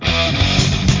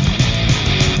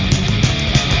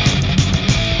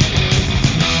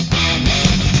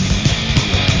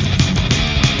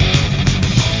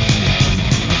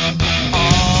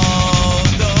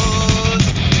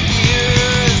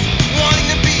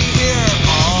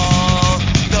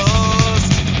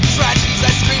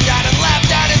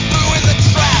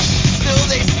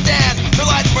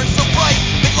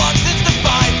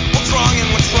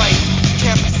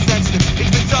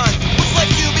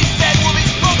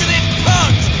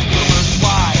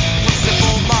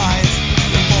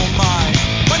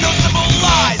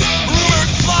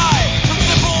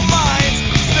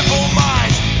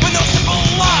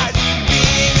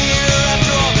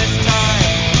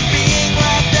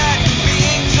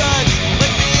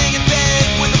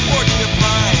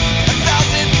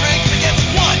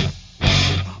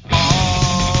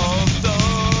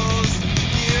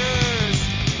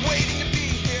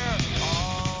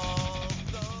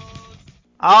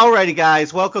Alrighty,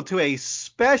 guys, welcome to a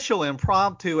special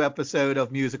impromptu episode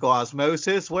of Musical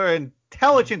Osmosis, where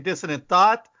intelligent dissonant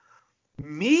thought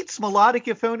meets melodic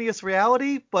euphonious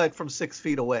reality, but from 6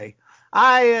 feet away.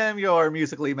 I am your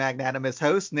musically magnanimous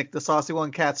host, Nick the Saucy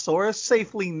One Catsaurus,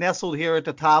 safely nestled here at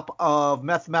the top of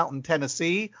Meth Mountain,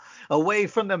 Tennessee, away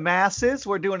from the masses.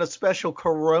 We're doing a special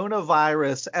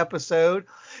coronavirus episode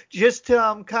just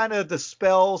to kind of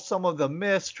dispel some of the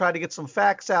myths, try to get some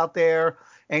facts out there.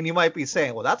 And you might be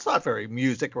saying, well, that's not very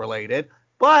music related.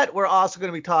 But we're also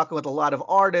going to be talking with a lot of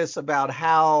artists about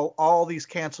how all these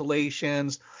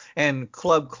cancellations and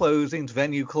club closings,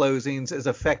 venue closings is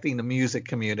affecting the music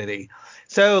community.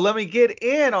 So let me get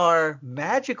in our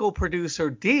magical producer,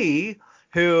 Dee,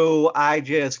 who I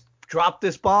just dropped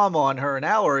this bomb on her an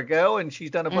hour ago, and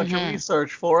she's done a bunch of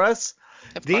research for us.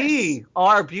 Of course. Dee,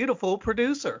 our beautiful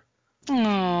producer.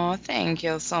 Oh, thank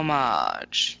you so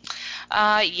much.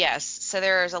 Yes, so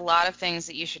there's a lot of things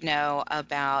that you should know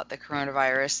about the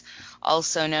coronavirus,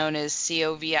 also known as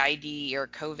COVID or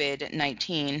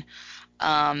COVID-19.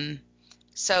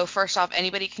 So first off,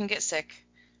 anybody can get sick.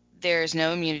 There's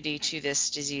no immunity to this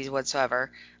disease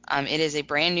whatsoever. It is a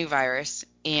brand new virus,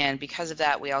 and because of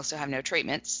that, we also have no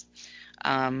treatments.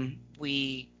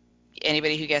 Anybody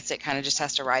who gets it kind of just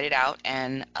has to ride it out,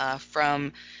 and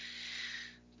from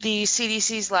the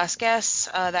CDC's last guess,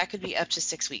 that could be up to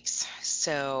 6 weeks,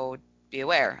 so be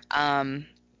aware.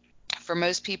 For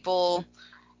most people,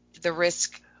 the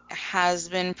risk has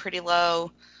been pretty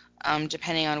low,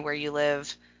 depending on where you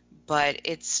live, but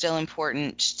it's still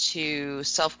important to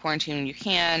self-quarantine when you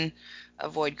can,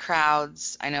 avoid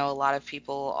crowds. I know a lot of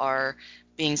people are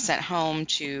being sent home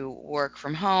to work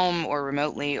from home or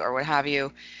remotely or what have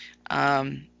you,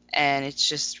 and it's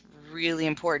just really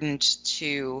important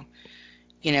to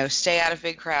stay out of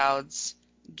big crowds,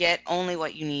 get only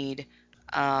what you need,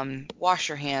 wash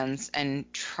your hands,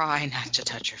 and try not to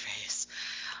touch your face,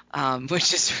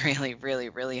 which is really, really,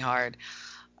 really hard.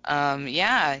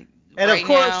 Yeah, And of right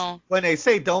course, now, when they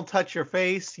say don't touch your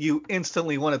face, you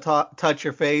instantly want to touch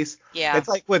your face. yeah, It's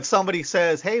like when somebody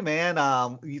says, hey, man,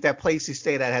 that place you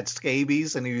stayed at had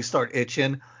scabies, and you start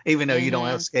itching, even though you don't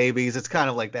have scabies. It's kind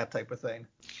of like that type of thing.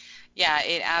 yeah,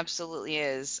 it absolutely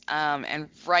is. And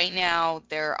right now,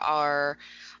 there are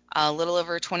a little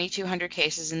over 2,200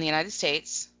 cases in the United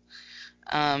States.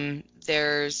 The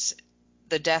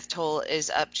death toll is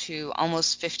up to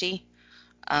almost 50.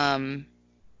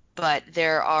 But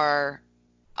there are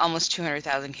almost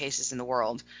 200,000 cases in the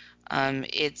world.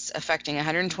 It's affecting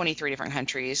 123 different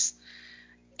countries,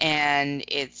 and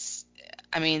that's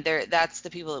the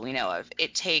people that we know of.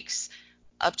 It takes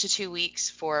up to 2 weeks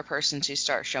for a person to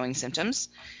start showing symptoms.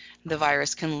 The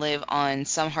virus can live on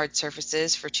some hard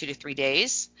surfaces for 2 to 3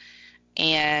 days,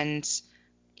 and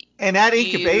that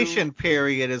incubation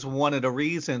period is one of the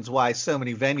reasons why so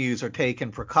many venues are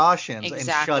taking precautions and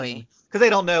shutting, because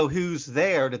they don't know who's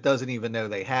there that doesn't even know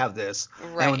they have this.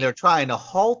 Right. And when they're trying to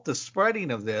halt the spreading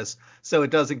of this so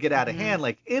it doesn't get out of hand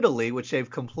like Italy, which they've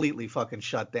completely fucking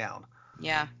shut down.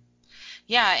 Yeah.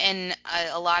 Yeah, and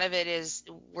a lot of it is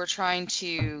we're trying to,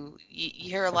 you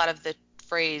hear a lot of the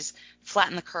phrase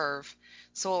flatten the curve.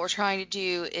 So what we're trying to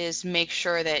do is make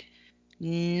sure that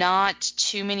not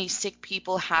too many sick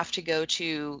people have to go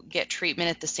to get treatment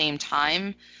at the same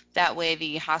time. That way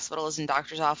the hospitals and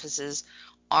doctors' offices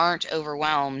aren't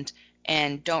overwhelmed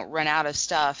and don't run out of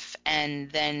stuff,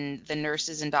 and then the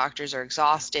nurses and doctors are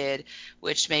exhausted,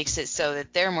 which makes it so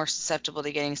that they're more susceptible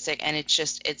to getting sick, and it's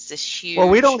this huge... Well,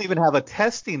 we don't even have a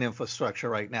testing infrastructure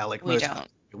right now like we most don't.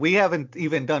 We haven't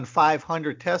even done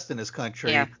 500 tests in this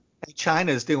country. Yeah. And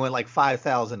China's doing like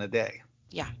 5,000 a day.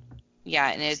 Yeah. Yeah,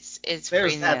 and it's There's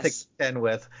craziness. that to contend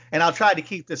with. And I'll try to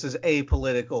keep this as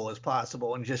apolitical as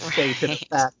possible and just stay to the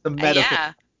fact, the medical.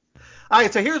 Yeah. All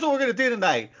right, so here's what we're going to do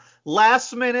tonight.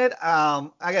 Last minute,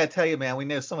 I got to tell you, man, we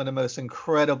know some of the most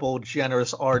incredible,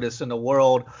 generous artists in the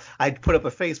world. I put up a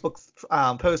Facebook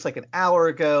post like an hour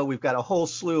ago. We've got a whole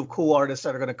slew of cool artists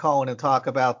that are going to call in and talk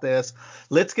about this.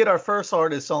 Let's get our first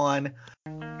artist on.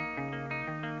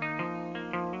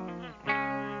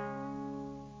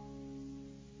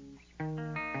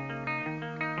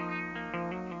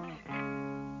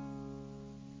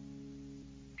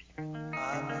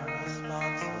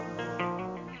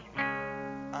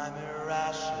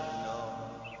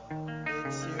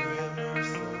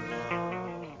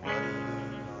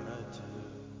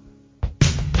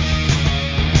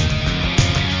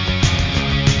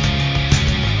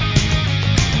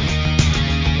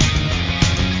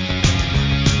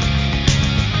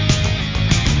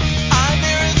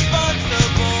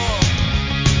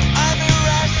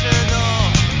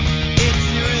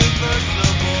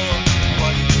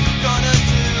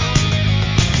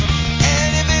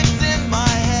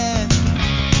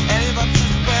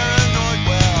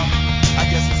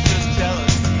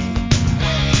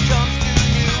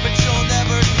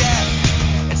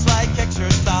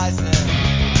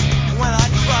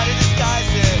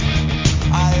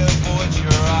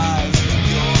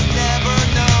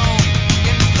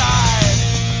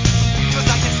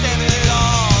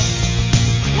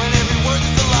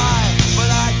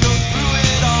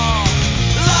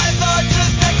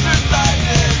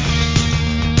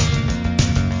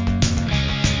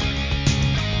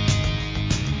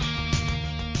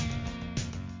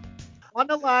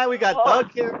 line, we got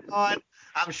Doug here on.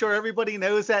 I'm sure everybody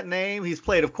knows that name. He's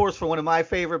played, of course, for one of my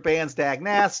favorite bands, Dag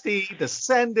Nasty,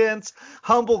 Descendants,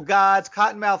 Humble Gods,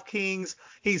 Cottonmouth Kings.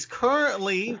 He's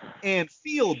currently in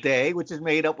Field Day, which is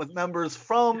made up with members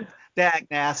from Dag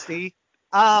Nasty.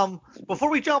 Before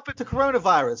we jump into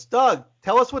coronavirus, Doug,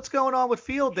 tell us what's going on with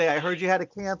Field Day. I heard you had to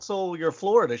cancel your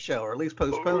Florida show, or at least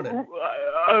postpone it.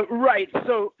 Right.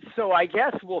 So I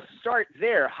guess we'll start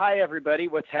there. Hi, everybody.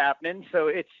 What's happening? So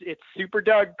it's Super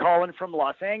Doug calling from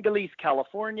Los Angeles,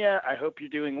 California. I hope you're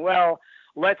doing well.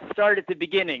 Let's start at the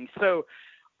beginning. So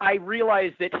I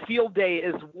realized that Field Day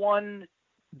is one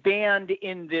band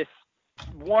in this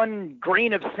one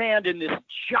grain of sand in this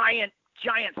giant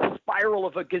spiral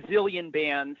of a gazillion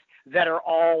bands that are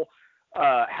all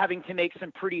having to make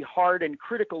some pretty hard and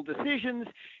critical decisions,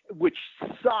 which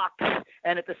sucks.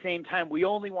 And at the same time, we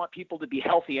only want people to be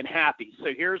healthy and happy.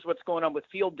 So here's what's going on with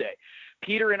Field Day.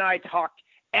 Peter and I talked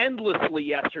endlessly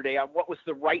yesterday on what was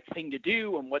the right thing to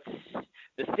do and what's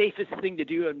the safest thing to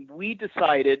do. And we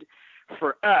decided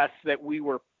for us that we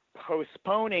were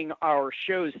postponing our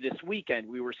shows this weekend.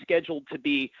 We were scheduled to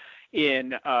be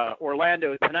in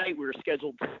Orlando tonight. We were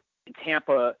scheduled in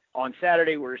Tampa on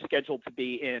Saturday. We were scheduled to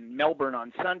be in Melbourne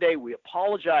on Sunday. We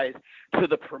apologize to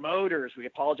the promoters. We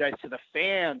apologize to the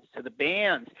fans, to the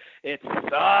bands. It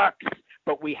sucks,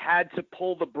 but we had to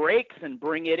pull the brakes and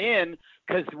bring it in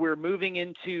because we're moving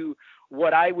into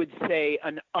what I would say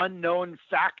an unknown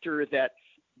factor that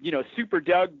Super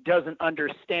Doug doesn't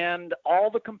understand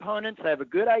all the components. I have a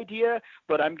good idea,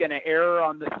 but I'm going to err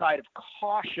on the side of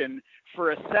caution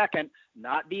for a second,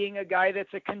 not being a guy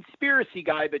that's a conspiracy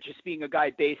guy, but just being a guy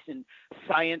based in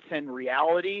science and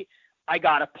reality. I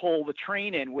got to pull the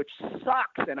train in, which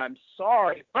sucks, and I'm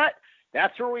sorry, but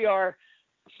that's where we are.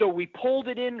 So we pulled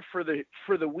it in for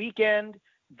the weekend.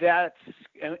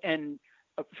 And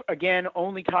again,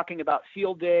 only talking about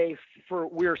Field Day.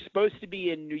 We're supposed to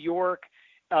be in New York,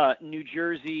 New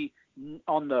Jersey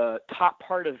on the top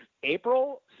part of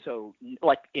April. So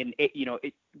like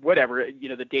whatever,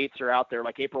 the dates are out there,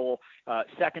 like April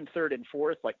 2nd, 3rd, and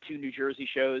 4th, like 2 New Jersey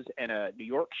shows and a New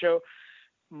York show.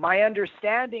 My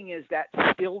understanding is that's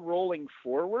still rolling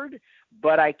forward,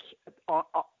 but I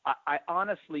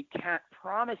honestly can't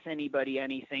promise anybody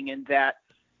anything in that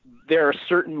there are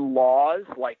certain laws,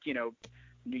 like,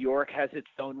 New York has its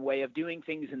own way of doing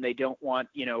things, and they don't want,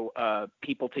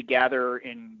 people to gather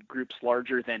in groups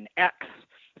larger than X.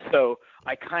 So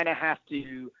I kind of have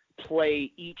to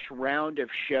play each round of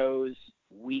shows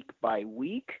week by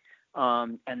week.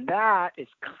 And that is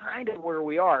kind of where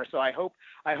we are. So I hope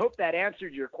that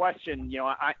answered your question.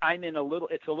 I'm in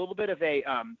it's a little bit of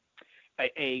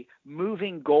a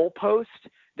moving goalpost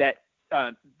that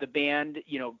the band,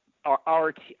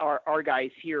 our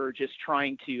guys here are just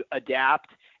trying to adapt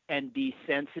and be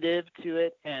sensitive to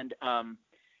it and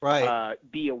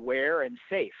be aware and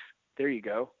safe. There you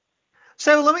go.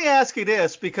 So let me ask you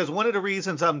this, because one of the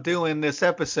reasons I'm doing this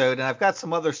episode, and I've got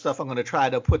some other stuff I'm going to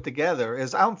try to put together,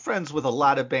 is I'm friends with a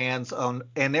lot of bands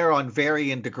and they're on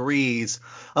varying degrees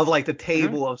of like the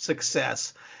table of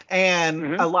success.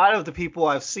 And a lot of the people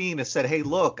I've seen have said, hey,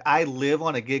 look, I live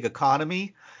on a gig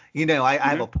economy. I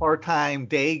have a part-time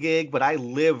day gig, but I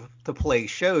live to play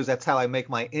shows. That's how I make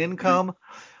my income.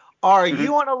 Are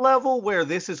you on a level where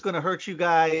this is going to hurt you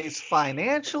guys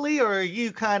financially, or are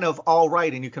you kind of all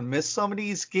right and you can miss some of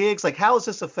these gigs? Like, how is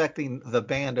this affecting the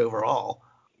band overall?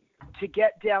 To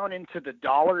get down into the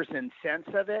dollars and cents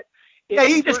of it. Yeah,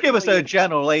 you just give us a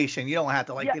generalization. You don't have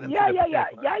to get into Yeah.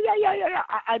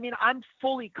 I mean, I'm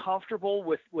fully comfortable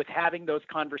with having those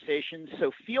conversations.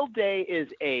 So Field Day is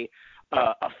a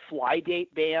fly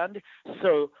date band.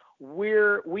 So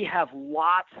we have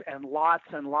lots and lots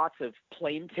and lots of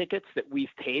plane tickets that we've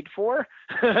paid for,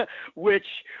 which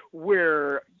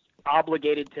we're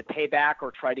obligated to pay back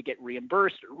or try to get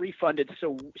reimbursed or refunded.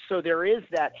 So there is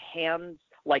that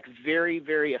very,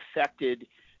 very affected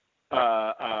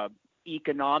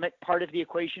economic part of the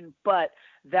equation, but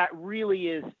that really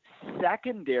is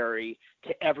secondary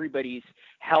to everybody's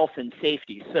health and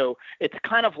safety. So it's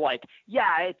kind of like,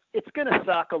 it's going to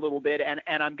suck a little bit, and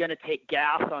I'm going to take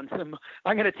I'm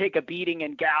going to take a beating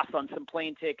and gas on some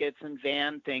plane tickets and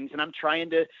van things, and I'm trying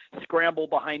to scramble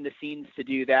behind the scenes to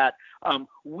do that.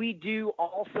 We do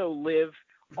also live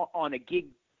on a gig,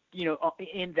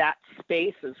 in that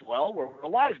space as well, where we're a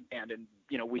live band and,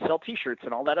 we sell t-shirts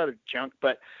and all that other junk.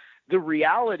 But the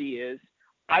reality is,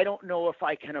 I don't know if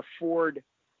I can afford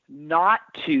not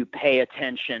to pay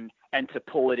attention and to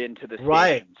pull it into the station.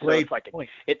 Right. So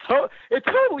it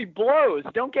totally blows.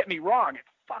 Don't get me wrong. It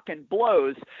fucking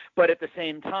blows. But at the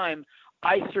same time,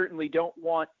 I certainly don't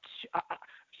want to,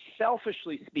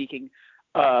 selfishly speaking,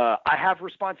 I have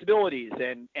responsibilities,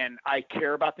 and I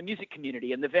care about the music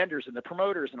community and the vendors and the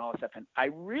promoters and all that stuff. And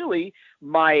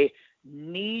my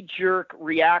knee-jerk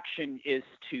reaction is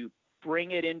to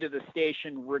bring it into the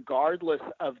station regardless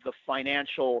of the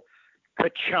financial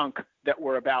ka-chunk that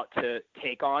we're about to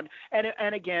take on.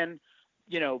 And again,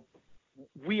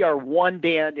 we are one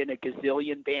band in a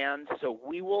gazillion bands, so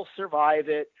we will survive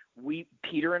it.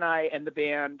 Peter and I and the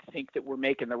band think that we're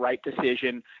making the right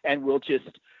decision, and we'll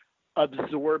just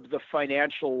absorb the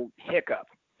financial hiccup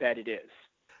that it is.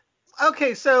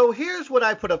 Okay, so here's what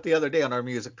I put up the other day on our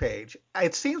music page.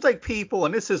 It seems like people,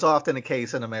 and this is often the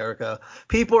case in America,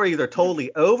 people are either totally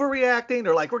overreacting,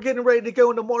 they're like, we're getting ready to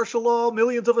go into martial law,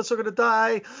 millions of us are going to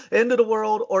die, end of the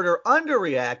world, or they're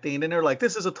underreacting, and they're like,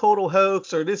 this is a total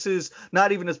hoax, or this is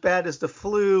not even as bad as the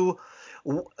flu.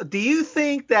 Do you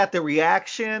think that the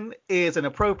reaction is an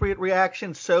appropriate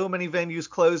reaction? So many venues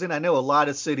closing. I know a lot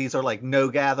of cities are like no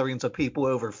gatherings of people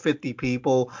over 50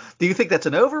 people. Do you think that's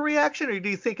an overreaction, or do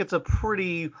you think it's a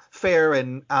pretty fair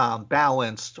and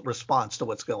balanced response to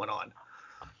what's going on?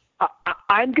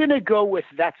 I'm going to go with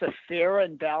that's a fair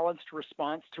and balanced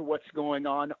response to what's going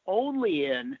on, only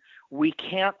in we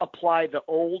can't apply the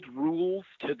old rules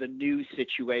to the new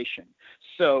situation.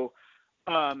 So,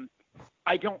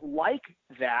 I don't like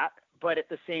that, but at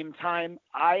the same time,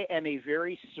 I am a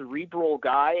very cerebral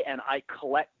guy, and I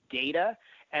collect data,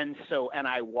 and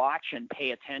I watch and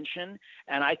pay attention,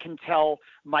 and I can tell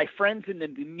my friends in the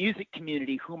music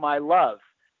community whom I love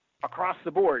across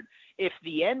the board, if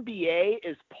the NBA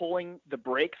is pulling the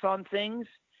brakes on things,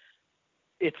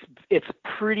 it's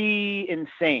pretty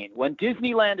insane. When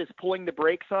Disneyland is pulling the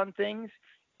brakes on things,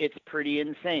 it's pretty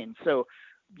insane. So,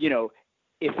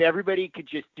 if everybody could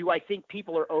just do, I think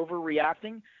people are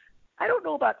overreacting. I don't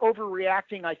know about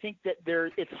overreacting. I think that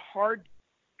it's hard.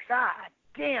 God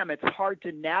damn, it's hard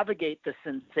to navigate the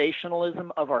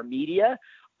sensationalism of our media.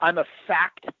 I'm a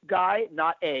fact guy,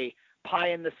 not a pie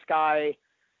in the sky,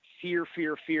 fear,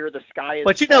 the sky is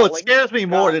But falling. what scares me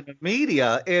more than the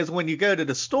media is when you go to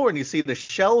the store and you see the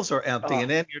shelves are empty, and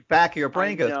then your back of your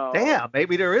brain goes, damn,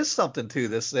 maybe there is something to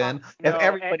this then, if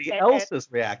everybody else is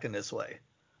reacting this way.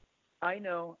 I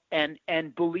know. And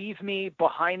believe me,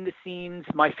 behind the scenes,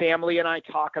 my family and I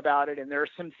talk about it, and there are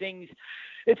some things.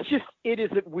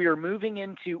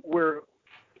 We're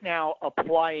now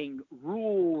applying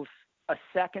rules, a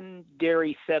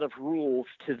secondary set of rules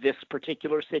to this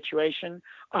particular situation.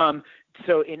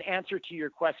 So in answer to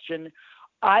your question,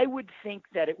 I would think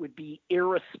that it would be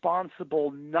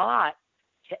irresponsible not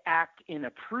to act in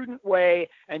a prudent way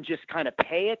and just kind of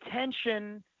pay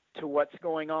attention to what's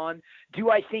going on. Do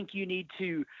I think you need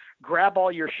to grab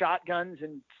all your shotguns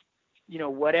and,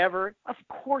 whatever? Of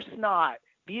course not.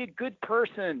 Be a good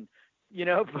person,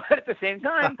 but at the same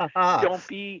time, don't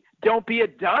be a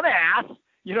dumbass.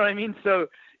 You know what I mean? So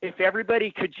if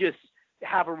everybody could just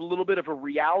have a little bit of a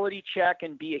reality check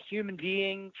and be a human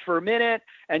being for a minute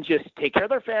and just take care of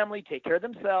their family, take care of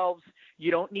themselves.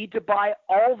 You don't need to buy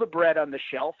all the bread on the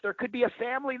shelf. There could be a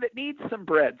family that needs some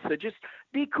bread. So just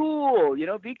be cool,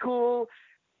 be cool,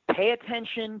 pay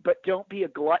attention, but don't be a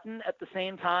glutton at the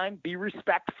same time. Be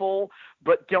respectful,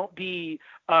 but don't be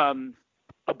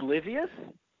oblivious,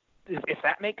 if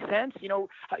that makes sense.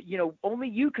 Only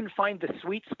you can find the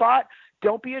sweet spot.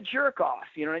 Don't be a jerk off.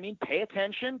 You know what I mean? Pay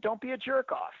attention. Don't be a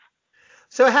jerk off.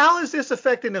 So how is this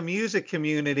affecting the music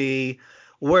community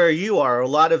where you are? A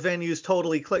lot of venues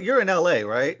totally you're in LA,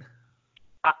 right?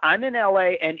 I'm in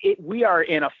LA, and we are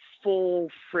in a full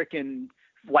freaking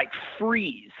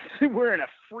freeze. We're in a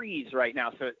freeze right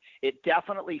now. So it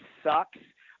definitely sucks.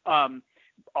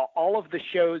 All of the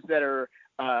shows that are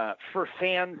for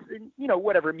fans,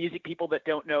 whatever, music people that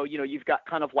don't know, you've got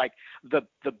kind of like the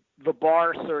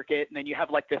bar circuit, and then you have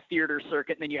like the theater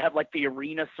circuit, and then you have like the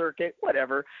arena circuit,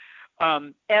 whatever.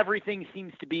 Everything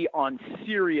seems to be on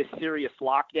serious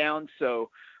lockdown. So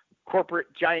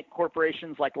giant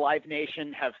corporations like Live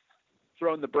Nation have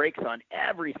thrown the brakes on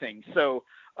everything. So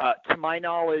to my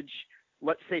knowledge,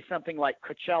 let's say something like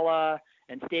Coachella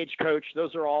and Stagecoach,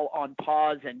 those are all on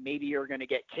pause and maybe are going to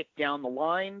get kicked down the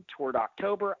line toward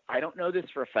October. I don't know this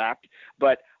for a fact,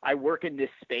 but I work in this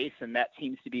space, and that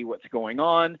seems to be what's going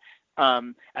on.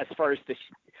 As far as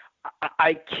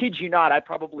I kid you not, I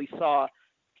probably saw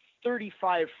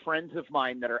 35 friends of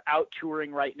mine that are out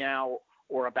touring right now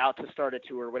or about to start a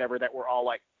tour or whatever that were all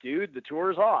like, dude, the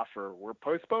tour's off, or we're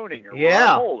postponing, or we're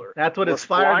on hold, or that's what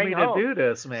inspired me to do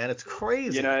this, man. It's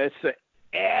crazy.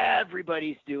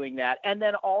 Everybody's doing that. And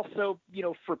then also,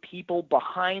 for people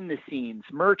behind the scenes,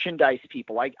 merchandise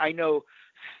people. I know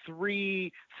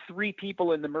three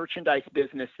people in the merchandise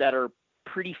business that are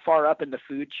pretty far up in the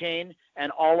food chain,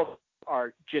 and all of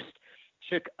are just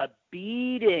took a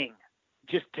beating.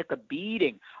 Just took a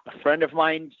beating. A friend of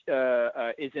mine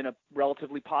is in a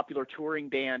relatively popular touring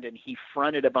band, and he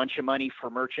fronted a bunch of money for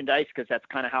merchandise because that's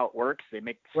kind of how it works. They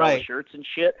sell the shirts and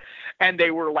shit, and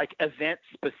they were like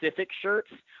event-specific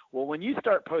shirts. Well, when you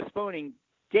start postponing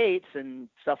dates and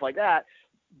stuff like that,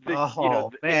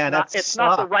 it's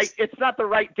not the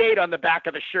right date on the back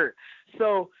of the shirt.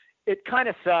 So it kind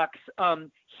of sucks.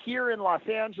 Here in Los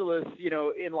Angeles,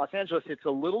 it's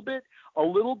a little bit.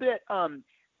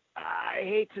 I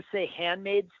hate to say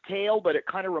Handmaid's Tale, but it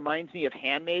kind of reminds me of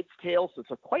Handmaid's Tale. So it's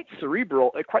a quite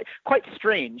cerebral, quite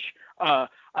strange.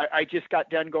 I just got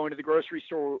done going to the grocery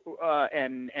store,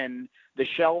 and the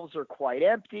shelves are quite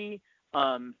empty.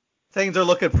 Things are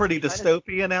looking pretty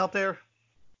dystopian out there.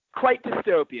 Quite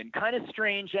dystopian, kind of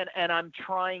strange, and I'm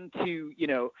trying to,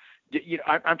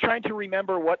 I'm trying to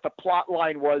remember what the plot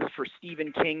line was for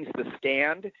Stephen King's The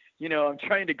Stand. I'm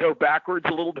trying to go backwards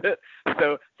a little bit,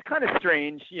 so it's kind of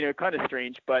strange,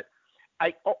 But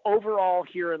overall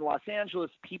here in Los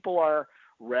Angeles, people are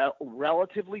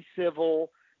relatively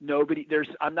civil.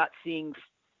 I'm not seeing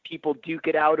people duke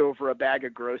it out over a bag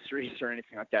of groceries or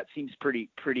anything like that. Seems pretty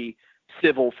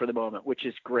civil for the moment, which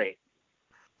is great.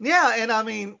 Yeah, and I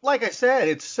mean, like I said,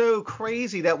 it's so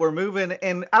crazy that we're moving.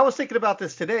 And I was thinking about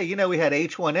this today. We had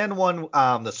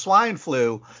H1N1, the swine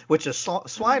flu, which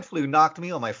swine flu knocked me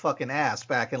on my fucking ass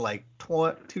back in like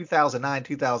 2009,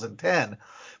 2010.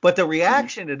 But the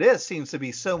reaction to this seems to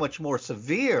be so much more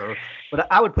severe. But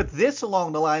I would put this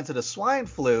along the lines of the swine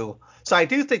flu. So I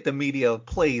do think the media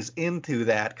plays into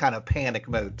that kind of panic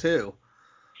mode too.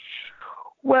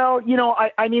 Well,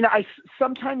 I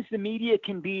sometimes the media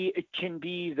can be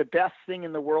the best thing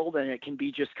in the world, and it can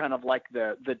be just kind of like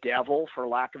the devil, for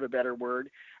lack of a better word.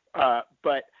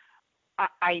 But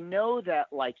I know that,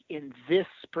 like, in this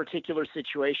particular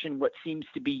situation, what seems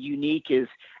to be unique is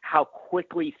how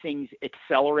quickly things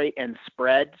accelerate and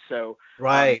spread. So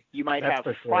you might have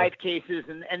 5 cases,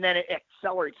 and then it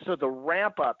accelerates. So the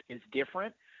ramp up is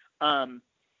different,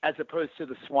 as opposed to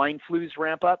the swine flu's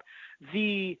ramp up.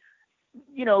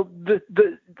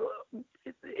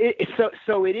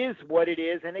 So it is what it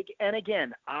is, and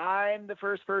again, I'm the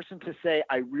first person to say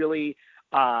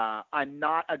I'm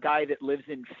not a guy that lives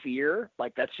in fear.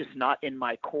 Like, that's just not in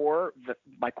my core.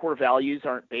 My core values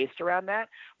aren't based around that.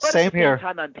 But Same at the here.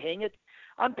 same time,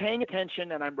 I'm paying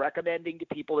attention, and I'm recommending to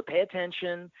people to pay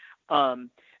attention.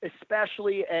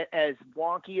 Especially as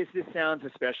wonky as this sounds,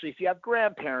 especially if you have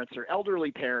grandparents or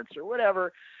elderly parents or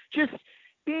whatever, just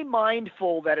be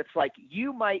mindful that it's like,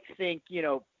 you might think,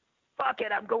 fuck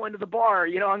it, I'm going to the bar,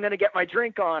 I'm going to get my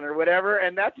drink on or whatever.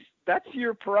 And that's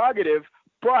your prerogative.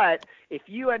 But if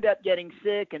you end up getting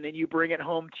sick and then you bring it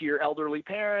home to your elderly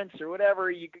parents or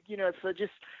whatever, so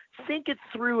just think it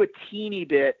through a teeny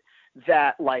bit,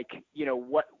 that, like,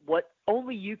 what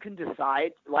only you can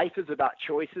decide. Life is about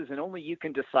choices, and only you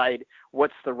can decide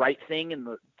what's the right thing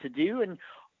to do. And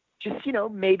just,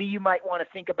 maybe you might want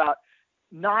to think about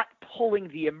not pulling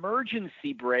the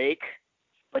emergency brake,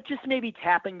 but just maybe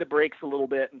tapping the brakes a little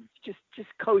bit and just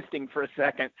coasting for a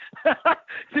second.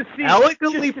 To see,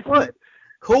 elegantly put.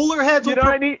 Cooler heads, what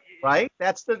I mean? Right?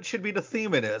 Should be the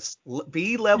theme of this.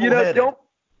 Be level-headed.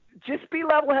 Just be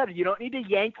level-headed. You don't need to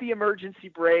yank the emergency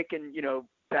brake and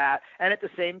that. And at the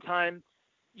same time,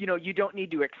 you don't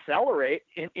need to accelerate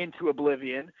into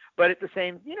oblivion. But at the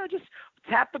same, just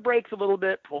tap the brakes a little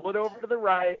bit, pull it over to the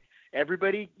right.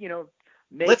 Everybody,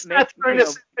 let's not turn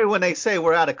this into when they say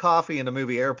we're out of coffee in the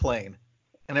movie Airplane,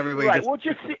 and everybody right. Well,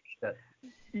 just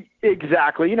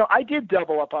exactly. I did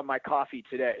double up on my coffee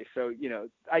today, so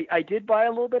I did buy a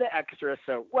little bit of extra.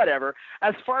 So whatever.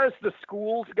 As far as the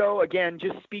schools go, again,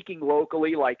 just speaking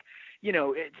locally, like,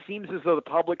 it seems as though the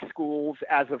public schools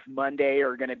as of Monday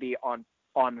are going to be on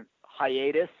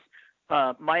hiatus.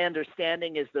 My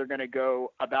understanding is they're going to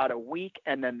go about a week,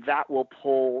 and then that will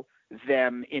pull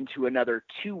them into another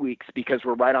 2 weeks, because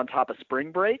we're right on top of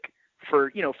spring break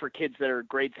for kids that are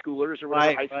grade schoolers or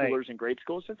whatever, high schoolers and grade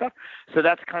schools and stuff. So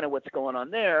that's kind of what's going on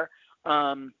there.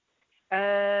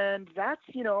 And that's,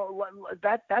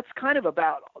 that's kind of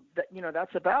about,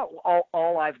 that's about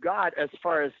all I've got as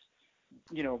far as,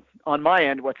 on my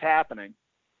end, what's happening.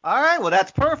 All right, well,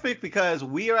 that's perfect, because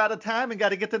we are out of time and got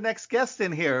to get the next guest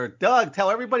in here. Doug,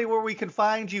 tell everybody where we can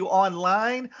find you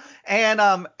online,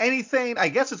 and anything. I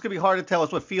guess it's going to be hard to tell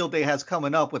us what Field Day has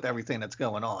coming up with everything that's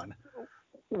going on.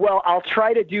 Well, I'll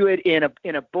try to do it in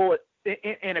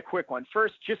a quick one.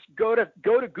 First, just go to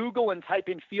Google and type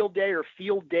in Field Day or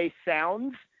Field Day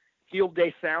Sounds, Field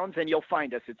Day Sounds, and you'll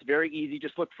find us. It's very easy.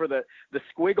 Just look for the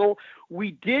squiggle.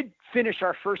 We did finish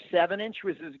our first 7-inch,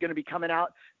 which is going to be coming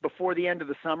out before the end of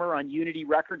the summer on Unity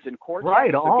Records and Cortex.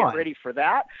 Right so on. Get ready for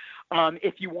that.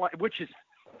 If you want, which is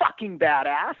fucking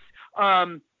badass.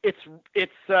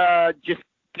 It's just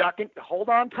ducking. Hold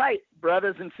on tight,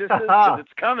 brothers and sisters, because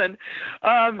it's coming.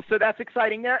 So that's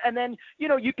exciting there. And then,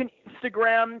 you can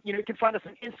Instagram, you can find us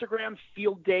on Instagram,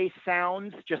 Field Day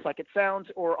Sounds, just like it sounds,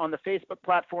 or on the Facebook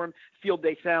platform, Field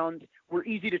Day Sounds. We're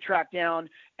easy to track down.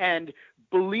 And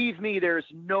believe me, there's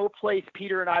no place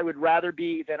Peter and I would rather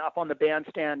be than up on the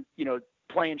bandstand,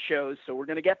 playing shows. So we're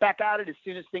going to get back at it as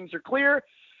soon as things are clear.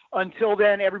 Until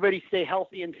then, everybody stay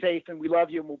healthy and safe, and we love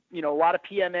you. And we'll, a lot of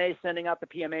PMA, sending out the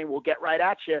PMA. We'll get right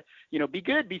at you. Be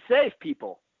good, be safe,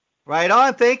 people. Right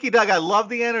on. Thank you, Doug. I love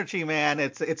the energy, man.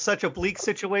 It's such a bleak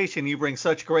situation. You bring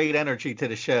such great energy to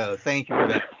the show. Thank you for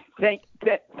that.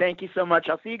 Thank you so much.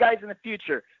 I'll see you guys in the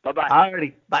future. Bye-bye.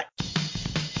 Alrighty. Bye.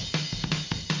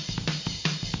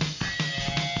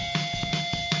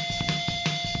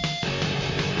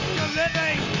 You're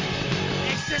living,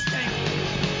 existing.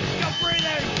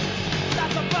 Breathing,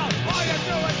 that's about all you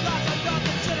do is lots of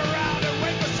nothing, sit around and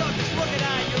wait for something. Looking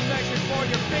at you, measuring for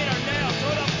your feet are nailed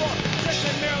to the floor,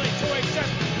 existing merely to exist,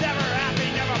 never happy,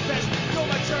 never pissed, too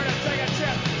mature to take a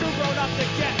chance, too grown up to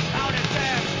get out and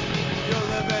dance. You're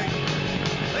living,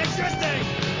 existing,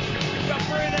 you're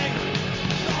breathing,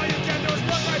 all you can do is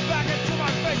look right back into my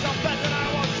face. I'll bet that I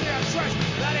won't see a trace,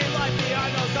 that ain't life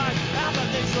behind those eyes, half the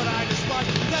things that I despise,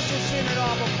 guess you've seen it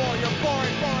all before. You're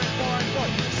boring,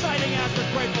 exciting as the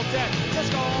Grateful Dead. Just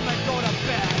go home and go to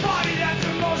bed. A body that's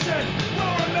in motion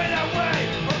will remain that way.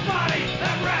 A body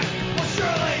at rest will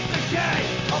surely decay.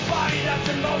 A body that's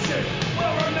in motion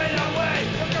will remain that way.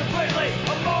 You're completely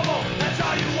immobile. That's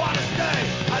how you want to stay.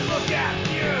 I look at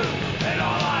you and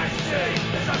all I see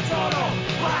is a total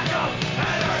lack of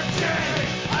energy.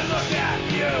 I look at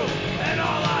you and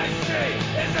all I see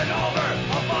is an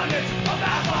overabundance of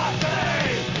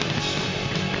apathy.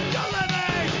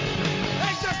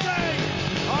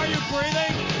 Are you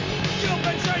breathing? You've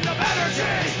been trained of energy.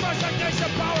 Resignation,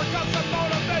 power comes from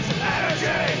motivation.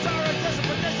 Energy. Terror,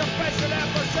 participation, and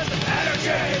persistence.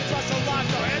 Energy. Trust the life,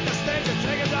 so hit the stage and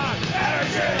take it on.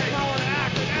 Energy. The power to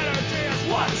act, and energy is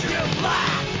what you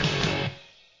lack.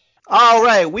 All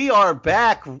right, we are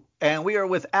back, and we are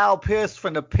with Al Pist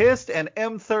from the Pist and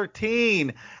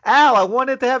M13. Al, I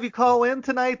wanted to have you call in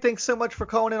tonight. Thanks so much for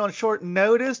calling in on short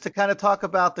notice to kind of talk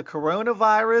about the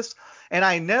coronavirus. And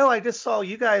I know I just saw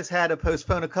you guys had to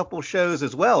postpone a couple shows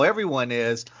as well. Everyone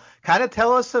is. Kind of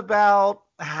tell us about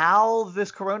how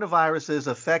this coronavirus is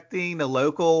affecting the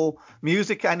local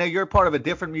music. I know you're part of a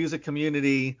different music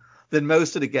community than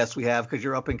most of the guests we have because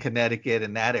you're up in Connecticut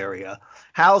in that area.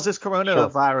 How's this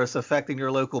coronavirus affecting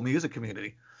your local music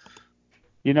community?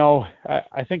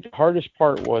 I think the hardest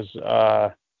part was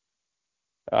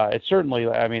it's certainly,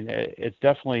 it's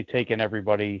definitely taken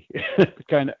everybody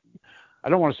kind of, I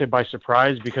don't want to say by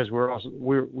surprise because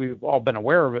we've all been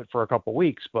aware of it for a couple of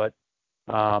weeks, but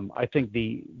I think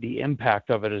the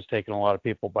impact of it has taken a lot of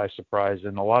people by surprise,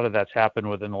 and a lot of that's happened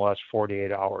within the last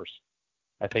 48 hours.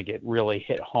 I think it really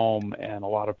hit home, and a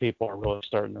lot of people are really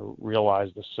starting to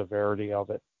realize the severity of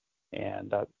it,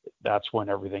 and that's when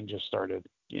everything just started,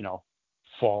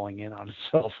 falling in on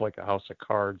itself like a house of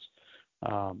cards.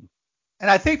 And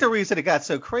I think the reason it got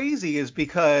so crazy is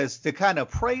because the kind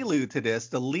of prelude to this,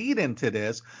 the lead into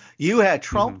this, you had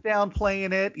Trump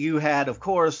downplaying it. You had, of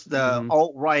course, the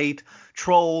alt-right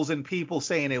trolls and people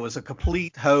saying it was a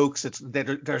complete hoax.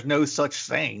 There's no such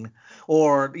thing.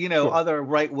 Or, other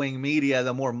right-wing media,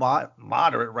 the more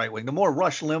moderate right-wing, the more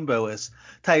Rush Limbauist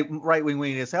type right-wing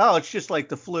media say, oh, it's just like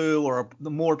the flu, or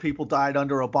the more people died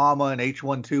under Obama and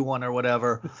H1N1 or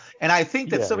whatever. And I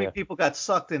think that so many people got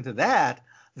sucked into that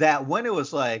when it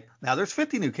was like, now there's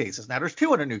 50 new cases, now there's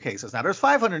 200 new cases, now there's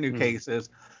 500 new cases,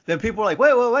 then people were like,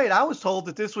 wait, I was told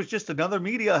that this was just another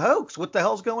media hoax. What the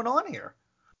hell's going on here?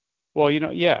 Well,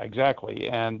 yeah, exactly.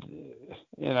 And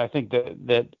I think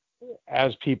that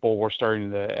as people were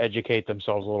starting to educate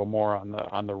themselves a little more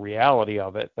on the reality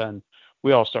of it, then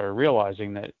we all started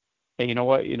realizing that, hey, you know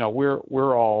what,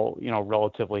 we're all,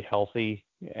 relatively healthy,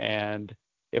 and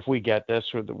if we get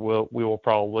this, we will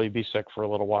probably be sick for a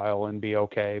little while and be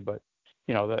okay. But,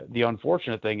 the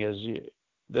unfortunate thing is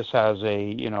this has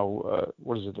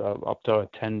up to a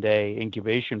 10-day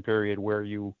incubation period where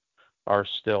you are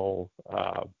still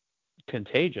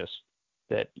contagious,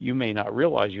 that you may not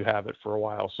realize you have it for a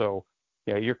while. So,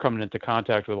 you're coming into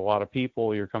contact with a lot of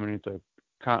people. You're coming into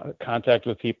contact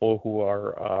with people who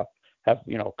are have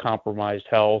compromised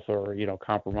health or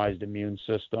compromised immune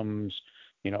systems.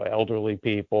 elderly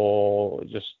people,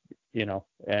 just,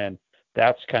 and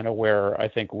that's kind of where I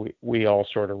think we all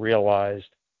sort of realized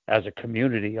as a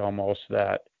community almost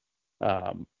that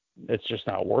it's just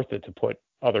not worth it to put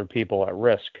other people at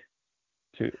risk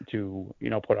to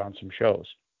put on some shows.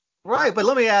 Right, but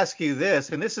let me ask you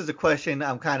this, and this is a question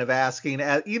I'm kind of asking.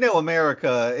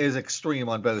 America is extreme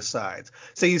on both sides.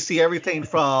 So you see everything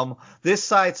from this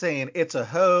side saying it's a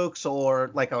hoax, or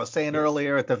like I was saying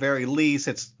earlier, at the very least,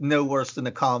 it's no worse than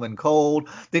the common cold.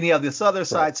 Then you have this other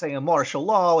side saying martial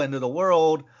law, end of the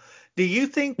world. Do you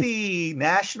think the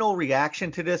national reaction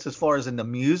to this, as far as in the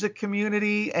music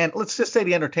community, and let's just say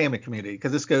the entertainment community,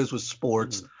 because this goes with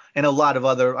sports and a lot of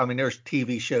other, there's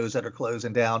TV shows that are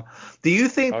closing down. Do you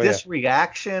think this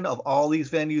reaction of all these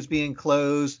venues being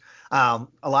closed, a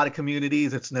lot of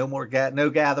communities, it's no more no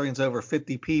gatherings over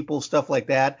 50 people, stuff like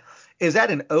that, is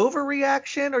that an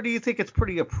overreaction, or do you think it's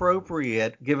pretty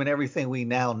appropriate given everything we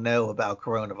now know about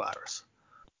coronavirus?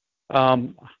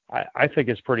 I think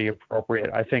it's pretty appropriate.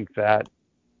 I think that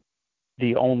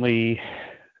it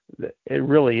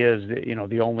really is,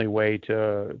 the only way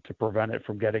to prevent it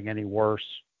from getting any worse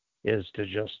is to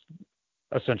just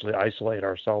essentially isolate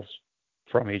ourselves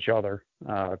from each other,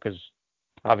 because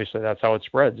obviously that's how it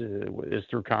spreads, is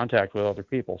through contact with other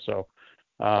people. So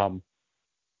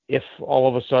if all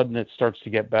of a sudden it starts to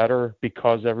get better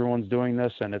because everyone's doing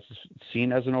this and it's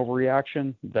seen as an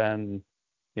overreaction, then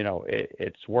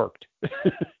it's worked.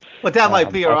 But that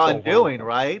might be our undoing,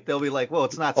 right? They'll be like, well,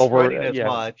 it's not spreading as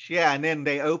much. Yeah, and then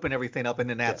they open everything up, and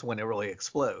then that's when it really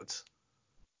explodes.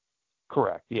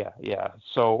 Correct. Yeah.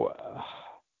 So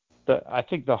I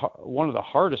think one of the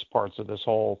hardest parts of this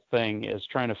whole thing is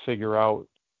trying to figure out,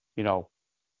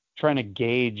 trying to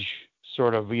gauge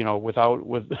sort of,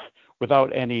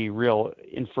 without any real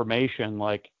information,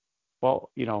 like, well,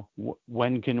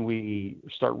 when can we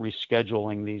start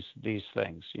rescheduling these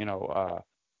things?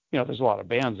 There's a lot of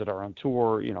bands that are on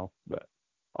tour, but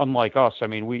unlike us,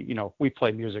 we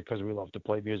play music because we love to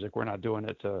play music. We're not doing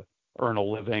it to earn a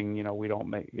living. We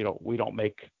don't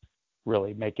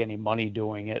really make any money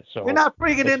doing it. So you're not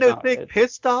bringing in those big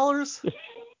piss dollars.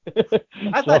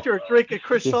 I thought you were drinking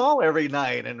Cristal every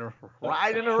night and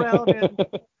riding around in.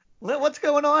 What's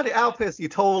going on? Alpiss, you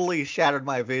totally shattered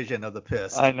my vision of the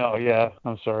piss. I know, yeah.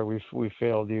 I'm sorry. We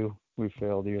failed you.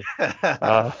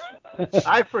 I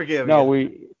forgive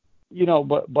you. No,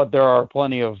 but there are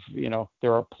plenty of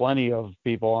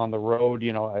people on the road.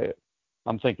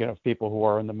 I'm thinking of people who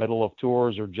are in the middle of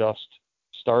tours or just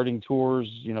starting tours,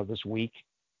 this week,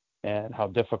 and how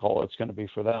difficult it's going to be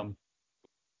for them.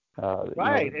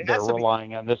 Right. They're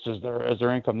relying on this as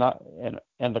their income, not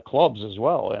and the clubs as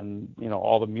well, and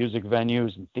all the music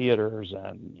venues and theaters,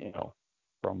 and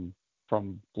from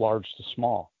large to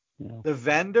small. The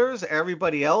vendors,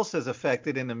 everybody else is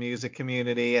affected in the music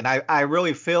community, and I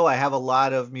really feel I have a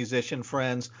lot of musician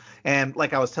friends, and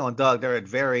like I was telling Doug, they're at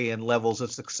varying levels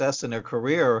of success in their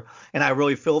career, and I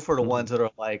really feel for the ones that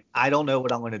are like, I don't know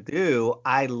what I'm going to do.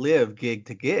 I live gig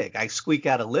to gig. I squeak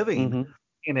out a living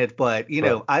in it, but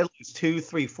I lose 2,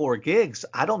 3, 4 gigs.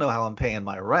 I don't know how I'm paying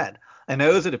my rent. And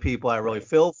those are the people I really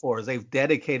feel for, is they've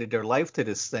dedicated their life to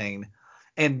this thing,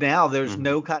 and now there's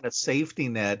no kind of safety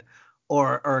net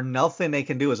or nothing they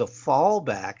can do as a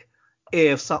fallback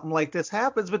if something like this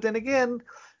happens. But then again,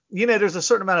 there's a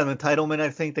certain amount of entitlement, I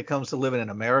think, that comes to living in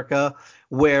America,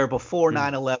 where before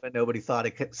 9/11 nobody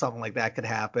thought something like that could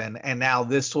happen, and now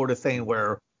this sort of thing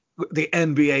where the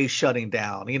NBA is shutting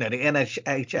down, the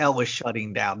NHL is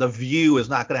shutting down, The View is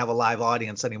not going to have a live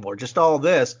audience anymore. Just all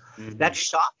this, that's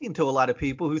shocking to a lot of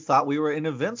people who thought we were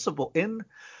invincible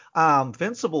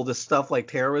to stuff like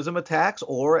terrorism attacks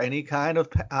or any kind of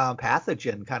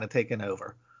pathogen kind of taking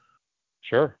over.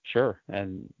 Sure.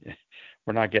 And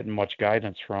we're not getting much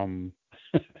guidance from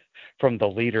the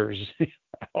leaders,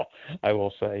 I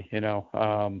will say, It's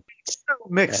a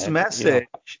mixed message.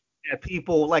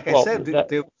 People, like I said,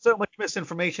 there was so much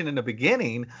misinformation in the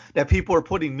beginning that people are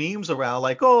putting memes around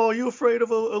like, oh, are you afraid of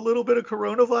a little bit of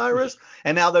coronavirus?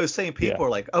 And now those same people are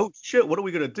like, oh shit, what are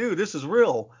we going to do? This is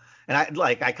real. And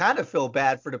I kind of feel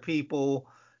bad for the people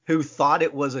who thought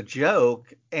it was a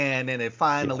joke, and then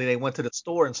they went to the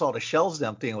store and saw the shelves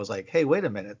empty and was like, hey, wait a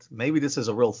minute, maybe this is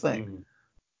a real thing.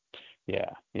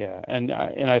 Yeah. And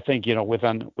I think,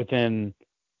 within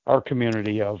our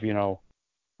community of,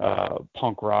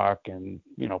 punk rock and,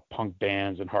 punk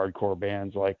bands and hardcore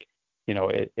bands, like,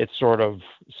 it's sort of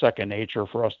second nature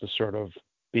for us to sort of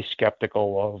be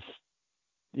skeptical of,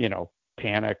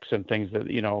 panics and things that,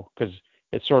 because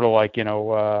it's sort of like,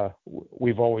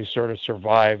 we've always sort of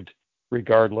survived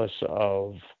regardless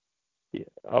of,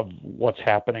 of what's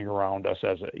happening around us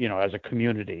as a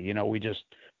community.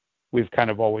 We've kind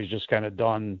of always just kind of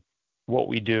done what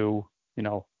we do,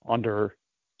 under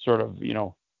sort of,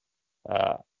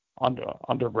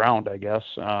 underground, I guess,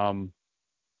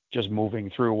 just moving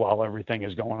through while everything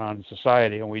is going on in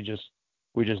society, and we just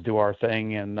do our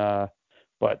thing. And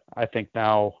but I think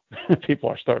now people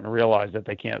are starting to realize that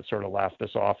they can't sort of laugh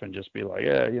this off and just be like,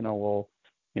 yeah, we'll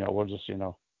just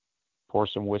pour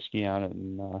some whiskey on it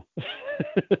and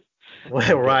Well,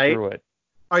 get right. through it.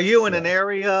 Are you in an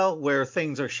area where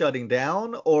things are shutting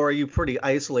down, or are you pretty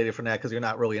isolated from that because you're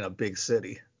not really in a big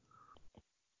city?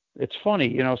 It's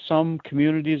funny, some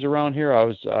communities around here.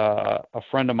 A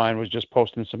friend of mine was just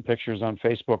posting some pictures on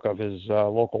Facebook of his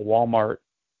local Walmart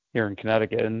here in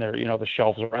Connecticut, and there, the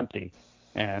shelves are empty.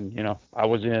 And I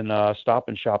was in Stop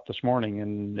and Shop this morning,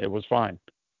 and it was fine.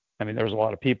 I mean, there was a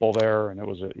lot of people there, and it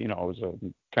was a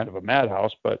kind of a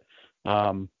madhouse, but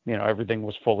everything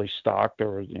was fully stocked.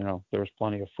 There was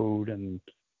plenty of food and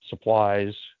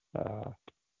supplies.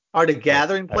 Are the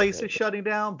gathering places shutting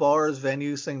down? Bars,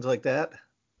 venues, things like that?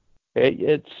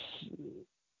 They're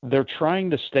trying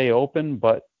to stay open,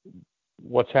 but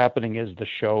what's happening is the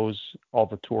shows, all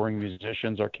the touring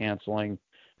musicians are canceling.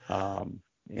 Got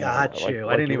you.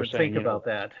 I didn't even think about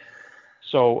that.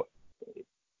 So,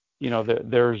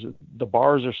 there's the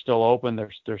bars are still open.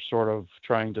 They're sort of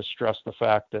trying to stress the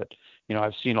fact that,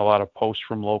 I've seen a lot of posts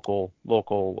from local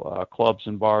clubs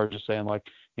and bars just saying like,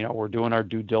 we're doing our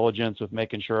due diligence with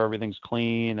making sure everything's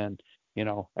clean and,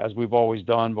 as we've always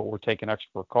done, but we're taking extra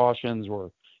precautions. We're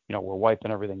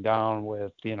wiping everything down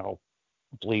with,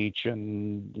 bleach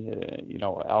and,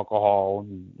 alcohol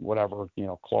and whatever,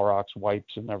 Clorox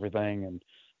wipes and everything. And,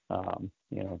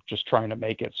 just trying to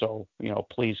make it so,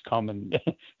 please come and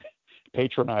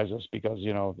patronize us because,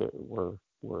 we're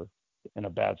in a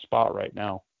bad spot right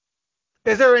now.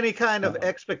 Is there any kind of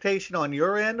expectation on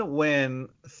your end when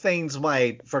things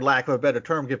might, for lack of a better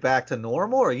term, get back to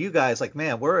normal? Or are you guys like,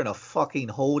 man, we're in a fucking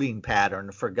holding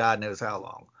pattern for God knows how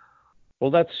long?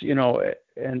 Well, that's,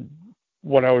 and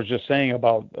what I was just saying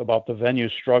about the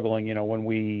venues struggling,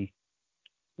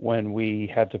 when we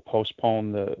had to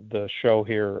postpone the show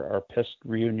here, our Pissed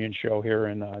reunion show here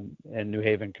in New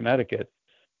Haven, Connecticut,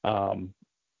 the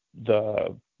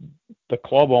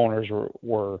club owners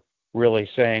were really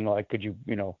saying like, could you,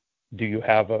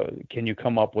 can you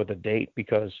come up with a date?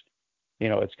 Because,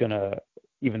 it's going to,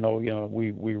 even though,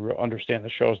 we understand the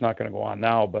show's not going to go on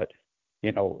now, but,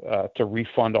 to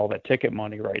refund all that ticket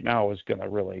money right now is going to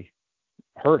really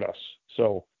hurt us.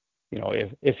 So,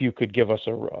 if you could give us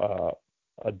a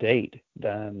date,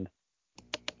 then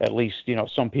at least,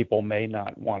 some people may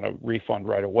not want to refund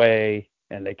right away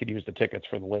and they could use the tickets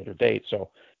for the later date. So,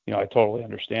 I totally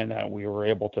understand that. We were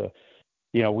able to,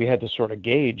 we had to sort of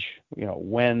gauge,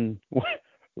 when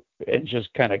and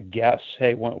just kind of guess,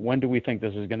 hey, when do we think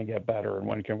this is going to get better and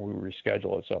when can we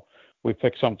reschedule it? So we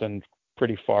picked something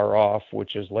pretty far off,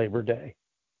 which is Labor Day,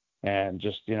 and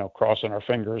just, crossing our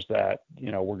fingers that,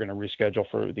 we're going to reschedule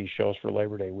for these shows for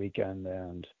Labor Day weekend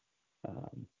and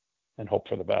hope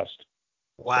for the best.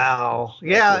 Wow. So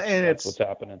that's what's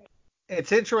happening.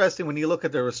 It's interesting when you look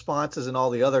at the responses in all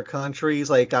the other countries,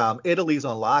 like Italy's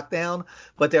on lockdown,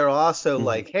 but they're also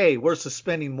like, hey, we're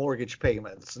suspending mortgage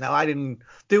payments. Now, I didn't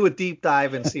do a deep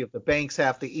dive and see if the banks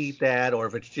have to eat that or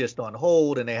if it's just on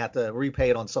hold and they have to repay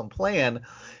it on some plan.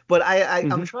 But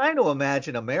I'm trying to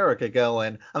imagine America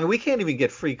going, I mean, we can't even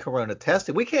get free corona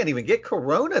testing. We can't even get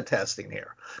corona testing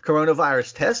here,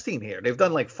 coronavirus testing here. They've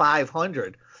done like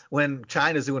 500. When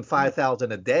China's doing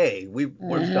 5,000 a day, we've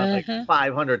done like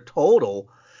 500 total.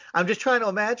 I'm just trying to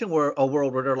imagine a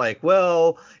world where they're like,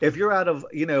 well, if you're out of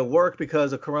work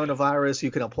because of coronavirus,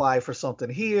 you can apply for something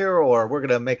here, or we're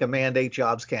going to make a mandate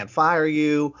jobs can't fire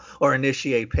you, or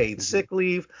initiate paid sick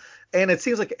leave. And it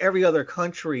seems like every other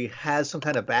country has some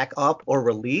kind of backup or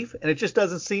relief, and it just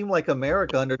doesn't seem like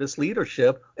America under this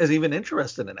leadership is even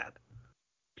interested in that.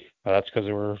 That's because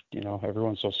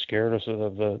everyone's so scared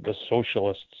of the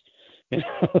socialists.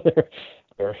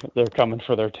 They're coming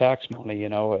for their tax money.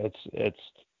 But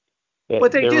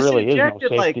they just really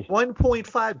injected like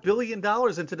 $1.5 billion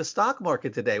into the stock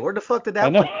market today. Where the fuck did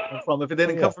that money come from if it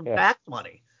didn't come from tax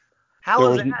money?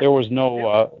 There was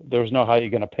no how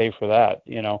you're going to pay for that.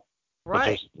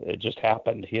 Right. It just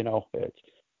happened. It's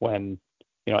when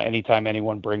anytime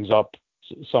anyone brings up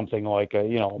something like a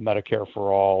Medicare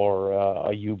for all or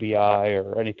a UBI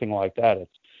or anything like that,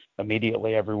 it's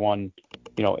immediately everyone,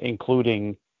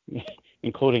 including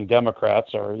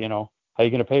Democrats, are how are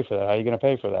you going to pay for that? How are you going to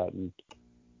pay for that? And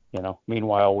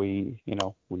meanwhile we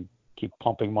keep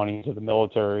pumping money into the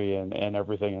military and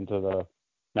everything into the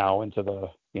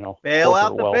Bail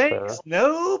out corporate the welfare. banks,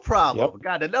 no problem. Yep.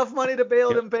 Got enough money to bail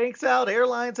Yep. them banks out,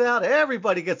 airlines out.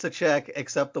 Everybody gets a check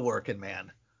except the working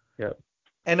man. Yep.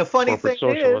 And the funny Corporate thing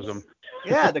socialism. is,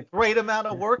 yeah, the great amount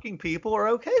of working people are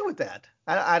okay with that.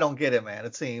 I don't get it, man.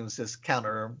 It seems just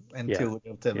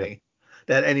counterintuitive to me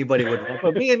that anybody would want.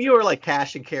 But me and you are like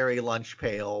cash and carry, lunch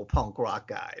pail, punk rock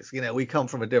guys. We come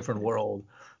from a different world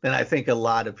than I think a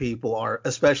lot of people are,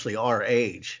 especially our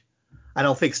age. I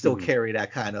don't think still carry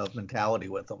that kind of mentality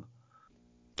with them.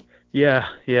 Yeah,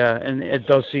 and it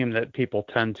does seem that people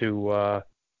tend to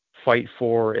fight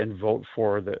for and vote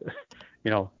for the,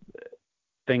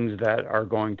 things that are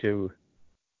going to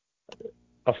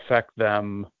affect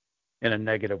them in a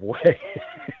negative way.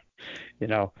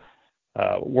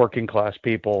 Working class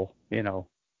people,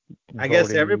 I guess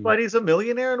voting. everybody's a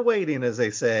millionaire in waiting, as they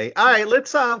say. All right,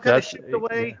 let's kind of shift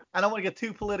away. Yeah. I don't want to get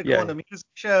too political on the music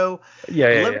show.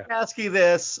 Let me ask you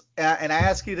this, and I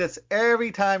ask you this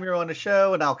every time you're on the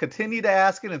show, and I'll continue to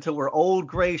ask it until we're old,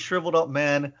 gray, shriveled up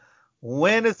men.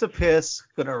 When is the Piss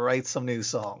gonna write some new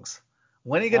songs?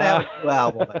 When are you gonna have a new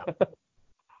album out?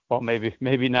 Well, maybe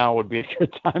now would be a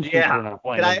good time since we're not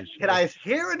playing. Can I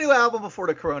hear a new album before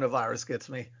the coronavirus gets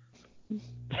me?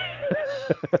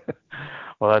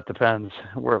 Well, that depends.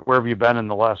 Where have you been in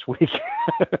the last week?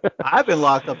 I've been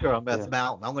locked up here on Meth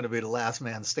Mountain. I'm going to be the last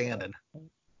man standing.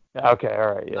 Okay,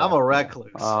 all right. Yeah, I'm a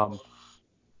recluse.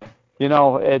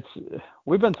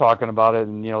 We've been talking about it,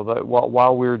 and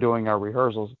while we were doing our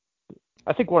rehearsals,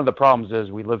 I think one of the problems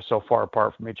is we live so far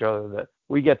apart from each other that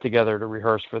we get together to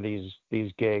rehearse for these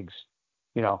gigs.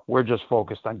 We're just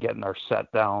focused on getting our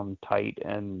set down tight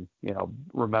and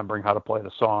remembering how to play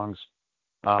the songs.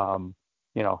 But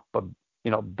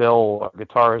Bill, our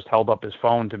guitarist, held up his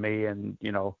phone to me and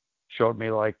showed me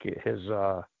like his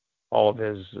all of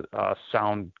his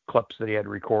sound clips that he had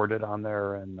recorded on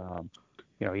there, and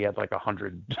he had like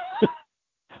 100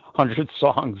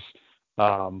 songs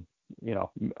of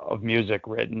music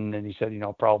written, and he said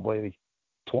probably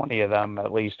 20 of them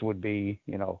at least would be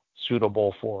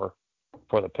suitable for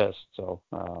the Piss. So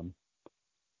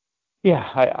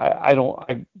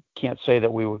I can't say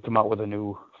that we would come out with a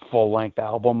new full-length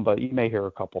album, but you may hear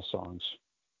a couple songs.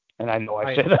 And I know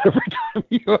I say that every time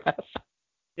you ask.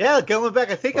 Yeah, going back,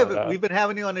 I think we've been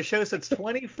having you on the show since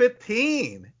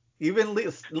 2015. You've been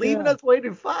leaving us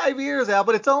waiting 5 years, Al,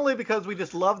 but it's only because we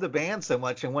just love the band so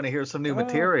much and want to hear some new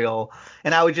material.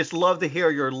 And I would just love to hear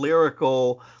your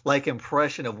lyrical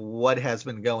impression of what has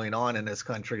been going on in this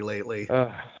country lately.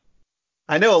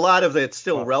 I know a lot of it's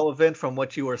still relevant from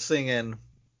what you were singing,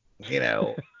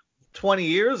 20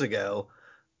 years ago,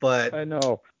 but I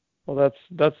know. Well,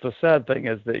 that's the sad thing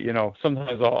is that,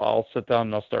 sometimes I'll sit down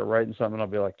and I'll start writing something and I'll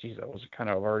be like, geez, I was kind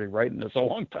of already writing this a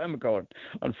long time ago. And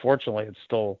unfortunately, it's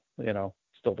still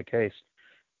the case.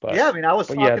 But yeah, I mean, I was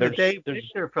talking to Dave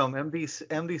Victor from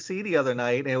MDC the other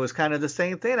night, and it was kind of the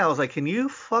same thing. I was like, can you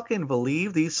fucking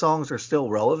believe these songs are still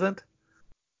relevant?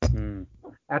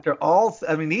 After all,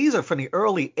 I mean, these are from the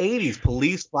early 80s,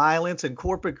 police violence and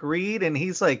corporate greed. And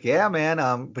he's like, yeah, man,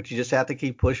 but you just have to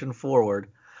keep pushing forward.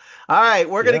 All right,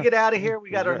 we're going to get out of here.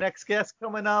 We got our next guest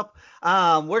coming up.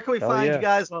 Where can we find you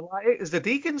guys online? Is the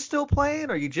Deacons still playing?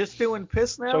 Or are you just doing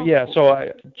Piss now?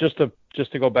 So just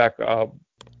to go back,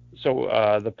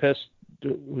 the Piss,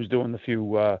 who's doing the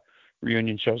few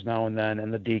reunion shows now and then,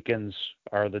 and the Deacons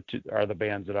are the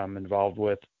bands that I'm involved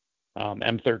with.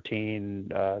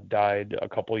 M13 died a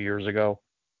couple of years ago,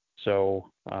 so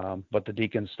but the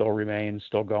Deacons still remain,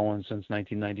 still going since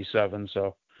 1997.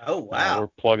 So we're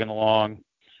plugging along.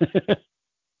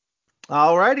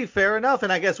 All righty, fair enough.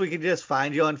 And I guess we can just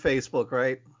find you on Facebook,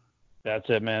 right? That's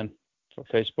it, man. So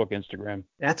Facebook, Instagram.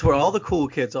 That's where all the cool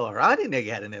kids are. I didn't know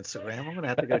you had an Instagram. I'm gonna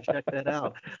have to go check that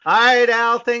out. All right,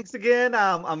 Al. Thanks again.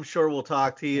 I'm sure we'll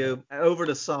talk to you over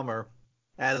the summer,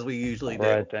 as we usually do.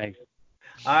 All right, thanks.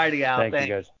 All righty, Al. Thank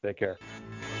you, guys. Take care.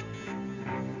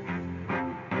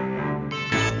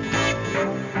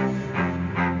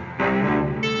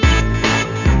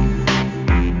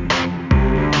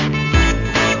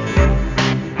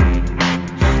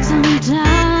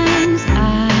 Sometimes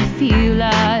I feel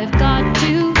I've got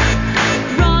to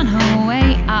run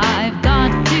away. I've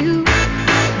got to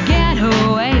get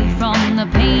away from the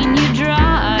pain you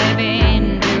drive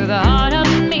into the heart of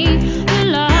me. The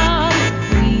love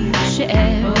we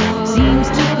share seems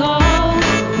to go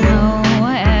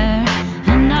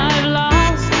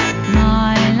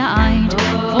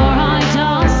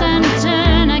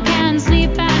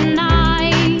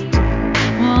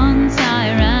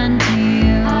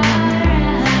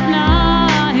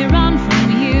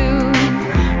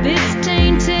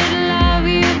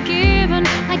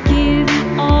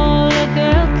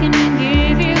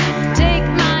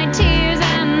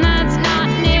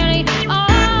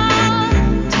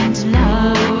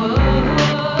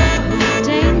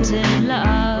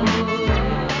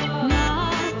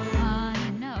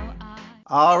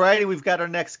righty, we've got our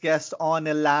next guest on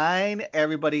the line.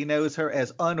 Everybody knows her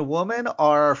as Unwoman.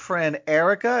 Our friend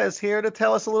Erica is here to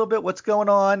tell us a little bit what's going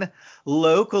on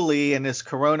locally in this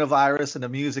coronavirus in the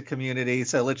music community.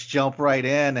 So let's jump right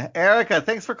in. Erica,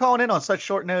 thanks for calling in on such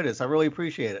short notice. I really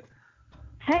appreciate it.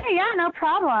 Hey, yeah, no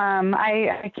problem.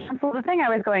 I canceled the thing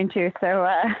I was going to, so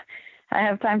I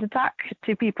have time to talk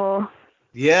to people.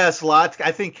 Yes, lots.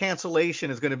 I think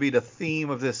cancellation is going to be the theme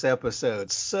of this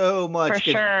episode. So much For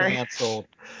getting sure. canceled.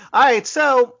 All right,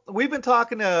 so we've been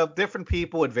talking to different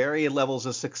people at varying levels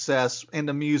of success in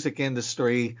the music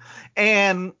industry,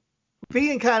 and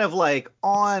being kind of like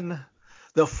on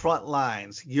the front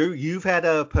lines. You've had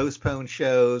to postpone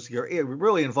shows. You're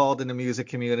really involved in the music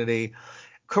community.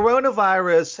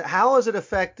 Coronavirus, how is it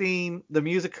affecting the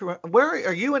music? Where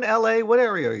are you in LA? What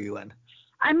area are you in?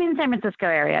 I'm in San Francisco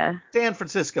area. San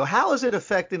Francisco. How is it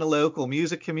affecting the local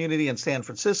music community in San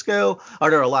Francisco?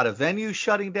 Are there a lot of venues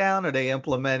shutting down? Are they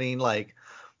implementing like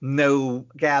no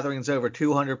gatherings over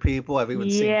 200 people? I've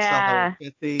even seen some over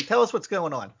 50. Tell us what's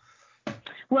going on.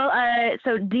 Well,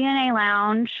 so DNA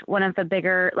Lounge, one of the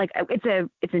bigger, like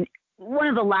one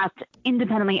of the last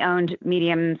independently owned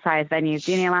medium-sized venues.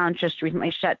 DNA Lounge just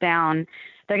recently shut down.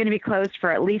 They're going to be closed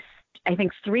for at least, I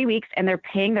think, 3 weeks, and they're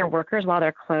paying their workers while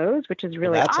they're closed, which is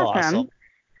really That's awesome.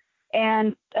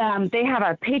 And they have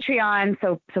a Patreon,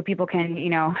 so people can,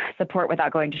 support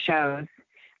without going to shows.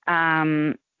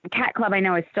 Cat Club, I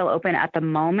know, is still open at the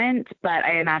moment, but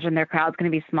I imagine their crowd's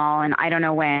going to be small, and I don't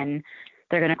know when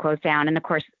they're going to close down. And of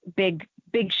course, big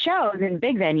shows and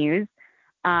big venues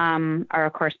are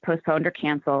of course postponed or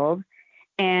canceled,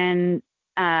 and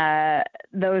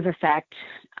those affect,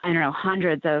 I don't know,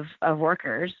 hundreds of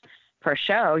workers per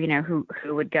show, who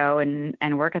would go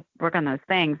and work on those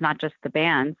things, not just the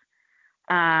bands.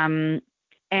 And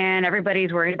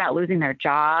everybody's worried about losing their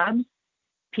jobs.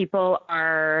 People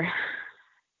are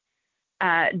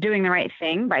doing the right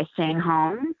thing by staying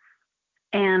home.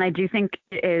 And I do think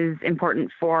it is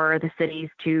important for the cities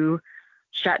to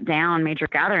shut down major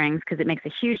gatherings, because it makes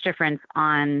a huge difference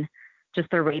on just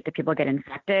the rate that people get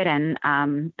infected and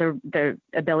the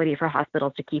ability for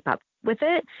hospitals to keep up with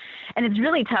it. And it's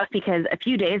really tough because a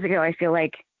few days ago, I feel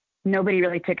like nobody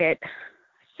really took it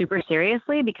super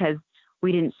seriously because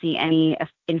we didn't see any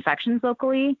infections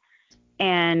locally,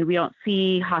 and we don't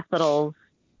see hospitals,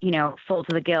 full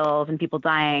to the gills and people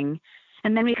dying.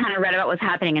 And then we kind of read about what's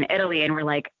happening in Italy, and we're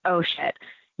like, oh shit,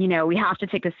 we have to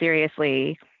take this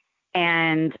seriously.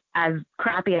 And as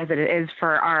crappy as it is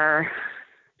for our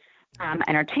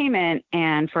entertainment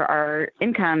and for our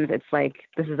incomes, it's like,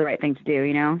 this is the right thing to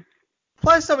do,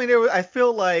 Plus, I mean, I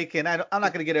feel like, and I'm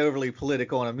not going to get overly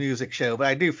political on a music show, but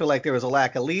I do feel like there was a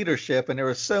lack of leadership, and there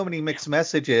were so many mixed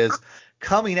messages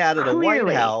coming out of the White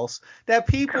House that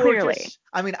people are just,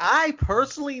 I mean, I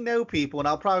personally know people, and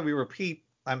I'll probably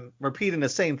I'm repeating the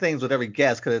same things with every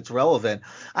guest because it's relevant.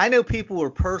 I know people who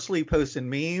are personally posting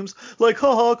memes like,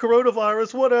 haha,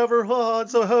 coronavirus, whatever, haha,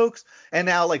 it's a hoax. And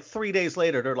now, like 3 days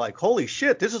later, they're like, holy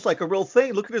shit, this is like a real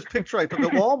thing. Look at this picture I took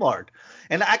at Walmart.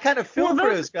 And I kind of feel for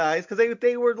those guys because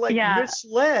they were like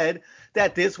misled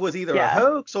that this was either a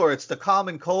hoax or it's the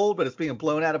common cold, but it's being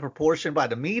blown out of proportion by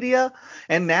the media.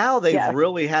 And now they've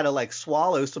really had to like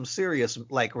swallow some serious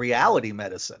like reality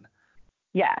medicine.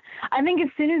 Yeah, I think as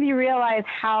soon as you realize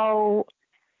how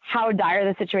dire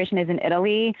the situation is in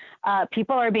Italy,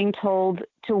 people are being told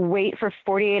to wait for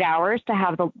 48 hours to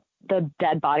have the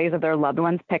dead bodies of their loved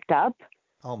ones picked up.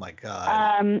 Oh my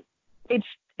God.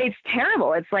 It's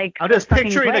terrible. It's like I'm just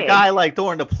picturing a guy like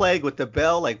during the plague with the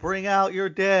bell, like bring out your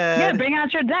dead. Yeah, bring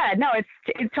out your dead. No,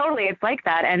 it's totally, it's like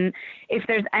that. And if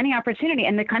there's any opportunity,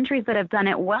 and the countries that have done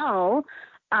it well,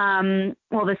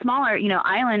 the smaller,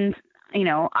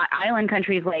 island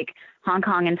countries like Hong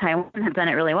Kong and Taiwan have done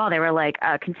it really well. They were like,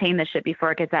 contain the shit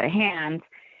before it gets out of hand.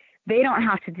 They don't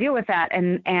have to deal with that.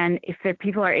 And if the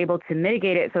people are able to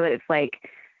mitigate it so that it's like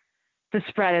the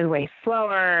spread is way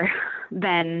slower,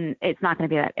 then it's not going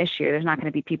to be that issue. There's not going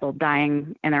to be people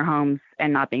dying in their homes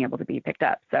and not being able to be picked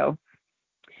up. So,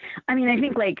 I mean, I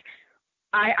think like,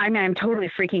 I'm totally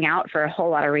freaking out for a whole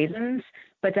lot of reasons,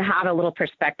 but to have a little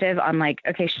perspective on like,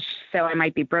 okay, so I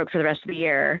might be broke for the rest of the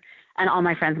year, and all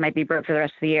my friends might be broke for the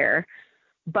rest of the year,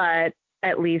 but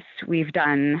at least we've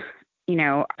done,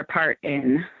 our part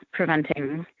in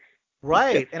preventing.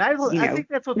 Right. And I think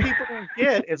that's what people don't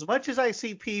get. As much as I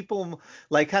see people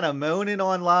like kind of moaning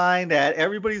online that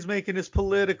everybody's making this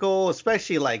political,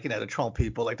 especially like, the Trump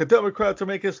people, like the Democrats are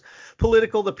making this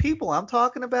political. The people I'm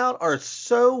talking about are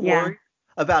so worried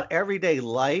about everyday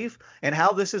life and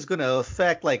how this is going to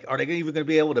affect, like, are they even going to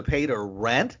be able to pay their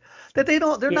rent? That they're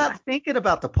Yeah. not thinking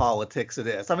about the politics of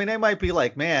this. I mean, they might be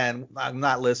like, man, I'm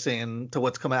not listening to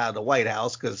what's coming out of the White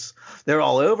House because they're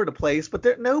all over the place, but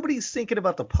nobody's thinking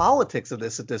about the politics of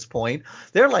this at this point.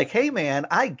 They're like, hey, man,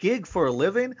 I gig for a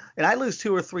living and I lose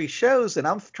 2 or 3 shows and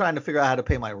I'm trying to figure out how to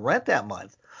pay my rent that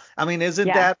month. I mean, isn't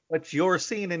Yeah. that what you're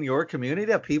seeing in your community,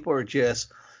 that people are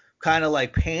just kind of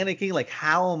like panicking, like,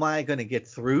 how am I going to get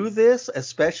through this,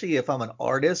 especially if I'm an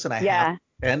artist and I have Yeah. to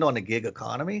depend on the gig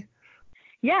economy?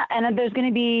 Yeah, and there's going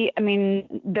to be, I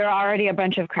mean, there are already a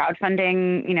bunch of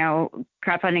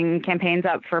crowdfunding campaigns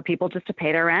up for people just to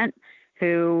pay their rent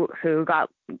who got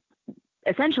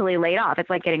essentially laid off. It's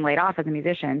like getting laid off as a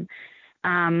musician.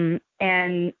 And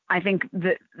I think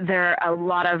that there are a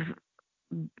lot of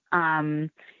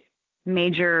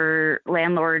major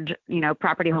landlord,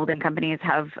 property holding companies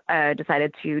have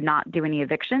decided to not do any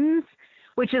evictions,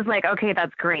 which is like, okay,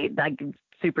 that's great, like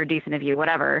super decent of you,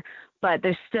 whatever. But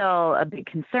there's still a big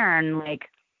concern, like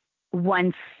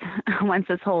once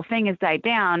this whole thing has died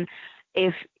down,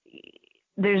 if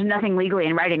there's nothing legally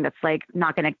in writing that's like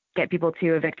not going to get people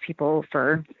to evict people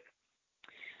for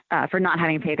not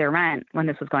having paid their rent when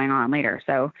this was going on later.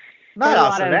 So Not there's a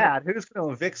lot also of that. Who's going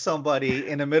to evict somebody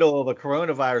in the middle of a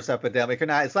coronavirus epidemic? Or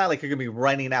not? It's not like you're going to be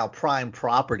renting out prime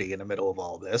property in the middle of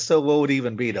all this. So what would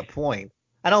even be the point?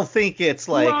 I don't think it's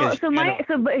like Well, as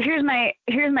but here's my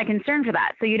concern for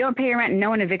that. So you don't pay your rent and no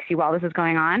one evicts you while this is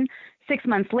going on. 6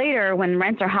 months later, when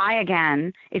rents are high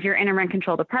again, if you're in a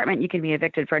rent-controlled apartment, you can be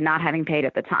evicted for not having paid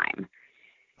at the time.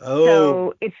 oh,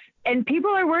 So and people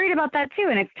are worried about that too,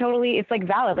 and it's like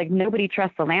valid. Like nobody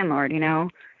trusts the landlord,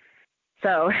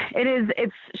 So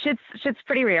shit's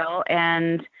pretty real,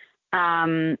 and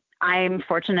I'm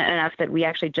fortunate enough that we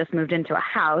actually just moved into a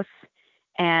house,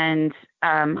 and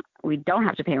we don't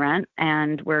have to pay rent,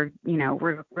 and we're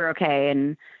okay.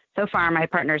 And so far, my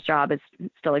partner's job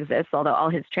still exists, although all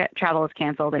his travel is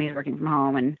canceled, and he's working from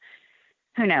home, and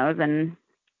who knows? And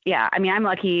yeah, I mean, I'm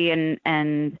lucky,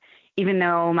 and even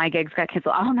though my gigs got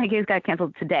canceled, all my gigs got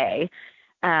canceled today.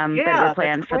 That yeah, were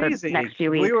planned that's for the crazy. next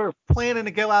few weeks. We were planning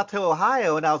to go out to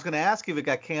Ohio, and I was going to ask you if it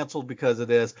got canceled because of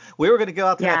this. We were going to go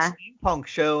out to Yeah. that steampunk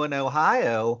show in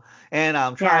Ohio, and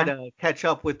I'm trying to catch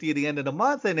up with you at the end of the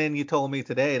month, and then you told me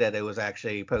today that it was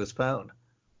actually postponed.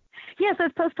 Yeah, so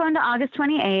it's postponed to August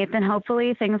 28th, and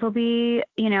hopefully things will be,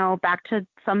 back to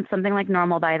something like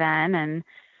normal by then, and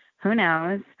who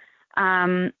knows.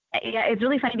 Yeah, it's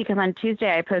really funny because on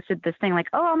Tuesday I posted this thing like,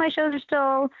 oh, all my shows are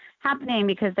still happening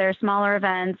because they're smaller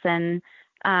events, and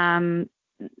the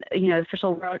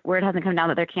official word hasn't come down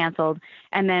that they're canceled.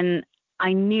 And then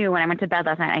I knew when I went to bed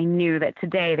last night, I knew that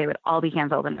today they would all be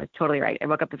canceled, and I was totally right. I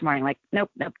woke up this morning like, nope,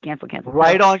 cancel.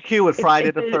 Right So on cue with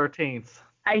Friday the 13th.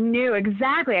 I knew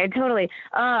exactly. I totally.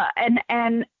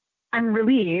 And I'm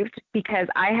relieved because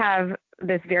I have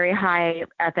this very high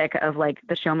ethic of like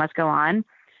the show must go on.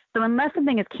 So unless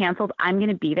something is canceled, I'm going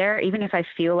to be there, even if I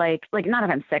feel like not if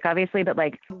I'm sick, obviously, but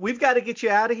like. We've got to get you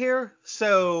out of here.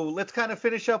 So let's kind of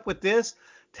finish up with this.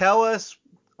 Tell us.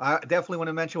 I definitely want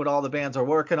to mention what all the bands are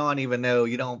working on, even though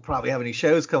you don't probably have any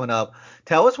shows coming up.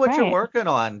 Tell us what you're Right. working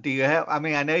on. Do you have, I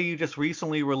mean, I know you just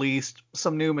recently released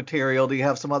some new material. Do you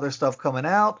have some other stuff coming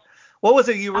out? What was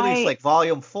it you released, like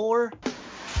Volume 4?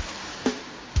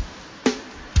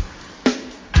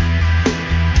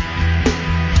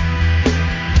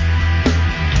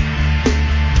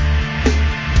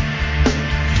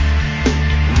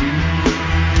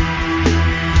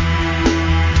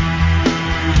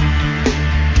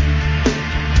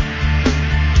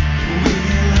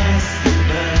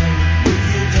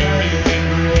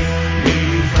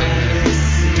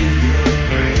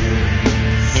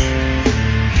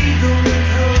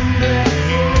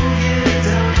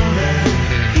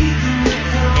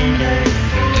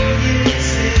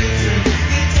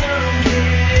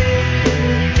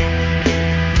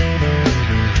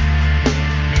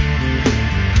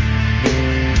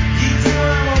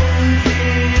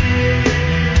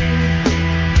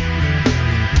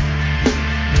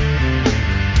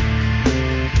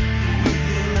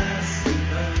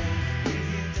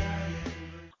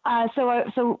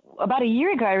 So about a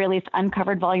year ago, I released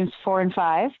Uncovered Volumes 4 and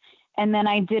 5, and then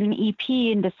I did an EP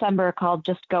in December called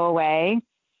Just Go Away.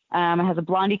 It has a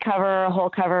Blondie cover, a Hole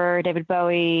cover, David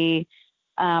Bowie,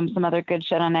 some other good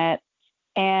shit on it.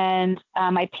 And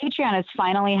my Patreon is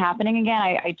finally happening again.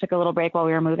 I took a little break while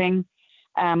we were moving.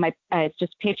 It's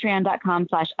just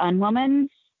patreon.com/unwoman.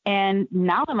 And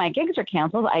now that my gigs are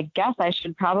canceled, I guess I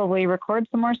should probably record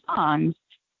some more songs.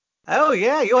 Oh,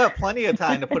 yeah. You'll have plenty of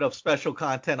time to put up special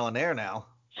content on there now.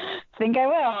 I think I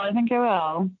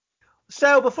will.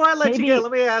 So before I let you Maybe- go,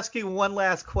 let me ask you one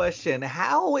last question.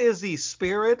 How is the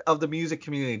spirit of the music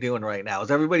community doing right now? Is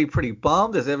everybody pretty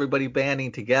bummed? Is everybody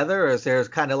banding together? Or is there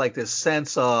kind of like this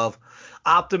sense of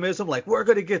optimism, like we're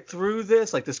going to get through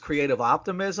this, like this creative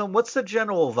optimism? What's the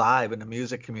general vibe in the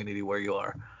music community where you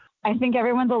are? I think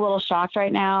everyone's a little shocked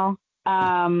right now.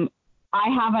 I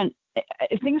haven't.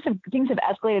 Things have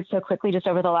escalated so quickly just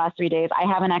over the last 3 days. I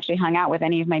haven't actually hung out with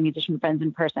any of my musician friends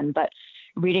in person, but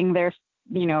reading their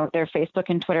Facebook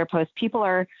and Twitter posts, people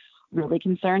are really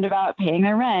concerned about paying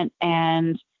their rent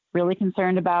and really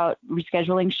concerned about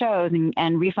rescheduling shows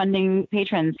and refunding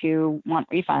patrons who want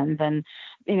refunds. And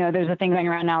there's a thing going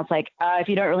around now. It's like, if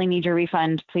you don't really need your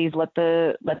refund, please let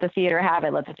the theater have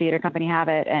it, let the theater company have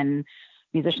it, and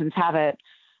musicians have it,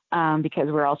 because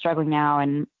we're all struggling now.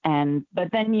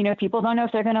 But then people don't know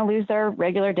if they're going to lose their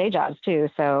regular day jobs too.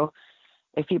 So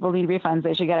if people need refunds,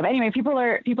 they should get them. Anyway, people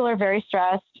are very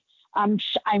stressed.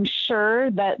 I'm sure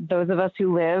that those of us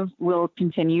who live will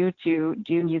continue to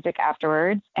do music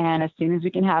afterwards. And as soon as we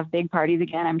can have big parties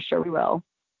again, I'm sure we will.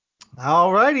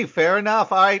 All righty, fair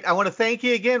enough. All right, I want to thank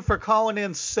you again for calling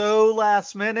in so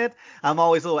last minute. I'm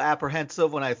always a little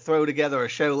apprehensive when I throw together a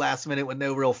show last minute with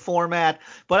no real format,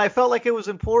 but I felt like it was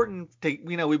important to,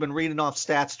 we've been reading off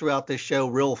stats throughout this show,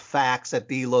 real facts that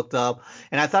Dee looked up,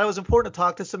 and I thought it was important to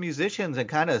talk to some musicians and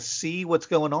kind of see what's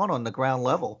going on the ground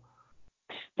level.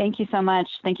 Thank you so much.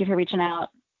 Thank you for reaching out.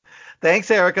 Thanks,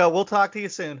 Erica. We'll talk to you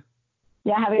soon.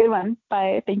 Yeah, have a good one.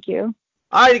 Bye. Thank you.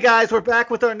 All right, guys, we're back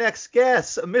with our next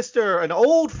guest, an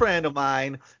old friend of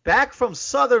mine, back from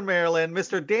Southern Maryland,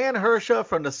 Mr. Dan Hersha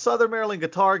from the Southern Maryland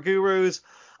Guitar Gurus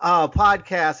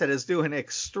podcast that is doing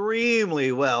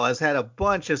extremely well, has had a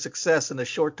bunch of success in the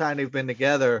short time they've been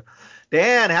together.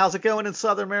 Dan, how's it going in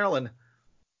Southern Maryland?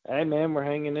 Hey, man, we're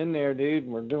hanging in there, dude.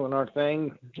 We're doing our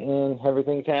thing, and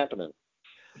everything's happening.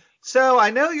 So I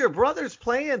know your brother's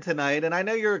playing tonight, and I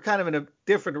know you're kind of in a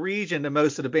different region than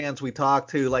most of the bands we talk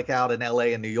to, like out in LA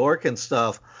and New York and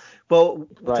stuff. But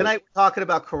Right. Tonight we're talking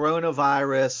about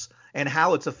coronavirus and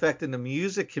how it's affecting the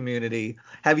music community.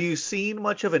 Have you seen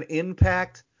much of an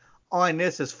impact on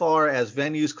this as far as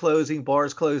venues closing,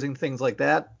 bars closing, things like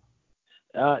that?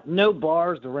 No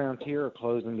bars around here are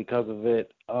closing because of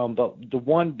it. But the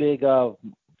one big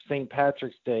St.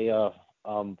 Patrick's Day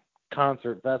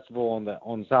concert festival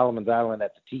on Solomon's Island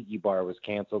at the Tiki Bar was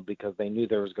canceled because they knew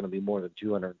there was going to be more than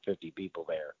 250 people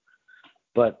there.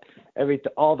 But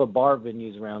all the bar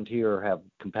venues around here have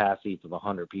capacity for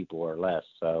 100 people or less,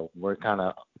 so we're kind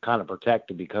of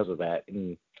protected because of that.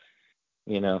 And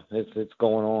it's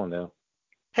going on though.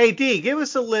 Hey, Dee, give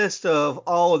us a list of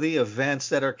all of the events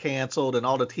that are canceled and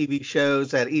all the TV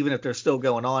shows that even if they're still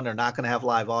going on, they're not going to have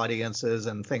live audiences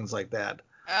and things like that.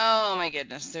 Oh my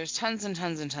goodness, there's tons and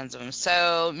tons and tons of them.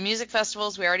 So music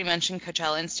festivals, we already mentioned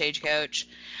Coachella and Stagecoach,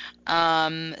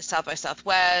 South by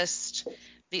Southwest,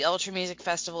 the Ultra Music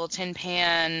Festival, Tin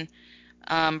Pan,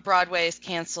 Broadway is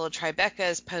canceled, Tribeca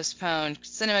is postponed,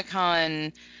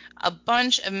 CinemaCon, a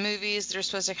bunch of movies that are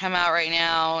supposed to come out right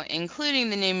now,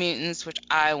 including The New Mutants, which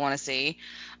I want to see,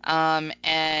 and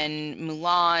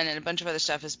Mulan, and a bunch of other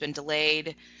stuff has been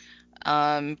delayed.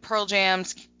 Pearl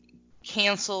Jam's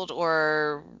canceled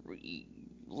or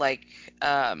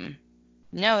no,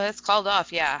 that's called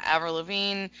off. Yeah, Avril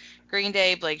Lavigne, Green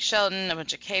Day, Blake Shelton, a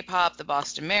bunch of K-pop, the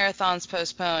Boston Marathon's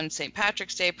postponed, St.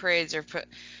 Patrick's Day parades are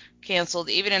canceled.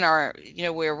 Even in our,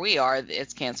 where we are,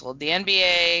 it's canceled. The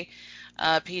NBA,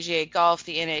 PGA Golf,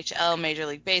 the NHL, Major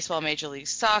League Baseball, Major League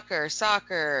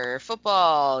Soccer,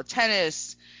 football,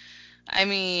 tennis. I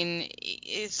mean,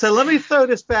 So let me throw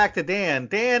this back to Dan.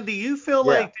 Dan, do you feel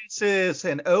Yeah. like this is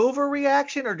an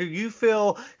overreaction, or do you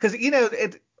feel, because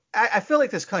I feel like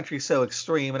this country's so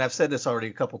extreme, and I've said this already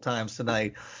a couple times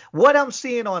tonight. What I'm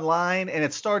seeing online, and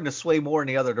it's starting to sway more in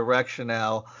the other direction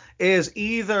now, is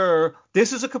either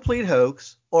this is a complete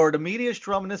hoax, or the media's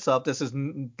drumming this up. This is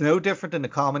no different than the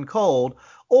common cold,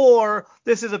 or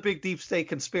this is a big deep state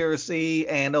conspiracy,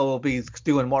 and it'll be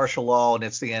doing martial law, and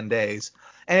it's the end days.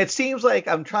 And it seems like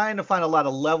I'm trying to find a lot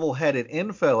of level-headed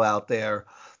info out there.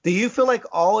 Do you feel like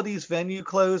all of these venue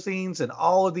closings and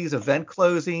all of these event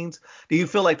closings, do you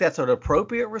feel like that's an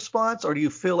appropriate response, or do you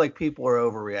feel like people are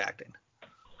overreacting?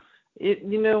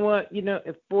 You know what?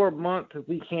 If for a month, if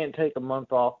we can't take a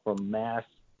month off from mass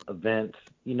events,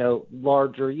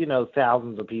 larger,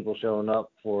 thousands of people showing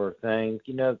up for things,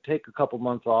 take a couple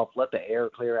months off, let the air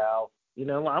clear out.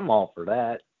 I'm all for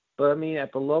that. But I mean,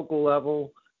 at the local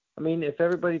level, if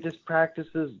everybody just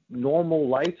practices normal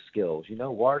life skills,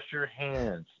 wash your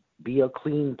hands, be a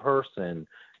clean person,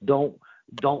 don't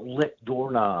lick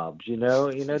doorknobs,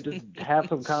 just have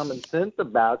some common sense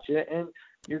about you, and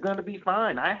You're going to be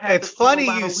fine. I had It's the flu funny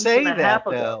about you a week say and a that, half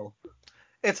ago. though.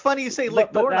 It's funny you say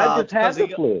lick But I doorknobs just had the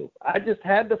because flu. I just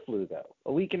had the flu, though.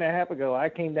 A week and a half ago, I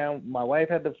came down. My wife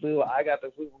had the flu. I got the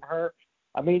flu from her.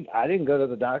 I mean, I didn't go to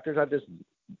the doctors. I just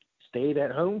stayed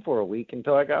at home for a week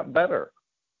until I got better.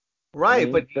 right, I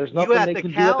mean, but there's you nothing have they to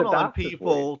can do at count the on doctor for you.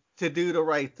 people to do the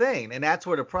right thing, and that's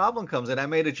where the problem comes in. I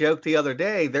made a joke the other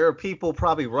day. There are people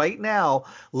probably right now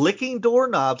licking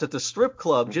doorknobs at the strip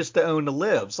club just to own the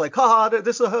libs. Like, haha,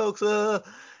 this is a hoax.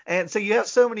 And so you have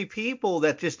so many people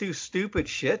that just do stupid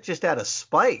shit just out of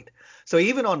spite. So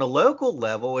even on the local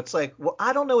level, it's like, well,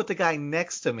 I don't know what the guy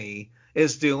next to me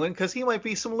is doing because he might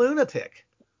be some lunatic.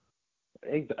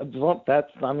 Well,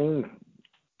 I mean,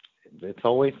 it's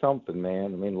always something, man.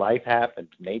 I mean, life happens,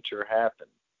 nature happens.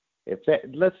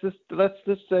 Let's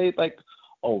just say like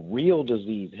a real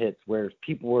disease hits where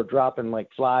people are dropping like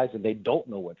flies and they don't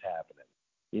know what's happening.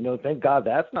 Thank God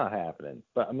that's not happening.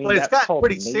 But I mean, But it's that's gotten called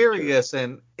pretty nature. serious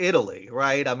in Italy,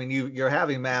 right? I mean, you're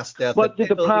having mass death But in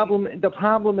the Italy.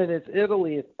 problem in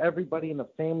Italy is everybody in the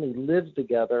family lives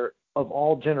together of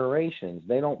all generations.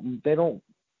 They don't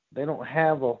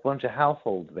have a bunch of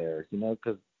households there,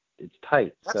 because it's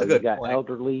tight. That's So a good you got point.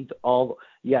 elderly all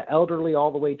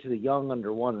the way to the young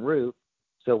under one roof.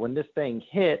 So when this thing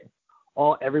hit,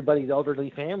 everybody's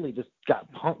elderly family just got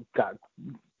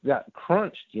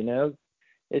crunched.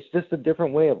 It's just a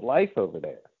different way of life over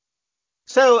there.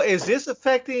 So is this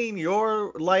affecting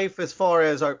your life as far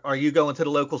as are you going to the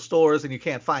local stores and you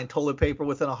can't find toilet paper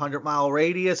within a 100-mile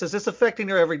radius? Is this affecting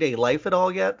your everyday life at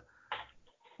all yet?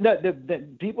 No, the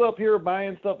people up here are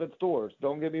buying stuff at stores.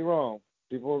 Don't get me wrong.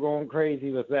 People are going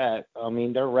crazy with that. I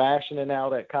mean, they're rationing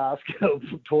out at Costco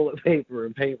for toilet paper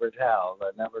and paper towels.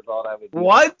 I never thought I would.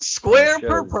 1 square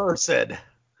per person.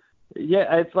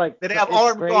 Yeah, it's like They have it's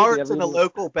armed crazy. guards in the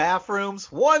local bathrooms.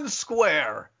 1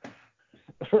 square.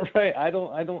 Right. I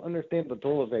don't understand the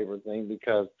toilet paper thing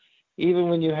because even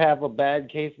when you have a bad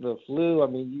case of the flu, I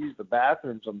mean, you use the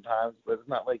bathroom sometimes, but it's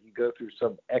not like you go through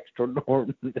some extra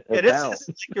norm. It isn't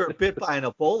like you're bit by an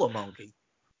Ebola monkey.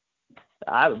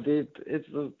 I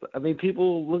mean,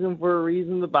 people looking for a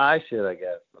reason to buy shit, I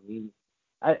guess. I mean,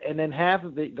 and then half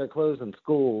of it, they're closing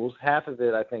schools. Half of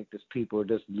it, I think, just people are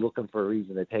just looking for a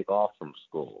reason to take off from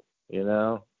school,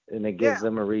 and it gives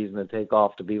them a reason to take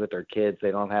off to be with their kids.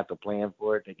 They don't have to plan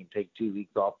for it. They can take 2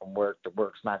 weeks off from work. The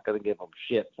work's not going to give them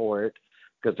shit for it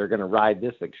because they're going to ride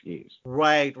this excuse.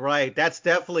 Right. That's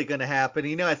definitely going to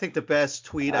happen. I think the best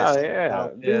tweet I saw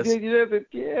about this.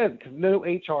 Because no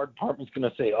HR department's going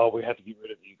to say, oh, we have to get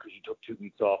rid of you because you took 2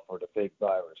 weeks off for the fake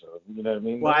virus. Or, you know what I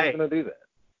mean? Right. No one's going to do that.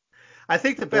 I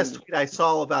think the best tweet I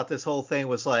saw about this whole thing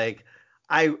was like,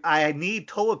 I need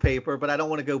toilet paper, but I don't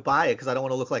want to go buy it because I don't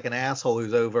want to look like an asshole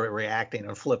who's overreacting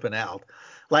or flipping out.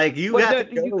 Like, you have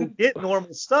to go get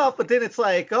normal stuff, but then it's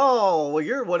like, oh, well,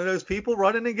 you're one of those people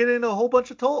running and getting a whole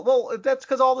bunch of toilet. Well, that's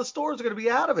because all the stores are going to be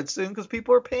out of it soon because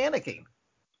people are panicking.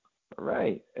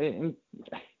 Right. And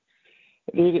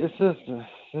it's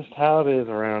just how it is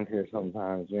around here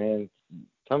sometimes, man.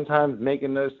 Sometimes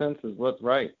making no sense is what's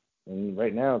right. And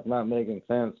right now it's not making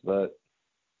sense, but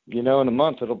in a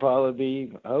month it'll probably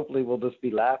be, hopefully we'll just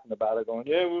be laughing about it going,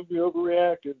 yeah, we'll be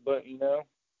overreacted, but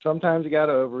sometimes you got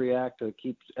to overreact to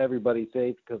keep everybody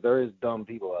safe because there is dumb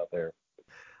people out there.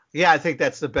 Yeah, I think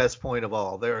that's the best point of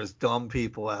all. There is dumb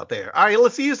people out there. All right,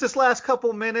 let's use this last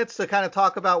couple minutes to kind of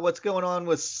talk about what's going on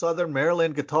with Southern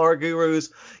Maryland Guitar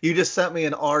Gurus. You just sent me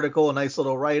an article, a nice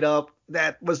little write-up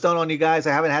that was done on you guys.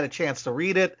 I haven't had a chance to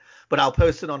read it, but I'll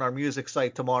post it on our music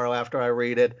site tomorrow after I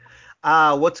read it.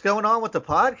 What's going on with the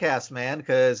podcast, man?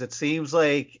 Because it seems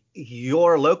like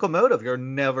you're a locomotive. You're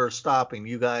never stopping.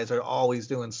 You guys are always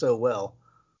doing so well.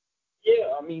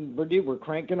 Yeah, I mean, we're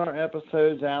cranking our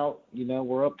episodes out.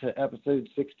 We're up to episode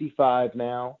 65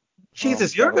 now.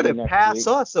 Jesus, you're going to pass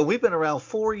us. So we've been around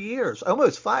 4 years,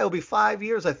 almost 5. It'll be 5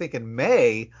 years, I think, in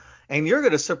May, and you're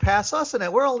going to surpass us in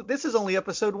that. This is only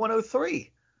episode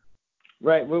 103.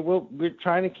 Right. We're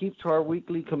trying to keep to our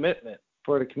weekly commitment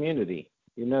for the community.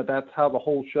 That's how the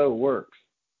whole show works.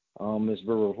 Is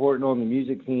we're reporting on the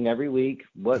music scene every week,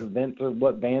 what bands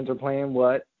are playing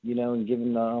what, and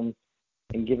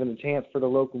giving a chance for the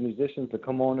local musicians to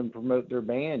come on and promote their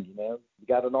band. We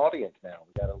got an audience now.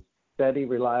 We got a steady,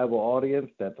 reliable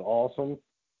audience. That's awesome.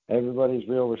 Everybody's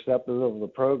real receptive of the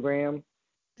program.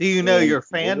 Do you know your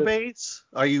fan base?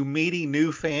 Are you meeting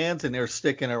new fans and they're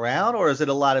sticking around, or is it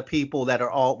a lot of people that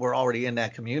were already in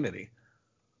that community?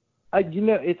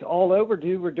 It's all over,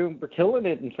 dude. We're killing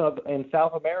it in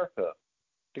South America.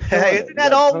 Hey, isn't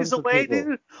that always the way,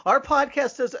 dude? Our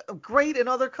podcast does great in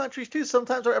other countries too.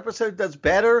 Sometimes our episode does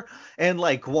better in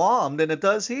like Guam than it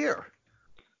does here.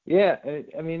 Yeah,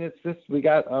 I mean, it's just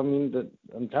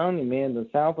I'm telling you, man, the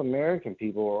South American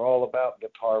people are all about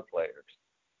guitar players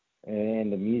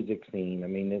and the music scene. I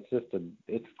mean,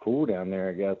 it's cool down there,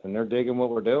 I guess, and they're digging what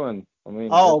we're doing. I mean,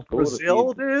 Oh, it's cool to see.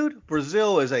 Brazil, dude.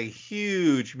 Brazil is a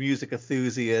huge music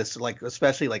enthusiast, like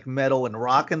especially like metal and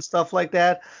rock and stuff like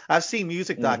that. I've seen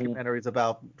music Hmm. documentaries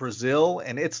about Brazil,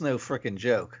 and it's no freaking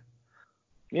joke.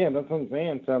 Yeah, that's what I'm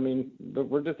saying. So I mean,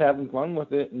 we're just having fun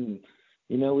with it, and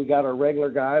we got our regular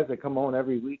guys that come on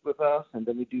every week with us, and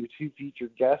then we do 2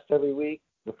 featured guests every week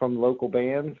from local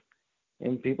bands,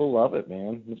 and people love it,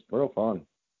 man. It's real fun.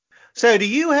 So, do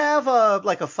you have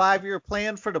like a 5-year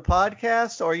plan for the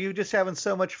podcast, or are you just having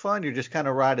so much fun you're just kind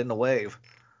of riding the wave?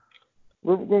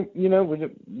 Since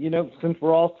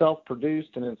we're all self-produced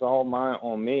and it's all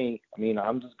on me. I mean,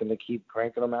 I'm just gonna keep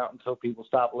cranking them out until people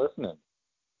stop listening.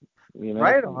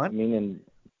 Right on.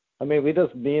 We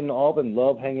just me and Alvin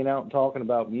love hanging out and talking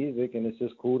about music, and it's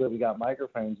just cool that we got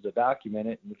microphones to document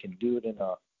it, and we can do it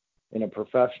in a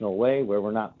professional way where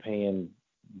we're not paying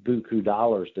buku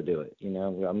dollars to do it.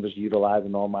 I'm just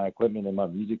utilizing all my equipment in my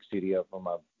music studio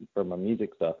for my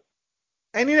music stuff.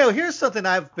 And here's something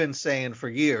I've been saying for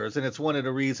years, and it's one of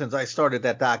the reasons I started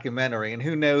that documentary. And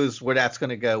who knows where that's going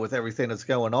to go with everything that's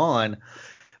going on.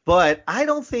 But I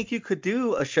don't think you could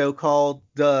do a show called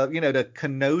the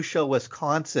Kenosha,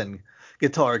 Wisconsin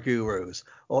Guitar Gurus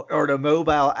or the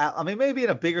Mobile. I mean, maybe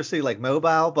in a bigger city like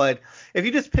Mobile, but if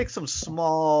you just pick some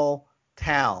small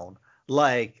town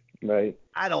like Right.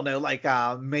 I don't know, like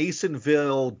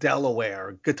Masonville,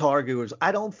 Delaware, Guitar Gurus,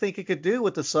 I don't think it could do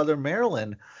what the Southern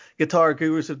Maryland Guitar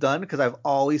Gurus have done because I've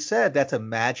always said that's a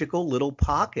magical little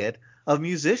pocket of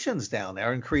musicians down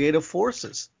there and creative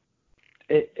forces.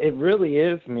 It really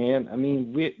is, man. I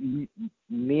mean,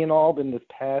 me and Alden this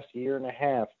past year and a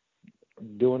half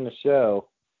doing the show,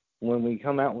 when we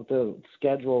come out with the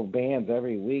schedule of bands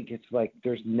every week, it's like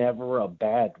there's never a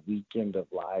bad weekend of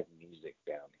live music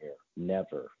down here.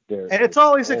 Never. And it's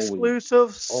always exclusive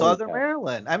always Southern has.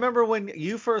 Maryland. I remember when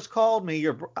you first called me,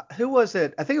 who was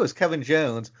it? I think it was Kevin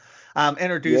Jones.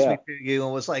 Introduced me Yeah. to you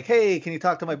and was like, "Hey, can you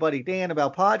talk to my buddy Dan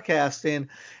about podcasting?"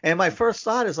 And my first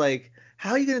thought is like,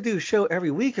 "How are you going to do a show every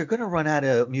week? You're going to run out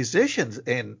of musicians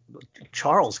in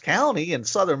Charles County in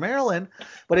Southern Maryland."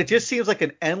 But it just seems like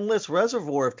an endless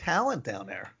reservoir of talent down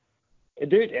there.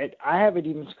 Dude, I haven't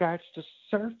even scratched the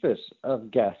surface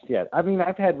of guests yet. I mean,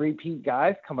 I've had repeat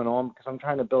guys coming on because I'm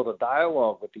trying to build a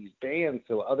dialogue with these bands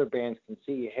so other bands can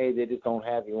see, hey, they just don't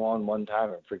have you on one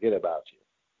time and forget about you.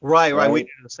 Right. We Right?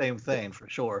 do the same thing for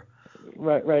sure.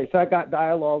 Right. So I got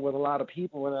dialogue with a lot of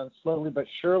people, and then slowly but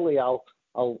surely I'll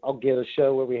get a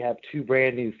show where we have 2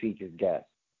 brand new featured guests.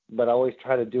 But I always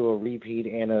try to do a repeat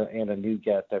and a new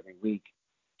guest every week,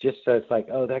 just so it's like,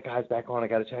 oh, that guy's back on. I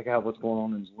got to check out what's going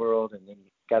on in his world, and then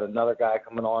got another guy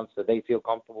coming on, so they feel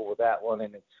comfortable with that one,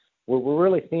 and we're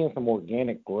really seeing some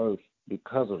organic growth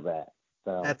because of that.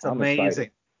 So That's I'm amazing.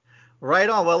 excited. Right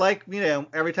on. Well, like,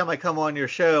 every time I come on your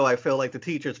show, I feel like the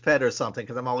teacher's pet or something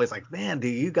because I'm always like, man,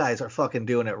 dude, you guys are fucking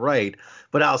doing it right.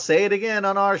 But I'll say it again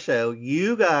on our show.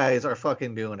 You guys are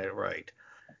fucking doing it right.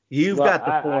 You've Well, got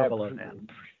the formula now.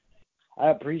 I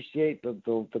appreciate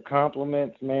the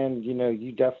compliments, man.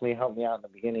 You definitely helped me out in the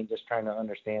beginning, just trying to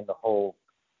understand the whole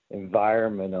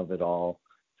environment of it all.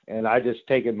 And I just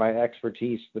taken my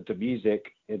expertise with the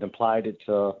music and applied it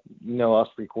to, us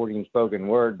recording spoken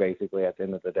word basically at the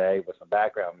end of the day with some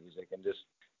background music and just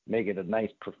make it a nice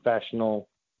professional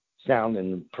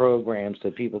sounding program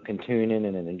so people can tune in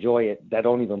and enjoy it that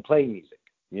don't even play music.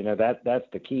 That's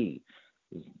the key.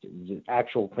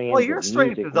 Actual fans Well, your of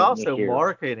strength music is wanting to also hear.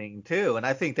 marketing too, and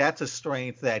I think that's a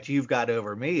strength that you've got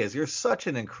over me. Is you're such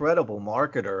an incredible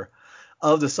marketer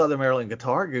of the Southern Maryland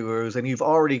Guitar Gurus, and you've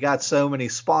already got so many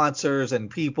sponsors and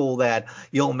people that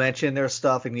you'll mention their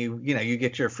stuff, and you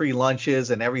get your free lunches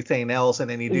and everything else, and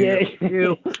then you do your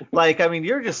review. Like, I mean,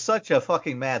 you're just such a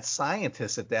fucking mad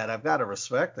scientist at that. I've got to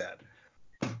respect that.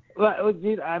 Well,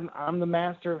 dude, I'm the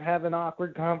master of having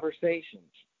awkward conversations.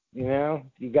 Sometimes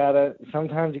you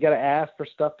gotta ask for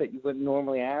stuff that you wouldn't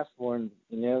normally ask for, and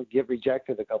get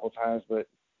rejected a couple times. But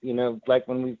like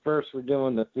when we first were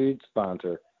doing the food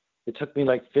sponsor, it took me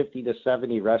like 50 to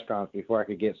 70 restaurants before I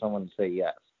could get someone to say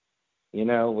yes.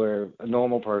 Where a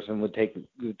normal person would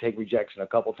take rejection a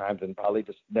couple times and probably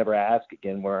just never ask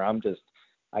again. Where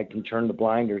I can turn the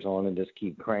blinders on and just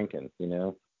keep cranking.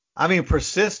 I mean,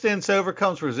 persistence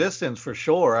overcomes resistance for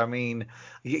sure. I mean,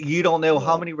 you don't know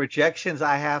how Yeah. many rejections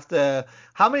I have to.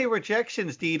 How many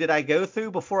rejections, D, did I go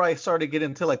through before I started getting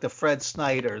into like the Fred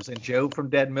Snyders and Joe from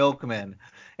Dead Milkmen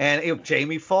and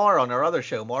Jamie Farr on our other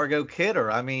show, Margot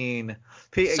Kidder. I mean,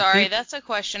 Sorry, people. that's a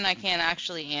question I can't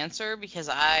actually answer because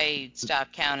I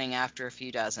stopped counting after a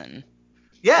few dozen.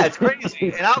 Yeah, it's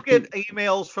crazy. And I'll get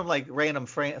emails from like random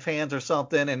fans or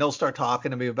something, and they'll start talking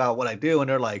to me about what I do, and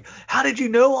they're like, "How did you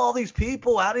know all these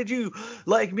people? How did you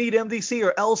like meet MDC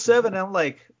or L7?" And I'm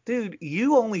like, "Dude,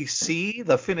 you only see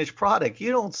the finished product.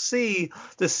 You don't see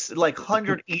this like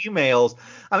 100 emails.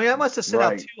 I mean, I must have sent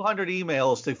out Right. 200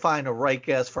 emails to find a right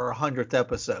guest for our 100th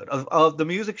episode of the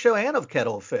music show and of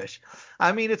Kettle of Fish.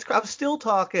 I mean, I'm still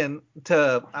talking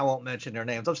to, I won't mention their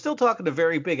names. I'm still talking to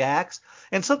very big acts,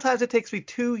 and sometimes it takes me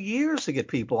 2 years to get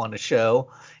people on the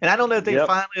show. And I don't know if they Yep.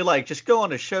 finally like just go on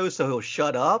the show so he'll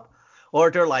shut up, or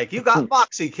they're like, "You got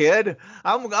Moxie, kid.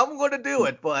 I'm going to do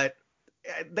it." But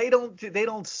they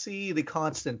don't see the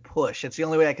constant push. It's the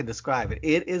only way I can describe it.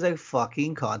 It is a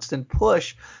fucking constant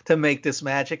push to make this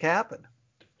magic happen.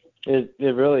 It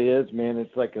really is, man.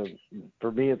 It's like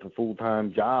for me, it's a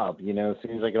full-time job. You know, as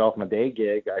soon as I get off my day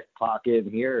gig, I clock in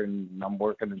here and I'm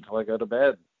working until I go to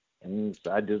bed. And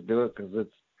I just do it because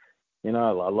it's, you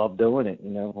know, I love doing it. You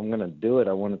know, I'm gonna do it.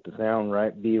 I want it to sound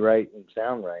right, be right, and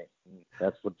sound right. And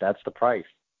that's the price.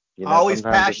 You know, Always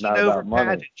sometimes it's passion not over about money.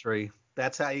 pageantry.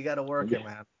 That's how you got to work it,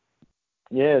 man.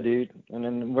 Yeah, dude. And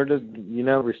then we're just, you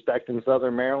know, respecting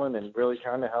Southern Maryland and really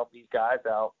trying to help these guys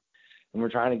out. And we're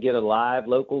trying to get a live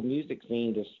local music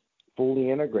scene just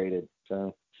fully integrated.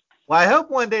 So, Well, I hope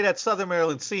one day that Southern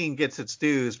Maryland scene gets its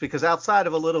dues because outside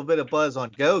of a little bit of buzz on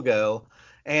Go-Go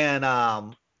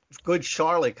and Good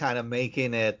Charlotte kind of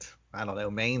making it, I don't know,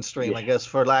 mainstream, I yeah. guess,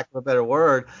 for lack of a better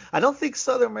word, I don't think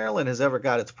Southern Maryland has ever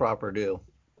got its proper due.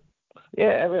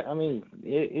 Yeah, I mean,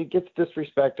 it gets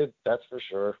disrespected, that's for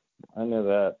sure. I know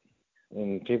that.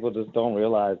 And people just don't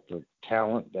realize the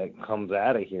talent that comes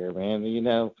out of here, man. You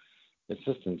know, it's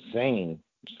just insane.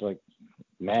 It's like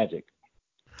magic.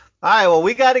 All right, well,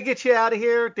 we got to get you out of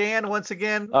here. Dan, once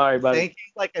again, All right, buddy. thank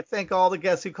you. Like I thank all the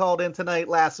guests who called in tonight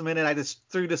last minute. I just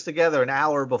threw this together an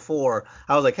hour before.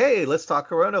 I was like, hey, let's talk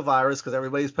coronavirus because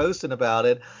everybody's posting about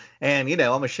it. And, you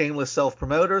know, I'm a shameless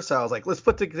self-promoter, so I was like, let's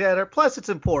put together. Plus, it's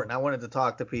important. I wanted to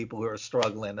talk to people who are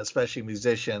struggling, especially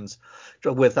musicians,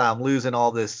 with losing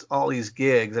all these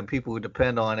gigs and people who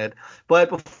depend on it.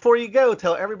 But before you go,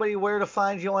 tell everybody where to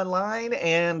find you online.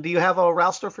 And do you have a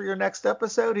roster for your next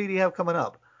episode? Who do you have coming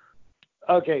up?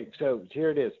 Okay, so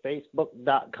here it is,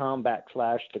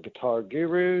 facebook.com/The Guitar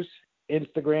Gurus,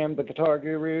 Instagram, The Guitar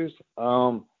Gurus.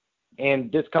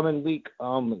 And this coming week,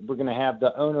 we're going to have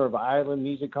the owner of Island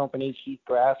Music Company, Keith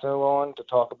Grasso, on to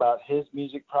talk about his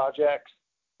music projects.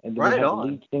 And then we Right have a on.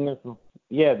 lead singer.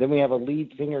 Then we have a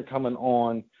lead singer coming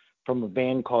on from a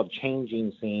band called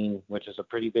Changing Scene, which is a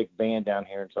pretty big band down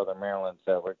here in Southern Maryland.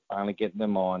 So we're finally getting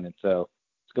them on. And so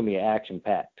it's going to be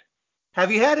action-packed. Have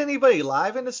you had anybody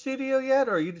live in the studio yet,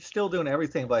 or are you still doing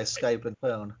everything by Skype and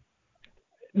phone?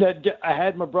 I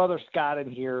had my brother Scott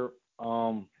in here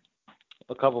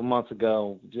a couple months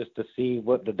ago just to see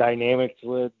what the dynamics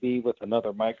would be with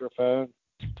another microphone.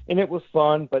 And it was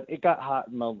fun, but it got hot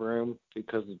in my room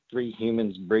because of three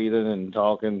humans breathing and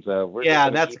talking. So we're just Yeah,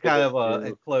 and going to that's keep it kind at of a two.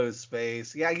 enclosed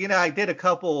space. Yeah, you know, I did a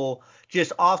couple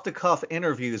just off the cuff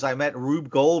interviews. I met Rube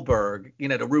Goldberg, you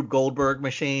know, the Rube Goldberg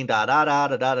machine, da da da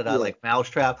da da da da, Yeah. like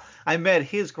Mousetrap. I met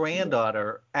his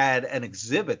granddaughter at an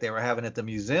exhibit they were having at the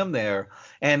museum there,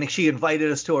 and she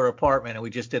invited us to her apartment, and we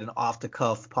just did an off the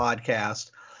cuff podcast.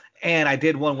 And I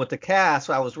did one with the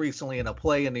cast. I was recently in a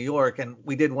play in New York, and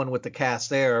we did one with the cast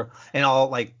there, and all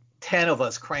like 10 of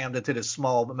us crammed into this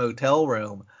small motel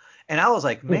room. And I was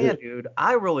like, man, dude,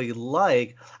 I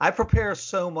prepare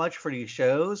so much for these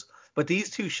shows, but these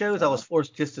two shows I was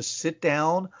forced just to sit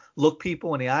down, look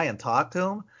people in the eye and talk to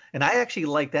them. And I actually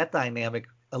like that dynamic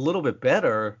a little bit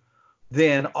better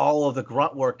than all of the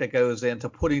grunt work that goes into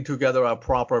putting together a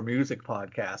proper music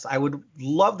podcast. I would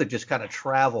love to just kind of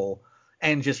travel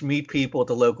and just meet people at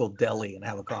the local deli and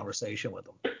have a conversation with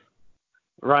them.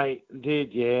 Right,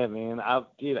 dude. Yeah, man.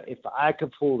 If I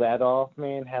could pull that off,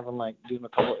 man, having like doing a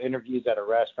couple interviews at a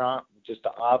restaurant, just the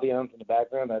ambiance in the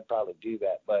background, I'd probably do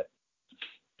that. But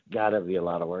gotta be a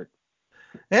lot of work.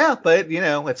 Yeah, but you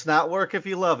know, it's not work if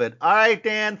you love it. All right,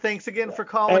 Dan, thanks again for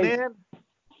calling Hey, in.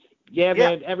 yeah, Yeah.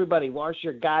 man. Everybody, wash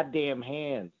your goddamn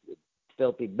hands, you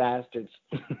filthy bastards.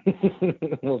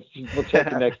 we'll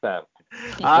check you next time.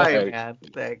 All right, man.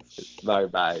 Thanks.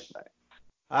 Bye.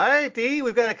 All right, Dee,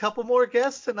 we've got a couple more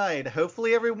guests tonight.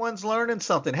 Hopefully everyone's learning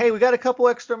something. Hey, we got a couple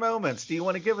extra moments. Do you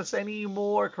want to give us any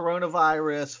more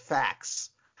coronavirus facts?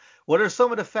 What are some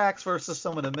of the facts versus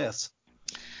some of the myths?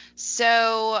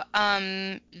 So,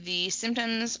 the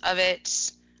symptoms of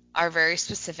it are very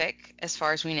specific as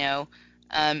far as we know.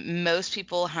 Most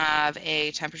people have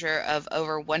a temperature of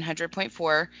over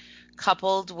 100.4,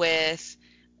 coupled with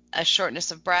a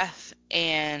shortness of breath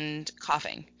and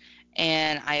coughing.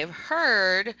 And I have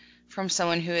heard from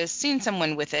someone who has seen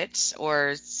someone with it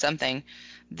or something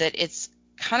that it's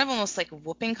kind of almost like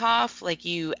whooping cough, like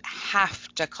you have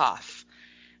to cough.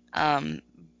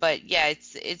 But yeah,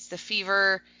 it's the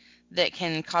fever that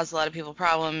can cause a lot of people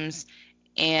problems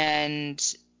and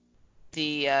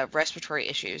the respiratory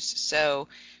issues. So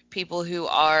people who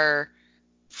are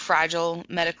fragile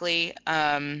medically,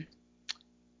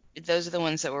 those are the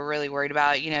ones that we're really worried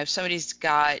about. You know, if somebody's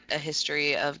got a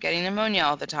history of getting pneumonia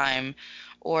all the time,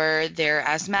 or they're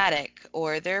asthmatic,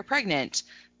 or they're pregnant,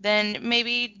 then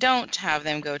maybe don't have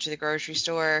them go to the grocery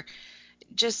store.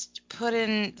 Just put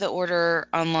in the order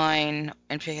online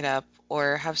and pick it up,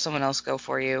 or have someone else go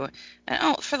for you. And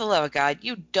oh, for the love of God,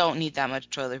 you don't need that much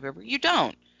toilet paper. You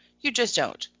don't. You just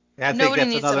don't. I think Nobody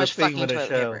that's needs so another much theme fucking of the toilet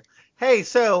show. paper. Hey,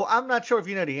 so I'm not sure if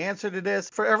you know the answer to this.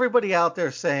 For everybody out there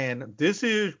saying, this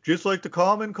is just like the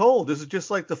common cold, this is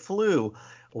just like the flu,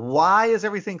 why is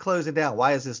everything closing down?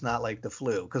 Why is this not like the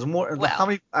flu? Because how Well,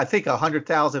 many, I think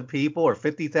 100,000 people or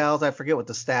 50,000, I forget what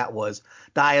the stat was,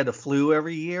 die of the flu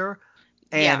every year.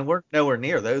 yeah. And we're nowhere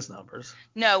near those numbers.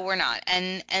 No, we're not.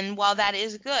 And while that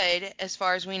is good, as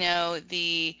far as we know,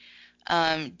 the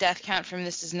death count from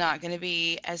this is not going to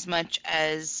be as much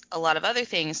as a lot of other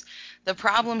things. The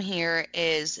problem here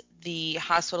is the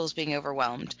hospitals being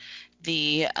overwhelmed,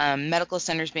 the medical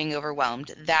centers being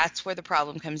overwhelmed. That's where the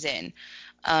problem comes in.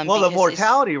 Well, the Because it's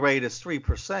mortality rate is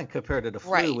 3% compared to the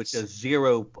flu, which right. is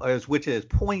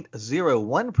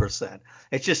 0.01%.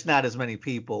 It's just not as many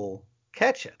people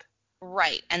catch it.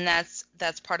 Right, and that's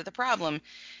part of the problem.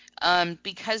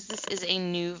 Because this is a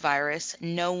new virus,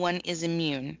 no one is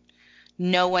immune.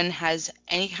 No one has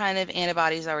any kind of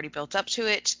antibodies already built up to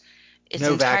it. It's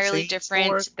No entirely vaccines for it.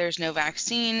 different. There's no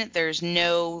vaccine. There's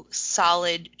no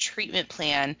solid treatment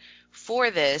plan for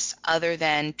this other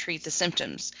than treat the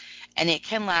symptoms. And it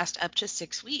can last up to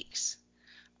 6 weeks.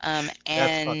 That's fucking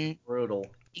And brutal.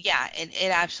 yeah,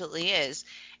 it absolutely is.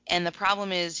 And the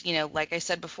problem is, like I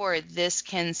said before, this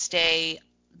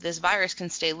virus can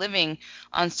stay living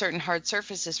on certain hard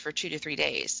surfaces for 2 to 3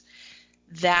 days.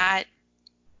 That,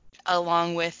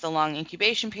 along with the long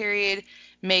incubation period,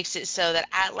 makes it so that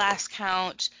at last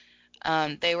count,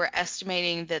 they were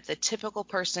estimating that the typical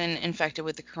person infected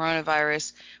with the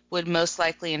coronavirus would most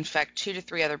likely infect 2 to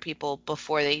 3 other people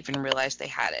before they even realized they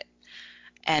had it.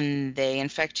 And they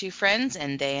infect 2 friends,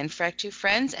 and they infect 2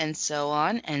 friends, and so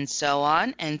on, and so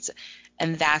on, and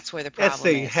that's where the It's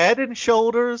problem the is. head and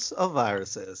shoulders of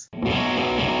viruses.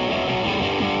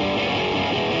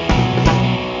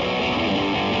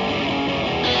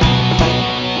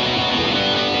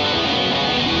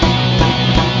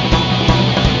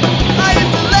 I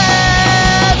used to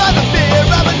live on the fear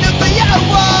of a nuclear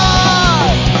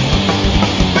war.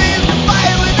 We used to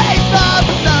fight with ASOS,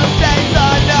 but those days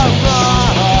are no more.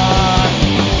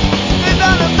 They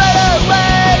found a better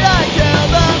way to kill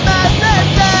the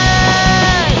messenger.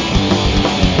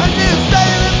 A new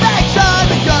state of infection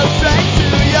that goes straight to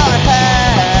your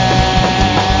head.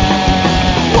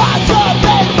 Watch your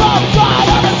people die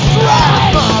on the street.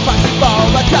 Smallpox,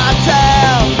 Ebola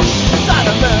cocktail.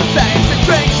 Saddam Hussein's and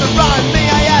drinks around me.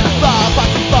 I had a smallpox,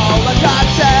 Ebola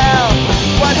cocktail.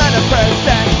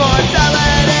 100%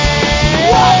 mortality.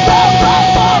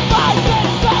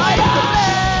 I used to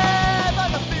live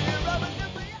on the fear of a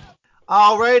nuclear.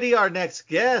 Alrighty, our next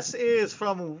guest is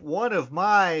from one of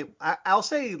my, I'll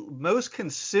say, most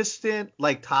consistent,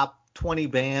 like top 20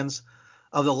 bands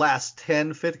of the last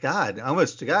 10, God,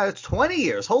 almost, God, it's 20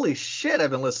 years. Holy shit,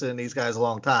 I've been listening to these guys a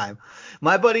long time.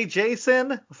 My buddy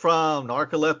Jason from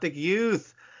Narcoleptic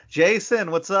Youth.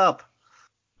 Jason, what's up?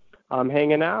 I'm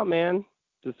hanging out, man.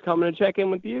 Just coming to check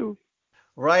in with you.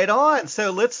 Right on.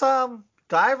 So let's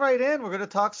dive right in. We're going to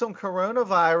talk some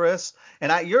coronavirus.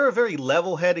 And you're a very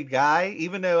level-headed guy,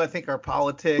 even though I think our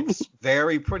politics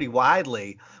vary pretty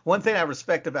widely. One thing I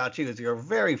respect about you is you're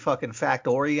very fucking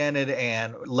fact-oriented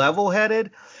and level-headed.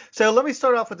 So let me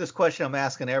start off with this question I'm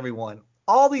asking everyone.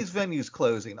 All these venues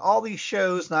closing, all these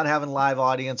shows not having live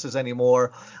audiences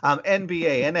anymore,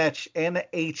 NBA,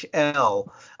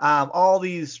 NHL, all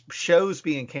these shows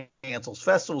being canceled,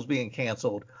 festivals being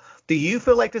canceled. Do you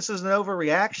feel like this is an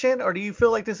overreaction, or do you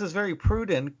feel like this is very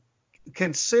prudent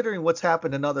considering what's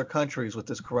happened in other countries with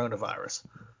this coronavirus?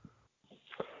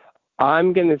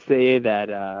 I'm gonna say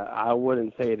that I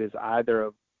wouldn't say it is either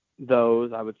of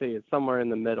those. I would say it's somewhere in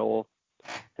the middle,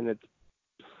 and it's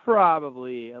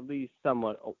probably at least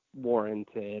somewhat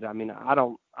warranted. I mean,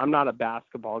 I'm not a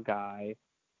basketball guy.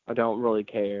 I don't really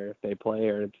care if they play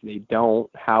or if they don't.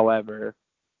 However,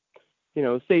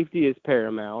 safety is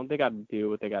paramount. They got to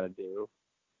do what they got to do.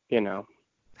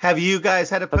 Have you guys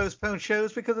had to postpone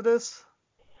shows because of this?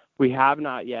 We have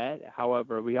not yet.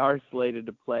 However, we are slated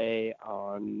to play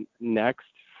on next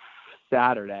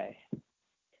Saturday.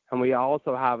 And we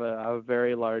also have a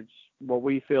very large, what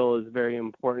we feel is very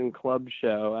important club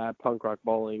show at Punk Rock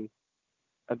Bowling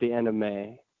at the end of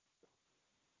May.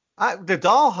 The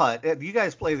Doll Hut, you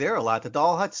guys play there a lot. The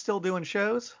Doll Hut's still doing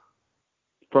shows?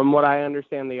 From what I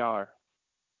understand, they are.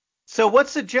 So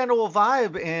what's the general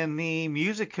vibe in the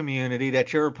music community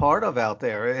that you're a part of out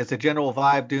there? Is the general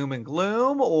vibe doom and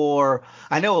gloom? Or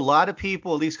I know a lot of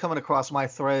people, at least coming across my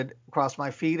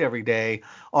feed every day,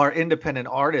 are independent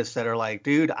artists that are like,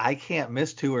 dude, I can't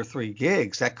miss 2 or 3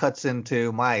 gigs. That cuts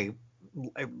into my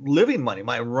living money,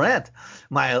 my rent,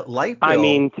 my light bill. I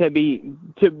mean, to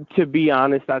be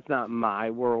honest, that's not my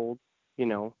world.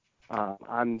 I'm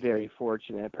a very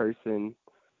fortunate person.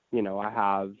 I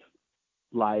have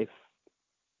life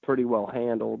pretty well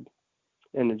handled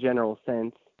in a general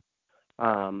sense.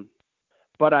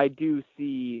 But I do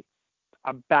see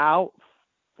about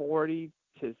 40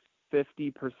 to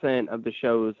 50% of the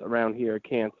shows around here are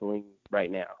canceling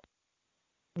right now.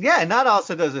 Yeah, and not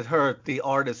also does it hurt the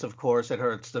artists, of course. It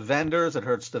hurts the vendors. It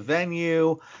hurts the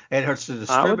venue. It hurts the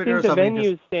distributors. I would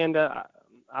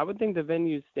think the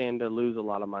venues stand to lose a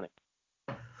lot of money.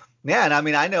 Yeah, and I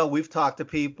mean, I know we've talked to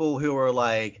people who are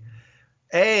like,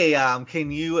 hey, can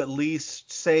you at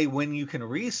least say when you can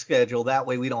reschedule? That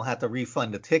way we don't have to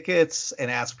refund the tickets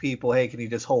and ask people, hey, can you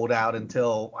just hold out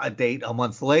until a date a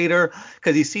month later?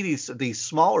 Because you see these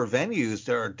smaller venues,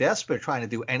 they're desperate trying to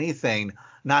do anything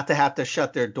not to have to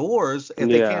shut their doors if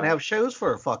they can't have shows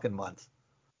for a fucking month.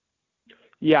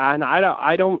 Yeah, and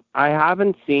I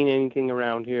haven't seen anything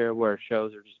around here where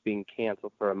shows are just being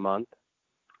canceled for a month.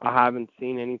 I haven't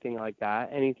seen anything like that.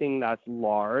 Anything that's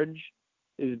large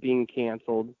is being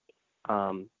canceled.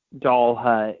 Doll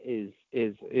Hut is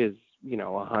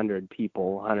 100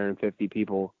 people, 150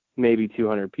 people, maybe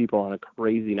 200 people on a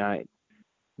crazy night.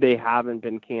 They haven't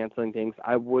been canceling things.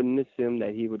 I wouldn't assume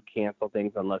that he would cancel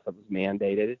things unless it was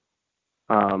mandated.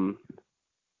 And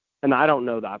I don't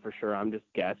know that for sure. I'm just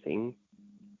guessing.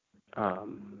 I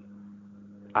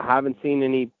haven't seen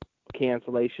any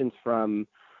cancellations from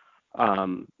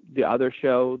the other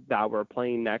show that we're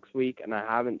playing next week, and I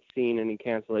haven't seen any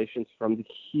cancellations from the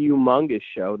humongous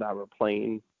show that we're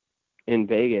playing in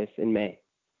Vegas in May.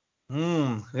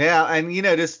 Yeah, and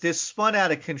this spun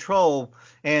out of control,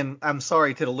 and I'm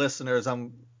sorry to the listeners,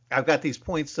 I've got these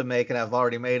points to make, and I've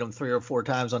already made them 3 or 4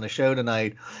 times on the show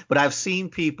tonight, but I've seen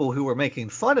people who were making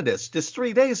fun of this just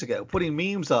 3 days ago, putting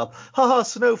memes up, haha,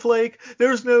 snowflake,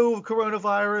 there's no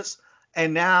coronavirus.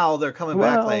 And now they're coming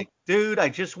back like, dude, I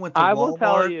just went to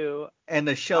Walmart and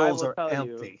the shelves are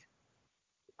empty.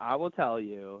 I will tell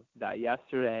you that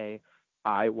yesterday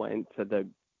I went to the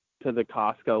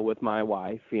Costco with my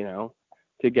wife,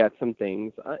 to get some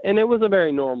things. And it was a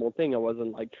very normal thing. I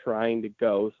wasn't like trying to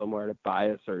go somewhere to buy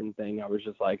a certain thing. I was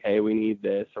just like, hey, we need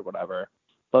this or whatever.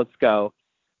 Let's go.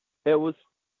 It was,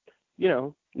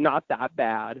 not that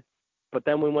bad. But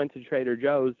then we went to Trader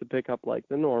Joe's to pick up like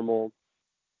the normal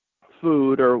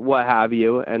food or what have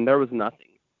you, and there was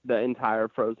nothing. The entire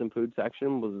frozen food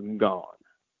section was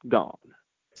gone.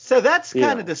 So that's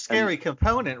kind of the scary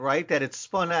component, right? That it's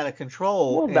spun out of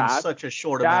control in such a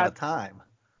short amount of time.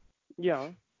 Yeah,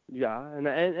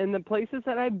 and the places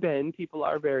that I've been, people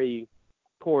are very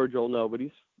cordial.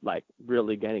 Nobody's like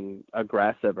really getting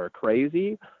aggressive or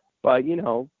crazy, but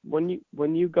when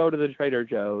you go to the Trader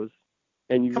Joe's.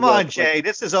 Come on, Jay.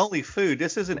 This is only food.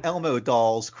 This isn't Elmo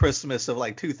Dolls Christmas of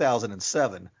like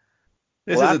 2007.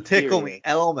 This isn't Tickle Me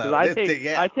Elmo.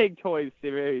 I take toys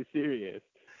very serious.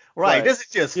 Right. This is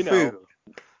just food.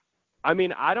 I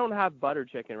mean, I don't have butter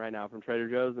chicken right now from Trader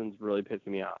Joe's, and it's really pissing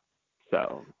me off.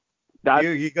 So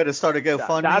you got to start a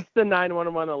GoFundMe. That's the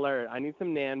 911 alert. I need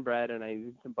some naan bread and I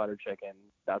need some butter chicken.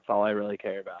 That's all I really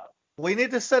care about. We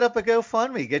need to set up a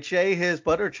GoFundMe. Get Jay his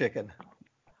butter chicken.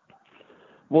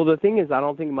 Well, the thing is, I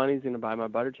don't think money's going to buy my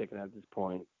butter chicken at this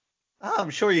point. Oh, I'm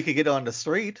sure you could get on the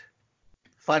street.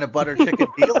 Find a butter chicken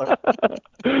dealer.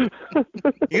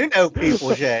 You know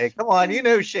people, Jay. Come on,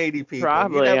 shady people.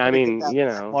 Probably. I mean,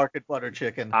 market butter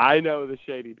chicken. I know the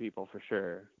shady people for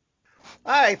sure.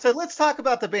 All right, so let's talk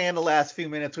about the band the last few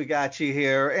minutes we got you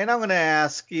here. And I'm going to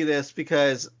ask you this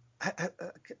because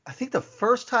I think the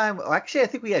first time, actually, I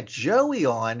think we had Joey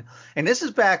on, and this is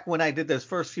back when I did those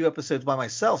first few episodes by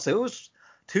myself. So it was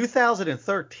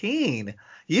 2013.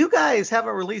 You guys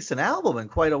haven't released an album in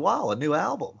quite a while, a new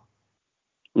album.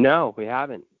 No, we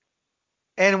haven't.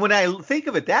 And when I think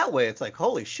of it that way, it's like,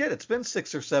 holy shit, it's been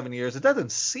 6 or 7 years. It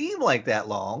doesn't seem like that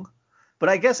long, but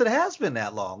I guess it has been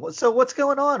that long. So what's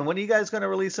going on? When are you guys going to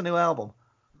release a new album?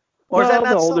 Or is that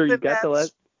not the older something you get, the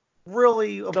less.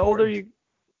 really important?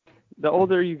 The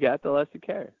older you get, the less you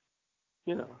care.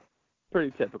 You know,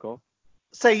 pretty typical.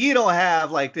 Say you don't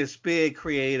have like this big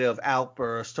creative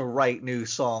outburst to write new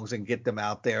songs and get them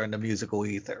out there in the musical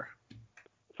ether.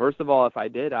 First of all, if I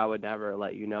did, I would never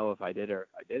let you know if I did or if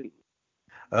I didn't.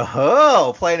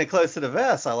 Oh, playing it close to the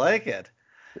vest. I like it.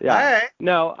 Yeah. All right.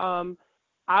 No,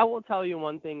 I will tell you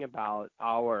one thing about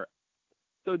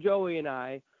so Joey and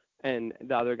I and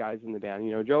the other guys in the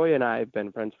band, Joey and I have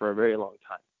been friends for a very long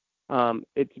time.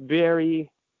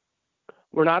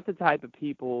 We're not the type of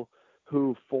people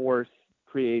who force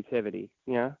creativity,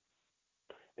 yeah?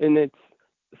 And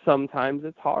sometimes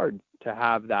it's hard to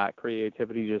have that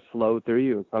creativity just flow through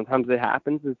you. Sometimes it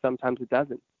happens and sometimes it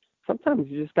doesn't. Sometimes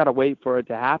you just got to wait for it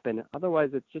to happen. Otherwise,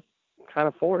 it's just kind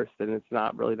of forced and it's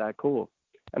not really that cool.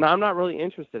 And I'm not really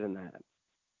interested in that.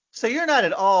 So you're not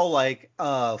at all like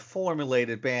a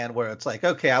formulated band where it's like,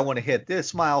 okay, I want to hit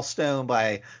this milestone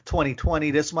by 2020,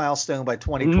 this milestone by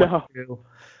 2022. No.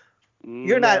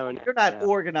 You're not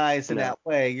organized in that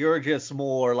way. You're just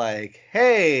more like,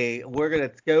 hey, we're going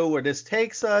to go where this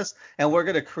takes us and we're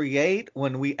going to create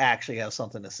when we actually have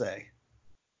something to say.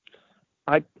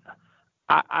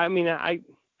 I mean, I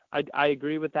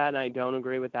agree with that and I don't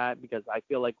agree with that because I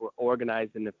feel like we're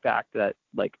organized in the fact that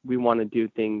like we want to do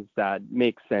things that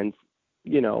make sense,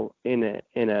 in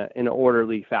an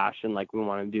orderly fashion. Like we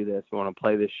want to do this, we want to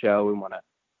play this show, we want to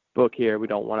book here, we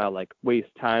don't want to like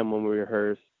waste time when we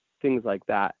rehearse, things like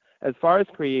that. As far as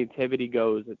creativity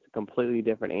goes, it's a completely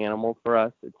different animal for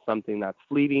us. It's something that's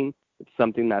fleeting. It's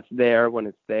something that's there when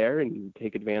it's there and you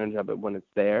take advantage of it when it's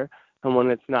there. And when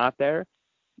it's not there,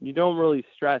 you don't really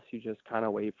stress. You just kind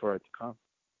of wait for it to come.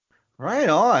 Right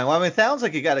on. Well, I mean, it sounds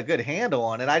like you got a good handle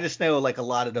on it. I just know like a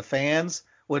lot of the fans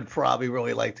would probably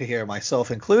really like to hear, myself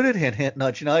included, hint, hint,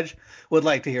 nudge, nudge, would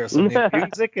like to hear some new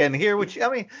music and hear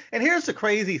and here's the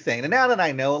crazy thing. And now that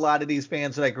I know a lot of these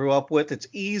bands that I grew up with, it's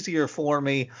easier for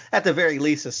me at the very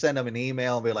least to send them an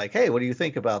email and be like, hey, what do you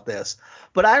think about this?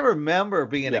 But I remember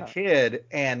being a kid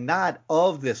and not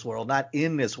of this world, not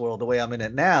in this world the way I'm in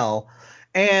it now.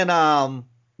 And,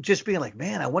 just being like,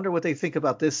 man, I wonder what they think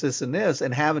about this, and this,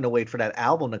 and having to wait for that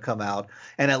album to come out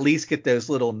and at least get those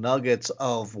little nuggets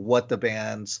of what the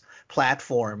band's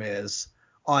platform is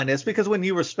on this. Because when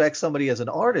you respect somebody as an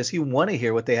artist, you want to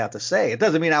hear what they have to say. It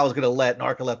doesn't mean I was going to let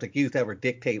Narcoleptic Youth ever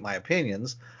dictate my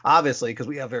opinions, obviously, because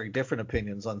we have very different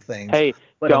opinions on things. Hey,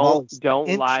 but don't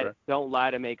lie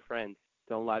to make friends.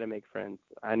 Don't lie to make friends.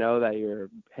 I know that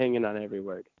you're hanging on every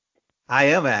word. I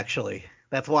am actually.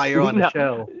 That's why you're on the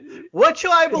show. What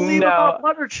should I believe about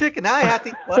butter chicken? Now I have to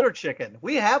eat butter chicken.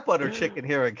 We have butter chicken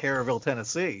here in Caryville,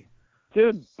 Tennessee.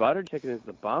 Dude, butter chicken is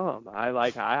the bomb. I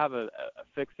have a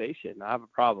fixation. I have a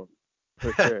problem,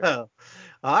 for sure. All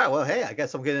right. Well, hey, I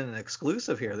guess I'm getting an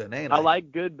exclusive here then, ain't I? I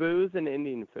like good booze and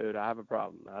Indian food. I have a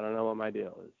problem. I don't know what my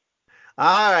deal is.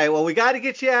 All right. Well, we got to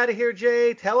get you out of here,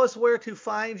 Jay. Tell us where to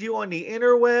find you on the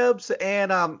interwebs.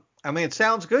 And, I mean, it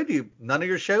sounds good. None of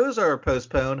your shows are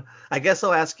postponed. I guess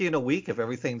I'll ask you in a week if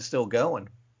everything's still going.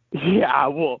 Yeah,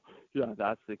 well,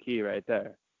 that's the key right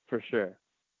there, for sure.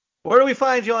 Where do we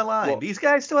find you online? Well, these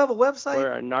guys still have a website?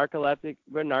 We're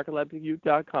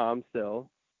narcolepticyouth.com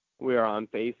still. We are on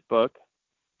Facebook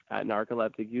at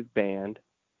Narcoleptic Youth Band,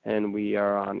 and we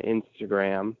are on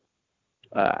Instagram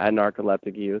at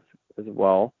Narcoleptic Youth as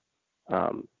well.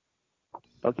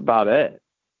 That's about it.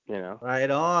 Right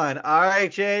on. All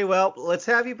right, Jay. Well, let's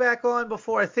have you back on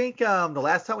before. I think the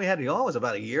last time we had you on was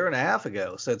about 1.5 years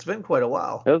ago, so it's been quite a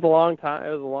while. It was a long time.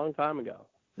 It was a long time ago.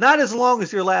 Not as long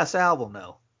as your last album,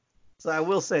 though. So I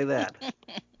will say that.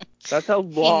 That's a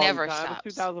long he never time. stops. It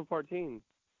was 2014.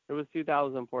 It was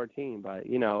 2014, but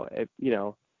in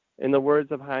the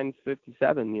words of Heinz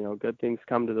 57, good things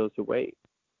come to those who wait.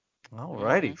 All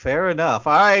righty, fair enough.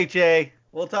 All right, Jay.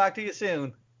 We'll talk to you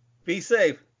soon. Be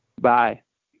safe. Bye.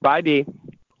 Bye, D.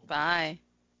 Bye.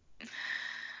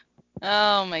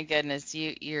 Oh my goodness,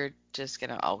 you're just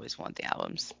gonna always want the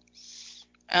albums.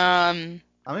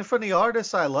 I mean, for the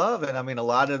artists I love, and I mean a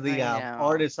lot of the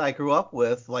artists I grew up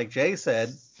with, like Jay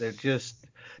said, they're just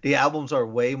the albums are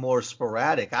way more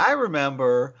sporadic. I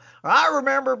remember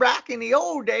back in the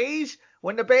old days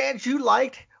when the bands you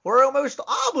liked were almost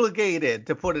obligated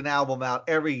to put an album out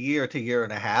every year to year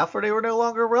and a half, or they were no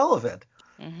longer relevant.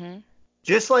 Mm-hmm.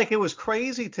 Just like it was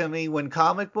crazy to me when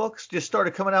comic books just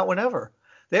started coming out whenever.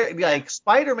 Like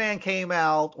Spider-Man came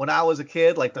out when I was a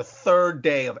kid, like the third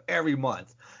day of every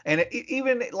month. And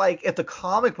even like if the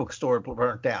comic book store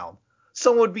burnt down,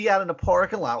 someone would be out in the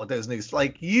parking lot with those news.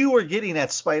 Like you were getting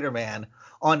that Spider-Man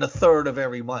on the third of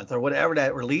every month or whatever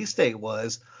that release date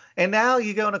was. And now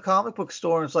you go in a comic book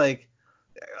store and it's like,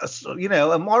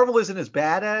 and Marvel isn't as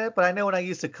bad at it, but I know when I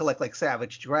used to collect like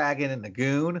Savage Dragon and the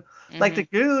Goon, like the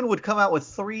Goon would come out with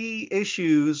 3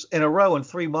 issues in a row in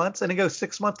 3 months and then go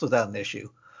 6 months without an issue.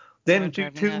 Then do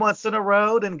 2 months in a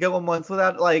row, then go a month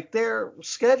without. Like their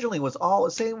scheduling was all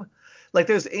the same. Like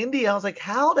there's indie. I was like,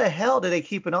 how the hell do they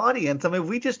keep an audience? I mean,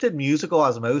 we just did Musical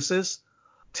Osmosis,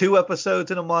 2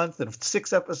 episodes in a month and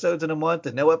 6 episodes in a month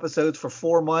and no episodes for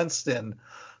 4 months and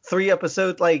 3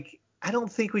 episodes. Like I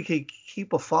don't think we could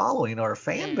keep a following or a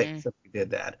fan base if we did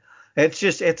that.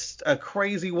 It's a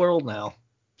crazy world now.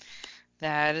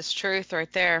 That is truth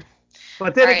right there.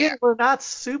 But then again, we're not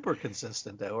super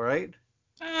consistent though, right?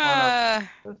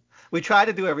 We try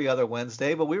to do every other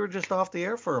Wednesday, but we were just off the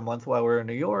air for a month while we were in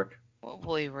New York. Well,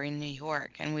 we were in New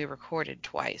York and we recorded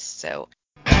twice, so.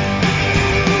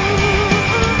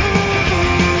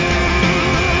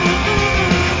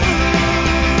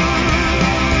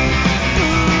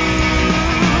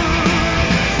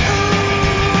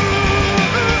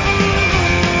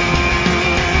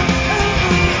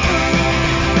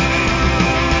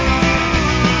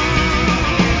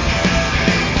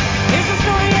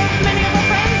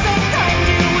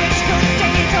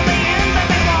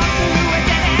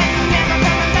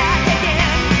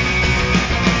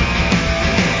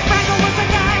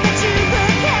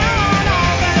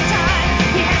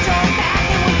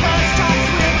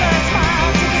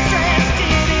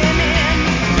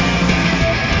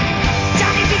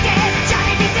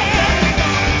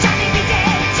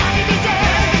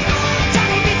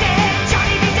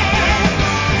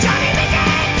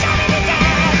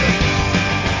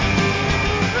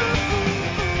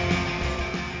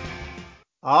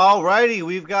 Alrighty,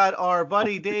 we've got our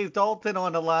buddy Dave Dalton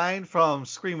on the line from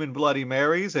Screaming Bloody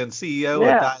Marys and CEO of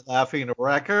Die Laughing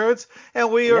Records,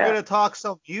 and we are going to talk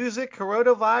some music,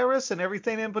 coronavirus, and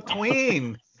everything in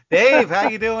between. Dave, how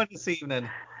you doing this evening?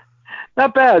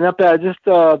 Not bad. Just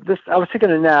I was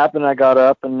taking a nap and I got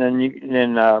up and then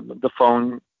the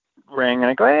phone rang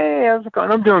and I go, hey, how's it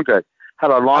going? I'm doing good.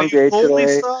 Had a long day today. Are you fully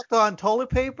stocked on toilet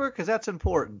paper? Because that's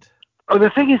important. Oh, the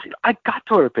thing is, I got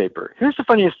toilet paper. Here's the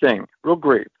funniest thing, real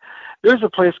great. There's a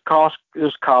place,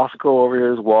 there's Costco over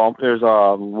here, there's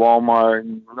Walmart,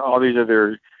 and all these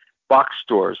other box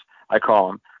stores, I call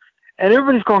them. And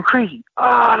everybody's going crazy.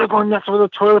 They're going nuts with the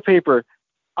toilet paper.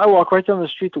 I walk right down the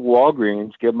street to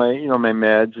Walgreens, get my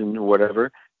meds and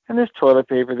whatever, and there's toilet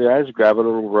paper there. I just grab a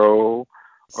little roll.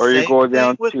 Or you go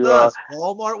down to us.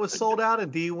 Walmart was sold out,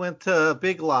 and Dee went to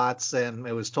Big Lots, and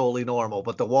it was totally normal.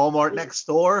 But the Walmart next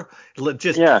door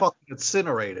just fucking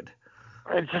incinerated.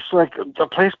 It's just like the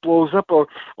place blows up.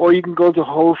 Or you can go to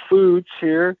Whole Foods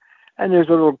here, and there's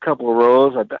a little couple of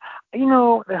rows.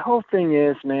 The whole thing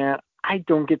is, man, I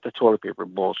don't get the toilet paper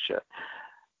bullshit.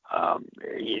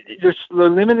 They're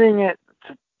limiting it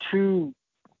to 2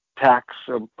 packs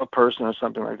a person or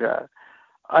something like that.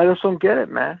 I just don't get it,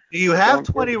 man. Do you have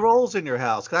 20 rolls in your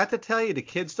house? Because I have to tell you, the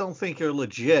kids don't think you're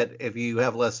legit if you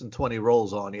have less than 20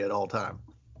 rolls on you at all time.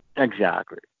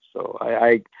 Exactly. So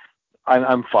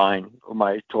I'm fine with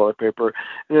my toilet paper.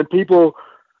 And then people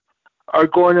are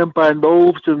going and buying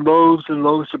loaves and loaves and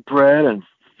loaves of bread and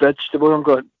vegetables. I'm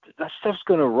going, that stuff's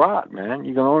going to rot, man.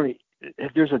 You can only,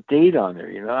 if there's a date on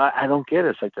there, I don't get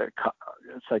it. It's like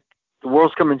it's like the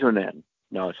world's coming to an end.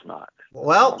 No, it's not.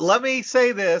 Well, let me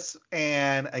say this,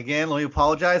 and again, let me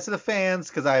apologize to the fans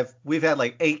because we've had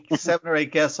like 7 or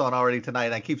 8 guests on already tonight,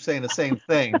 and I keep saying the same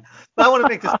thing. But I want to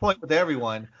make this point with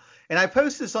everyone, and I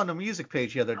posted this on the music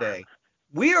page the other day.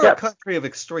 We are a country of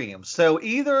extremes, so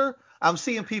either I'm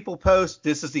seeing people post,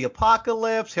 "This is the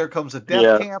apocalypse. Here comes a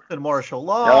death camp and martial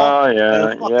law.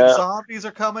 Zombies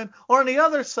are coming," or on the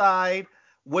other side,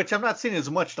 which I'm not seeing as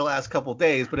much the last couple of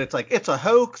days, but it's like, it's a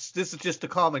hoax. This is just a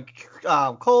common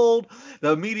cold.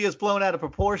 The media's blown out of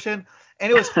proportion.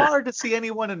 And it was hard to see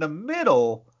anyone in the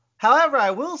middle. However, I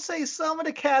will say some of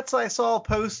the cats I saw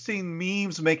posting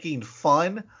memes making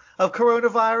fun of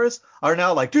coronavirus are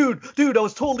now like, dude, I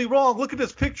was totally wrong. Look at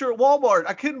this picture at Walmart.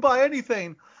 I couldn't buy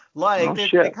anything. Like,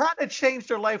 they kind of changed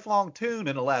their lifelong tune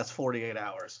in the last 48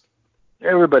 hours.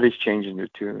 Everybody's changing their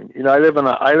tune.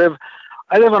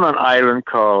 I live on an island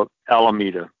called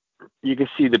Alameda. You can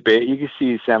see the bay. You can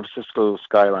see San Francisco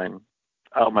skyline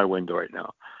out my window right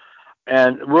now.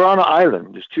 And we're on an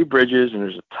island. There's 2 bridges and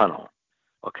there's a tunnel.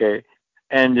 Okay.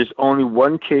 And there's only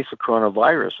 1 case of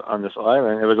coronavirus on this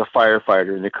island. It was a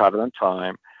firefighter, and they caught it on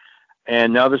time.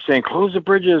 And now they're saying, close the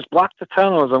bridges, block the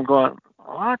tunnels. I'm going,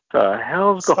 what the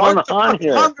hell's going on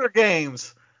here? Hunger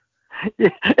Games. Yeah,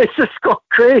 it's just going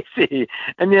crazy.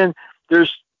 And then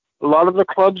there's a lot of the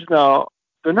clubs now,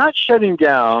 they're not shutting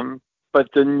down, but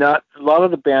they're not. A lot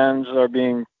of the bands are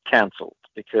being canceled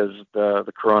because of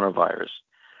the coronavirus.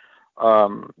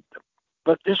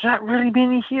 But there's not really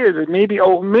many here. There may be,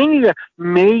 many of the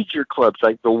major clubs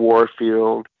like the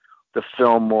Warfield, the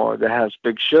Fillmore, that has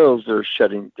big shows,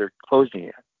 they're closing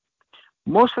it.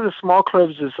 Most of the small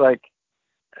clubs is like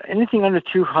anything under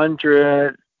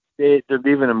 200, they're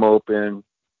leaving them open.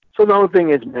 So the whole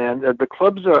thing is, man, the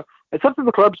clubs it's up to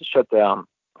the clubs to shut down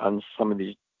on some of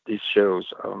these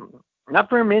shows. Not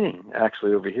very many,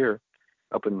 actually, over here,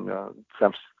 up in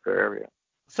San Francisco area.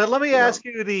 So let me ask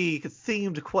you the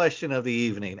themed question of the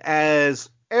evening. As